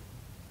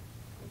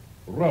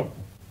 Rome.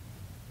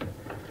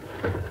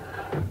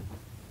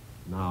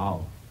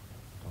 Now,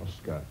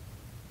 Tosca,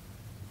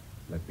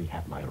 let me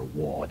have my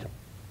reward.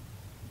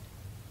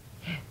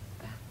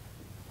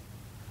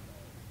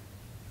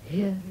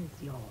 Here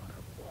is your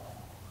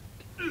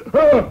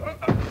reward.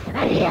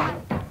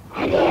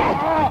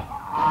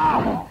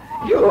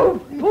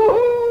 You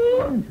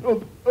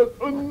fool!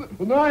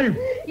 A knife!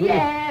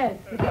 Yes,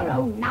 your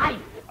own knife.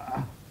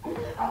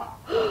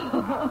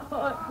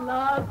 At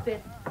last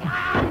it's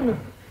done.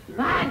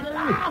 At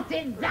last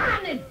it's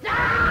done. It's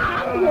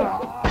done.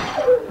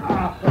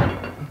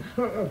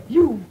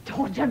 You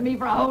tortured me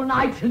for a whole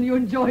night and you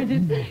enjoyed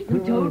it. You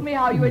told me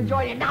how you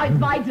enjoyed it. Now it's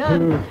my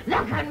turn.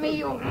 Look at me,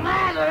 you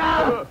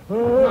murderer.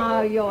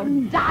 Now you're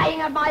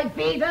dying at my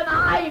feet and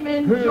I'm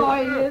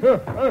enjoying it.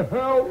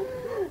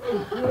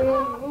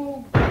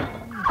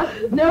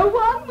 No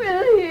one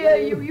will hear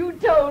you. You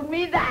told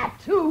me that,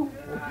 too.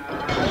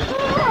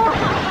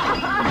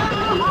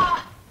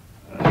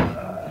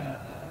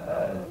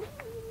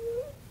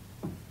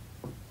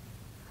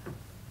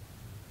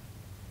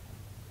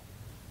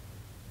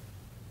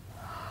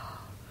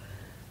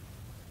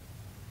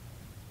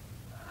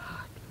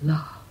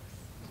 Last.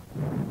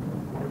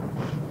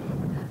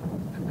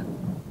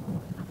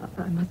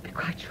 I must be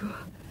quite sure.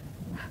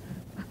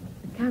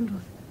 The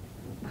candles.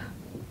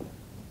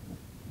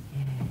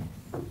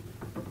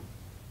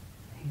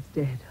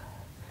 dead.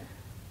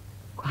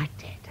 Quite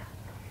dead.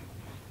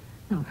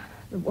 Now,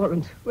 the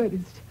warrant, where is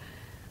it?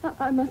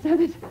 I must have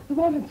it. The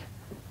warrant.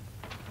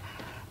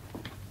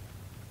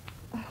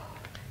 Oh,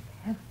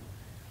 heaven.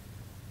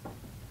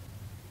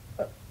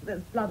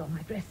 There's blood on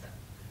my dress.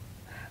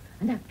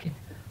 A napkin.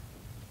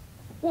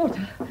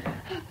 Water.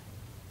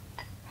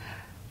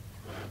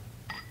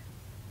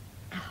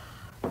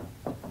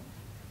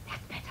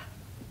 That's better.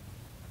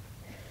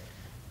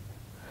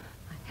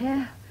 My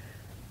hair.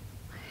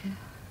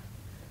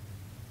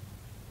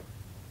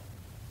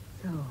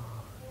 So.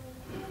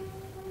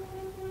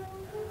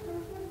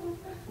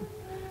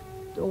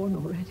 Dawn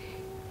already.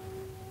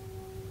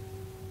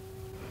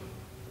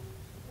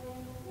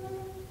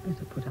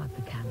 Better put out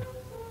the candles.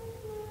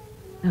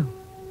 No.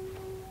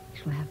 We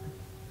shall have them.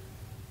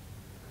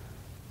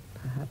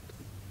 Perhaps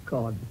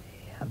God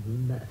may have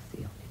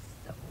mercy on his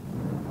soul.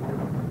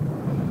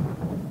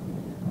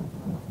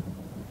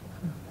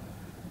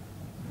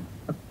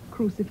 A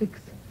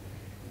crucifix.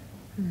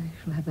 I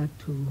shall have that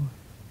too.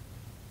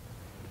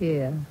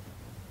 Here,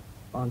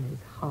 on his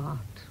heart.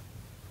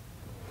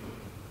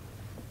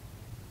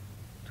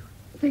 To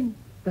think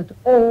that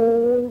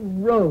all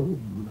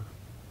Rome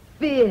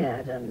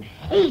feared and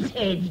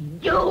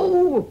hated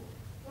you!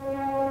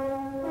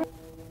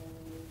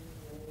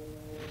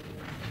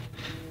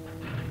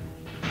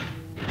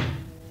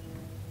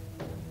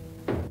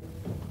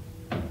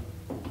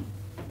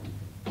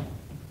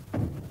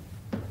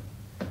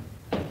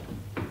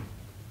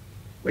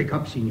 Wake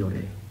up,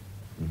 signore.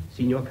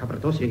 Signor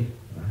Capratosi.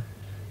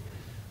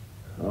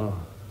 Oh.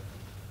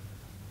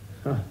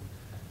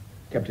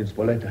 Captain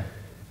Spoletta.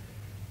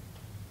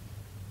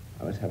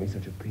 I was having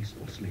such a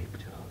peaceful sleep,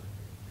 too.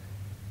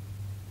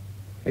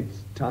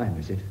 It's time,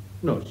 is it?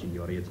 No,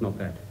 signore, it's not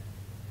that.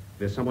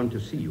 There's someone to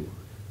see you.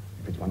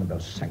 If it's one of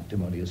those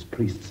sanctimonious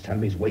priests, tell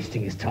me he's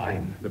wasting his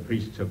time. The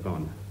priests have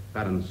gone.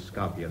 Baron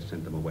Scarpia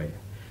sent them away.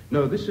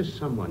 No, this is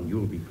someone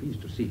you'll be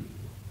pleased to see.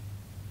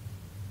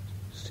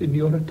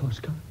 Signora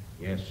Tosca?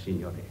 Yes,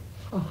 signore.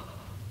 Oh.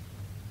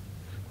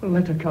 Well,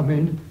 let her come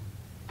in.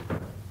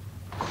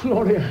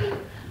 Gloria.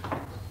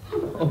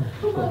 Oh,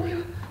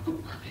 Mario. Oh,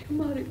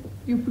 Mario,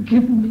 you've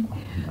forgiven me. Oh,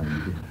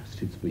 my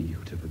dearest, it's for you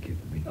to forgive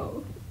me.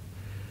 Oh.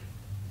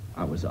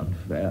 I was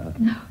unfair.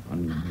 No.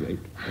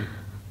 Ungrateful.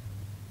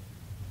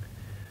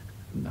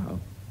 Now,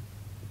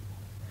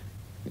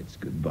 it's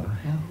goodbye.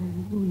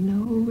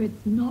 No,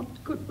 it's not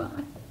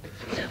goodbye.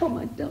 Oh,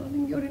 my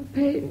darling, you're in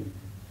pain.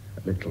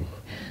 A little.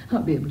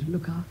 I'll be able to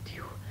look after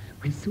you.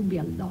 We'll soon be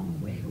a long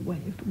way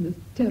away from this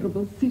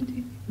terrible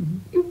city. Mm-hmm.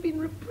 You've been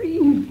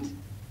reprieved.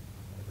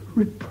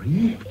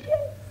 Reprieved?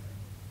 Yes.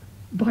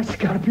 By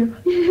Scarpia?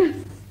 Yes.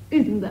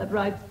 Isn't that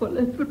right,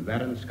 Spoletta?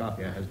 Baron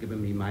Scarpia has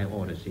given me my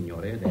orders,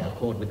 signore. They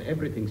accord with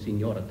everything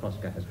Signora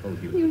Tosca has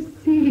told you. You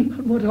see.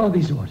 What are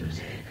these orders?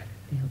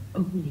 They'll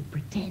only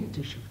pretend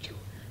to shoot you.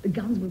 The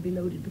guns will be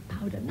loaded with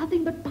powder,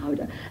 nothing but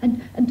powder.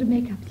 And to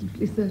make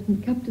absolutely certain,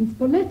 Captain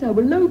Spoletta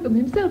will load them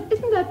himself.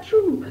 Isn't that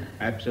true?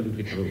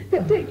 Absolutely true.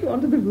 They'll take you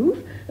onto the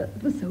roof.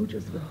 The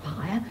soldiers will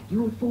fire.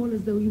 You'll fall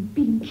as though you've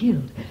been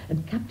killed.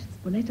 And Captain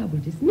Spoletta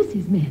will dismiss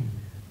his men.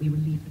 We will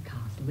leave the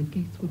castle. The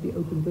gates will be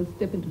open. We'll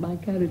step into my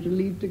carriage and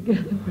leave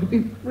together. We'll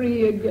be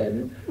free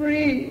again.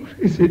 Free.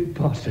 Is it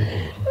possible?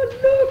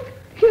 Oh, look.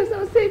 Here's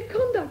our safe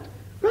conduct.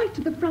 Right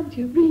to the front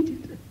here. Read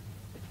it.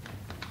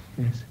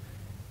 Yes.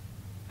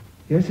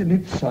 Yes, and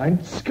it's signed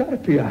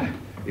Scarpia.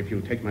 If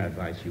you'll take my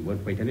advice, you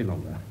won't wait any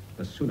longer.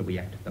 The sooner we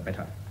act, the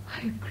better.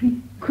 I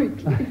agree.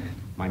 Quickly.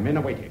 My men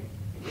are waiting.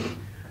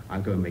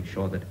 I'll go and make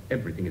sure that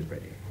everything is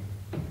ready.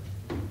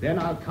 Then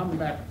I'll come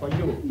back for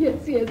you.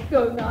 Yes,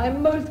 go now.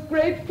 I'm most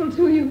grateful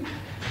to you.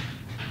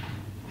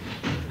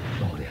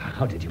 Gloria,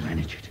 how did you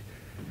manage it?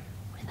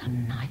 With a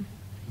knife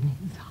in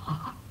his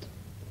heart.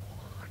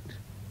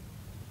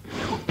 What?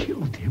 You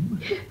killed him?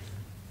 Yes,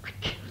 I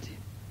killed him.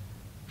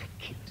 I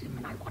killed him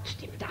and I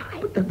watched him die.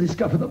 But they'll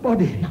discover the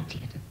body. Not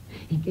yet.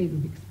 He gave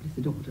them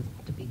explicit orders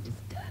not to be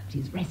disturbed.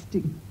 He's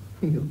resting.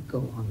 He'll go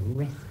on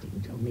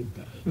resting till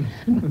midday.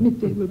 And by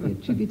midday we'll be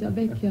at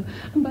Civitavecchia.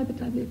 And by the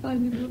time they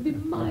find him, we'll be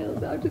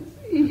miles out at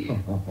sea.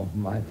 Oh,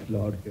 my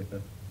Gloria.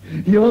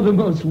 You're the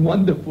most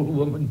wonderful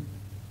woman.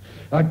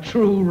 A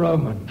true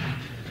Roman.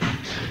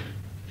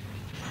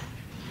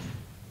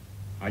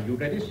 Are you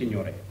ready,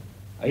 signore?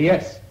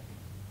 Yes.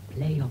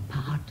 Play your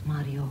part,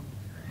 Mario.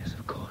 Yes,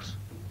 of course.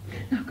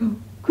 Now go,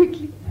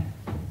 quickly.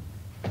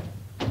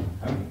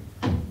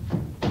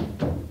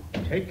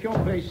 Take your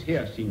place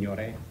here,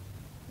 signore.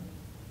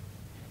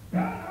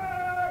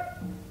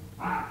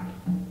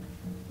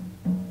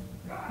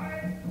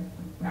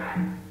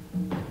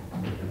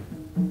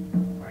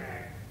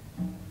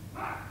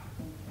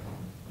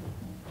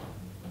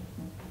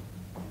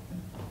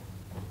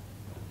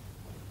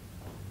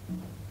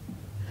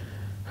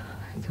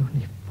 It's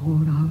only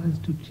 4 hours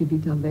to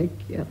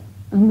Civitavecchia,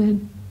 and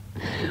then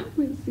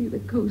we'll see the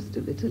coast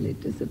of Italy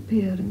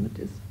disappear in the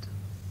distance.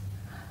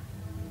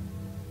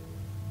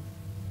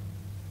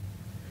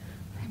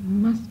 They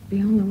must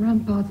be on the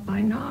ramparts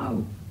by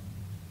now.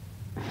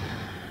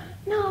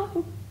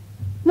 No.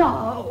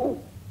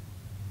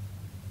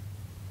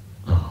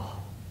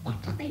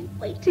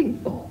 waiting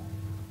for?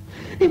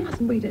 They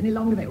mustn't wait any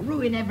longer. They'll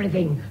ruin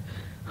everything.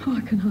 Oh,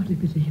 I can hardly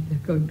believe they're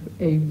going to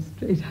aim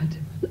straight at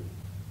him.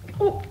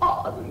 Go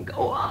on,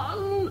 go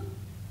on.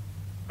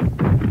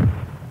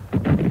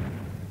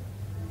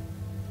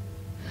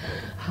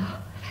 Oh,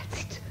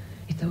 that's it.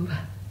 It's over.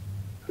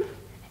 It's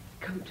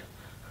coat.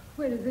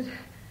 Where is it?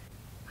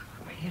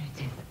 Oh, here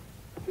it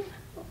is.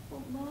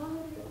 Oh,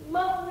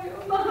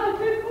 Mario,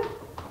 Mario.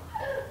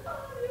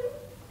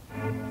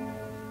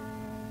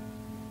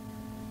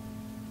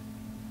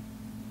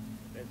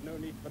 There's no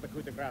need for the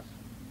coup de grace.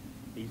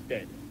 He's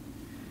dead.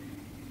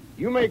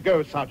 You may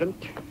go,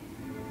 Sergeant.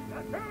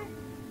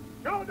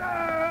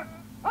 Shoulder!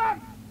 Up!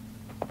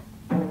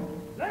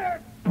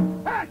 There!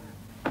 Back!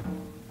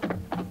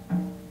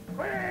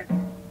 Quick!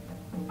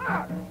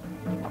 Out!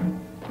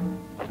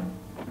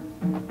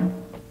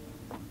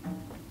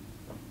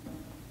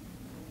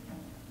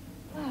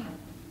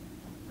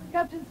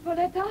 Captain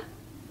Spoletta?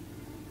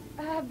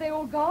 Have they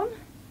all gone?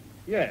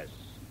 Yes.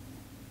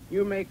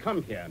 You may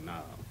come here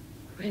now.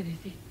 Where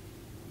is he?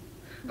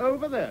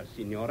 Over there,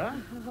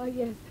 Signora. Oh,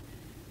 yes.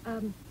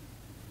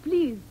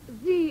 Please,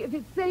 see if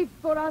it's safe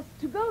for us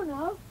to go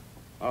now.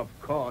 Of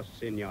course,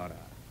 Signora.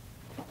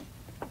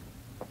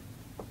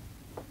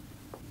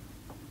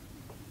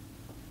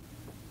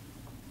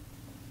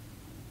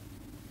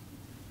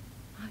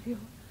 Mario,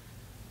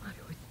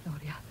 it's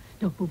Gloria.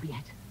 Don't move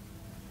yet.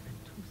 There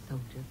are 2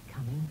 soldiers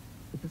coming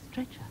with a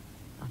stretcher.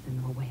 I'll send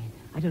them away.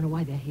 I don't know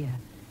why they're here.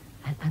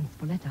 And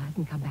Spoletta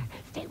hasn't come back.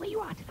 Stay where you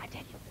are till I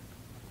tell you.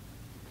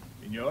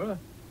 Signora?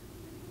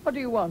 What do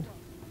you want?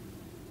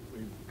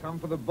 We've come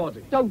for the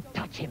body. Don't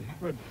touch him.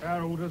 But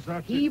how does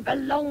that... He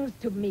belongs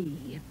to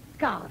me.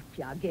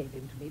 Scarpia gave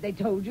him to me. They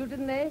told you,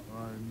 didn't they?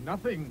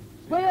 Nothing.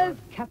 Where's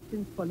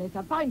Captain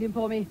Spoletta? Find him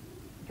for me.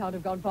 He can't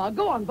have gone far.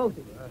 Go on, both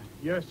of you.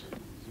 Yes,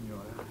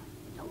 Signora.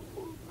 Don't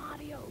move,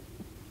 Mario.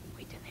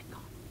 Wait till they've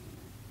gone.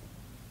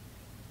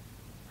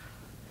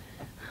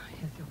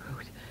 Here's your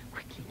coat.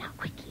 Quickly now,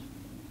 quickly.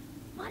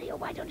 Mario,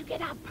 why don't you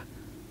get up?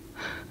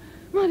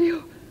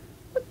 Mario,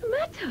 what's the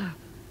matter?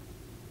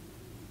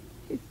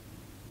 He's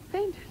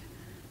fainted.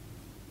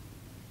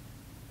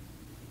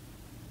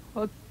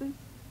 What's this?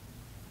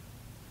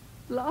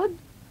 Blood?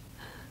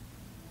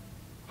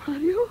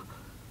 Mario?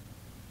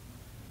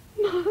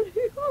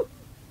 Mario?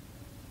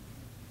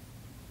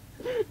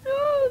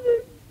 No, they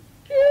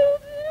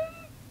killed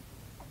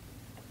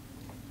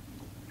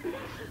him.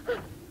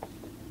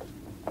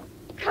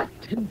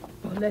 Captain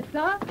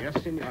Spoletta?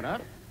 Yes,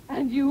 Signora.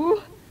 And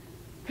you,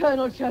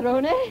 Colonel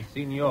Charone?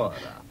 Signora.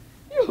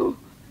 You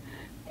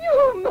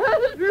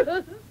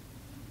murderers!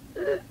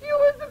 You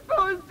were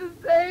supposed to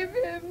save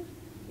him.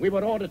 We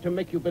were ordered to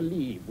make you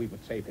believe we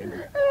would save him.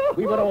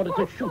 We were ordered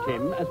to shoot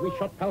him as we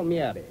shot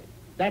Palmieri.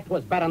 That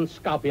was Baron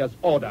Scarpia's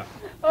order.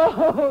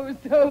 Oh,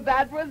 so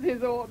that was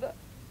his order.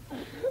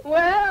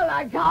 Well,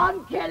 I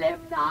can't kill him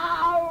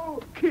now.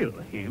 Kill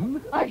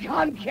him? I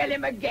can't kill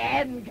him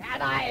again,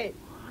 can I?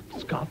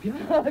 Scarpia?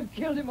 I've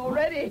killed him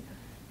already.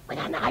 With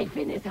a knife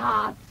in his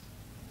heart.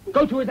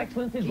 Go to His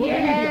Excellency's room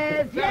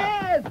immediately.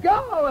 Yes,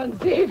 go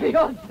and see for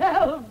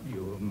yourself.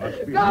 You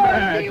must be Go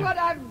mad. and see what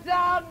I've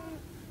done.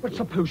 But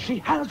suppose she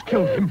has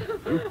killed him.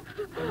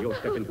 Then you'll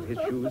step into his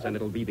shoes and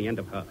it'll be the end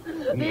of her.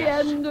 The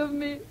end of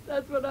me.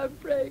 That's what I'm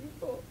praying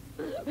for.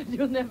 But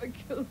you'll never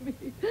kill me.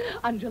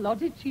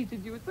 Angelotti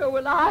cheated you, so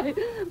will I.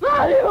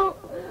 Mario!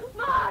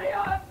 Mario,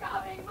 I'm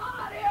coming,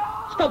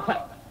 Mario! Stop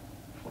that!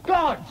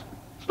 Guards!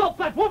 Stop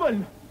that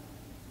woman!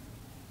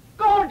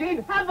 God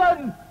in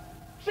heaven!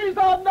 She's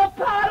on the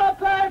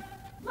parapet!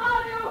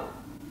 Mario!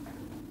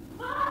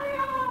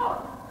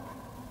 Mario!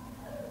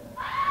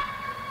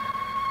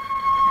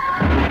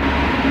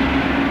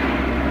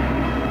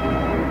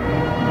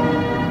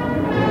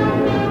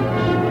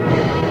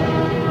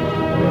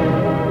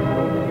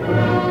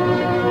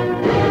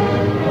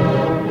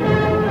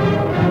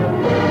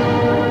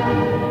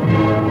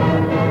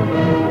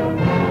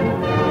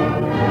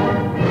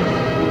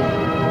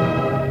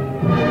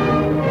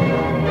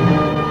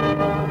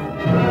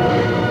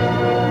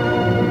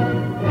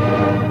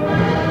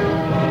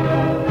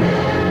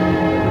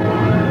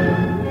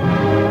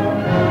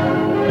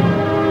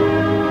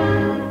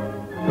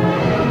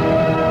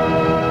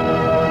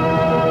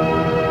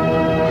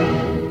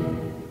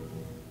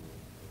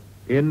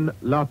 In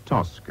La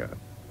Tosca,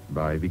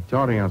 by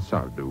Victorien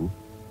Sardou,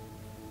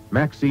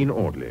 Maxine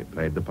Audley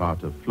played the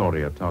part of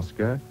Floria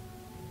Tosca,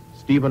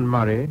 Stephen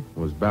Murray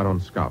was Baron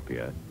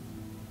Scarpia,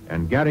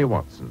 and Gary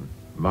Watson,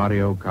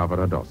 Mario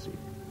Cavaradossi.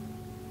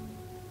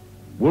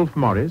 Wolfe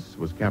Morris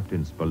was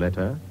Captain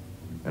Spoletta,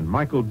 and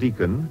Michael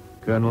Deacon,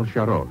 Colonel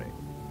Charone.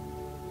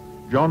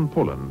 John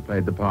Pullen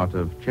played the part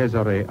of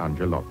Cesare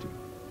Angelotti.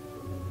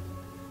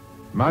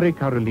 Marie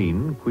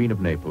Caroline, Queen of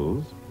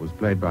Naples, was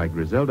played by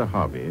Griselda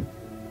Harvey,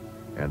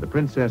 and the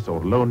Princess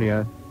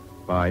Orlonia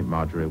by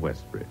Marjorie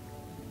Westbury.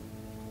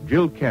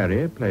 Jill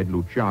Carey played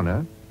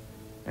Luciana,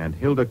 and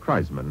Hilda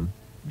Kreisman,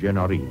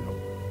 Gennarino.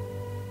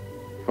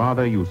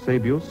 Father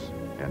Eusebius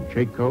and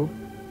Checo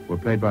were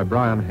played by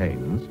Brian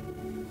Haynes,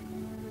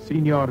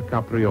 Signor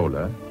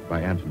Capriola by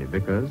Anthony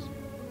Vickers,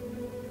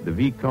 the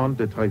Vicomte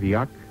de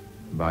Trevillac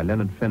by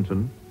Leonard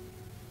Fenton,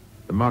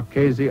 the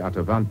Marchesi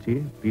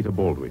Attavanti, Peter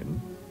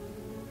Baldwin,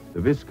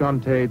 the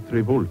Visconte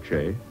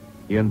Trivulce,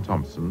 Ian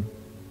Thompson,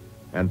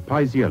 and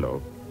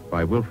Paisiello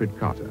by Wilfred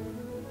Carter.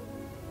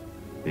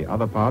 The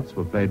other parts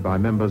were played by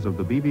members of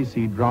the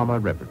BBC Drama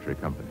Repertory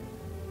Company.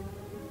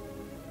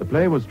 The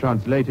play was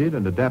translated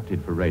and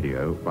adapted for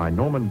radio by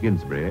Norman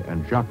Ginsbury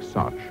and Jacques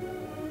Sarche.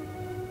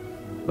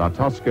 La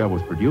Tosca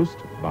was produced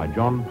by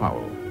John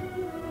Powell.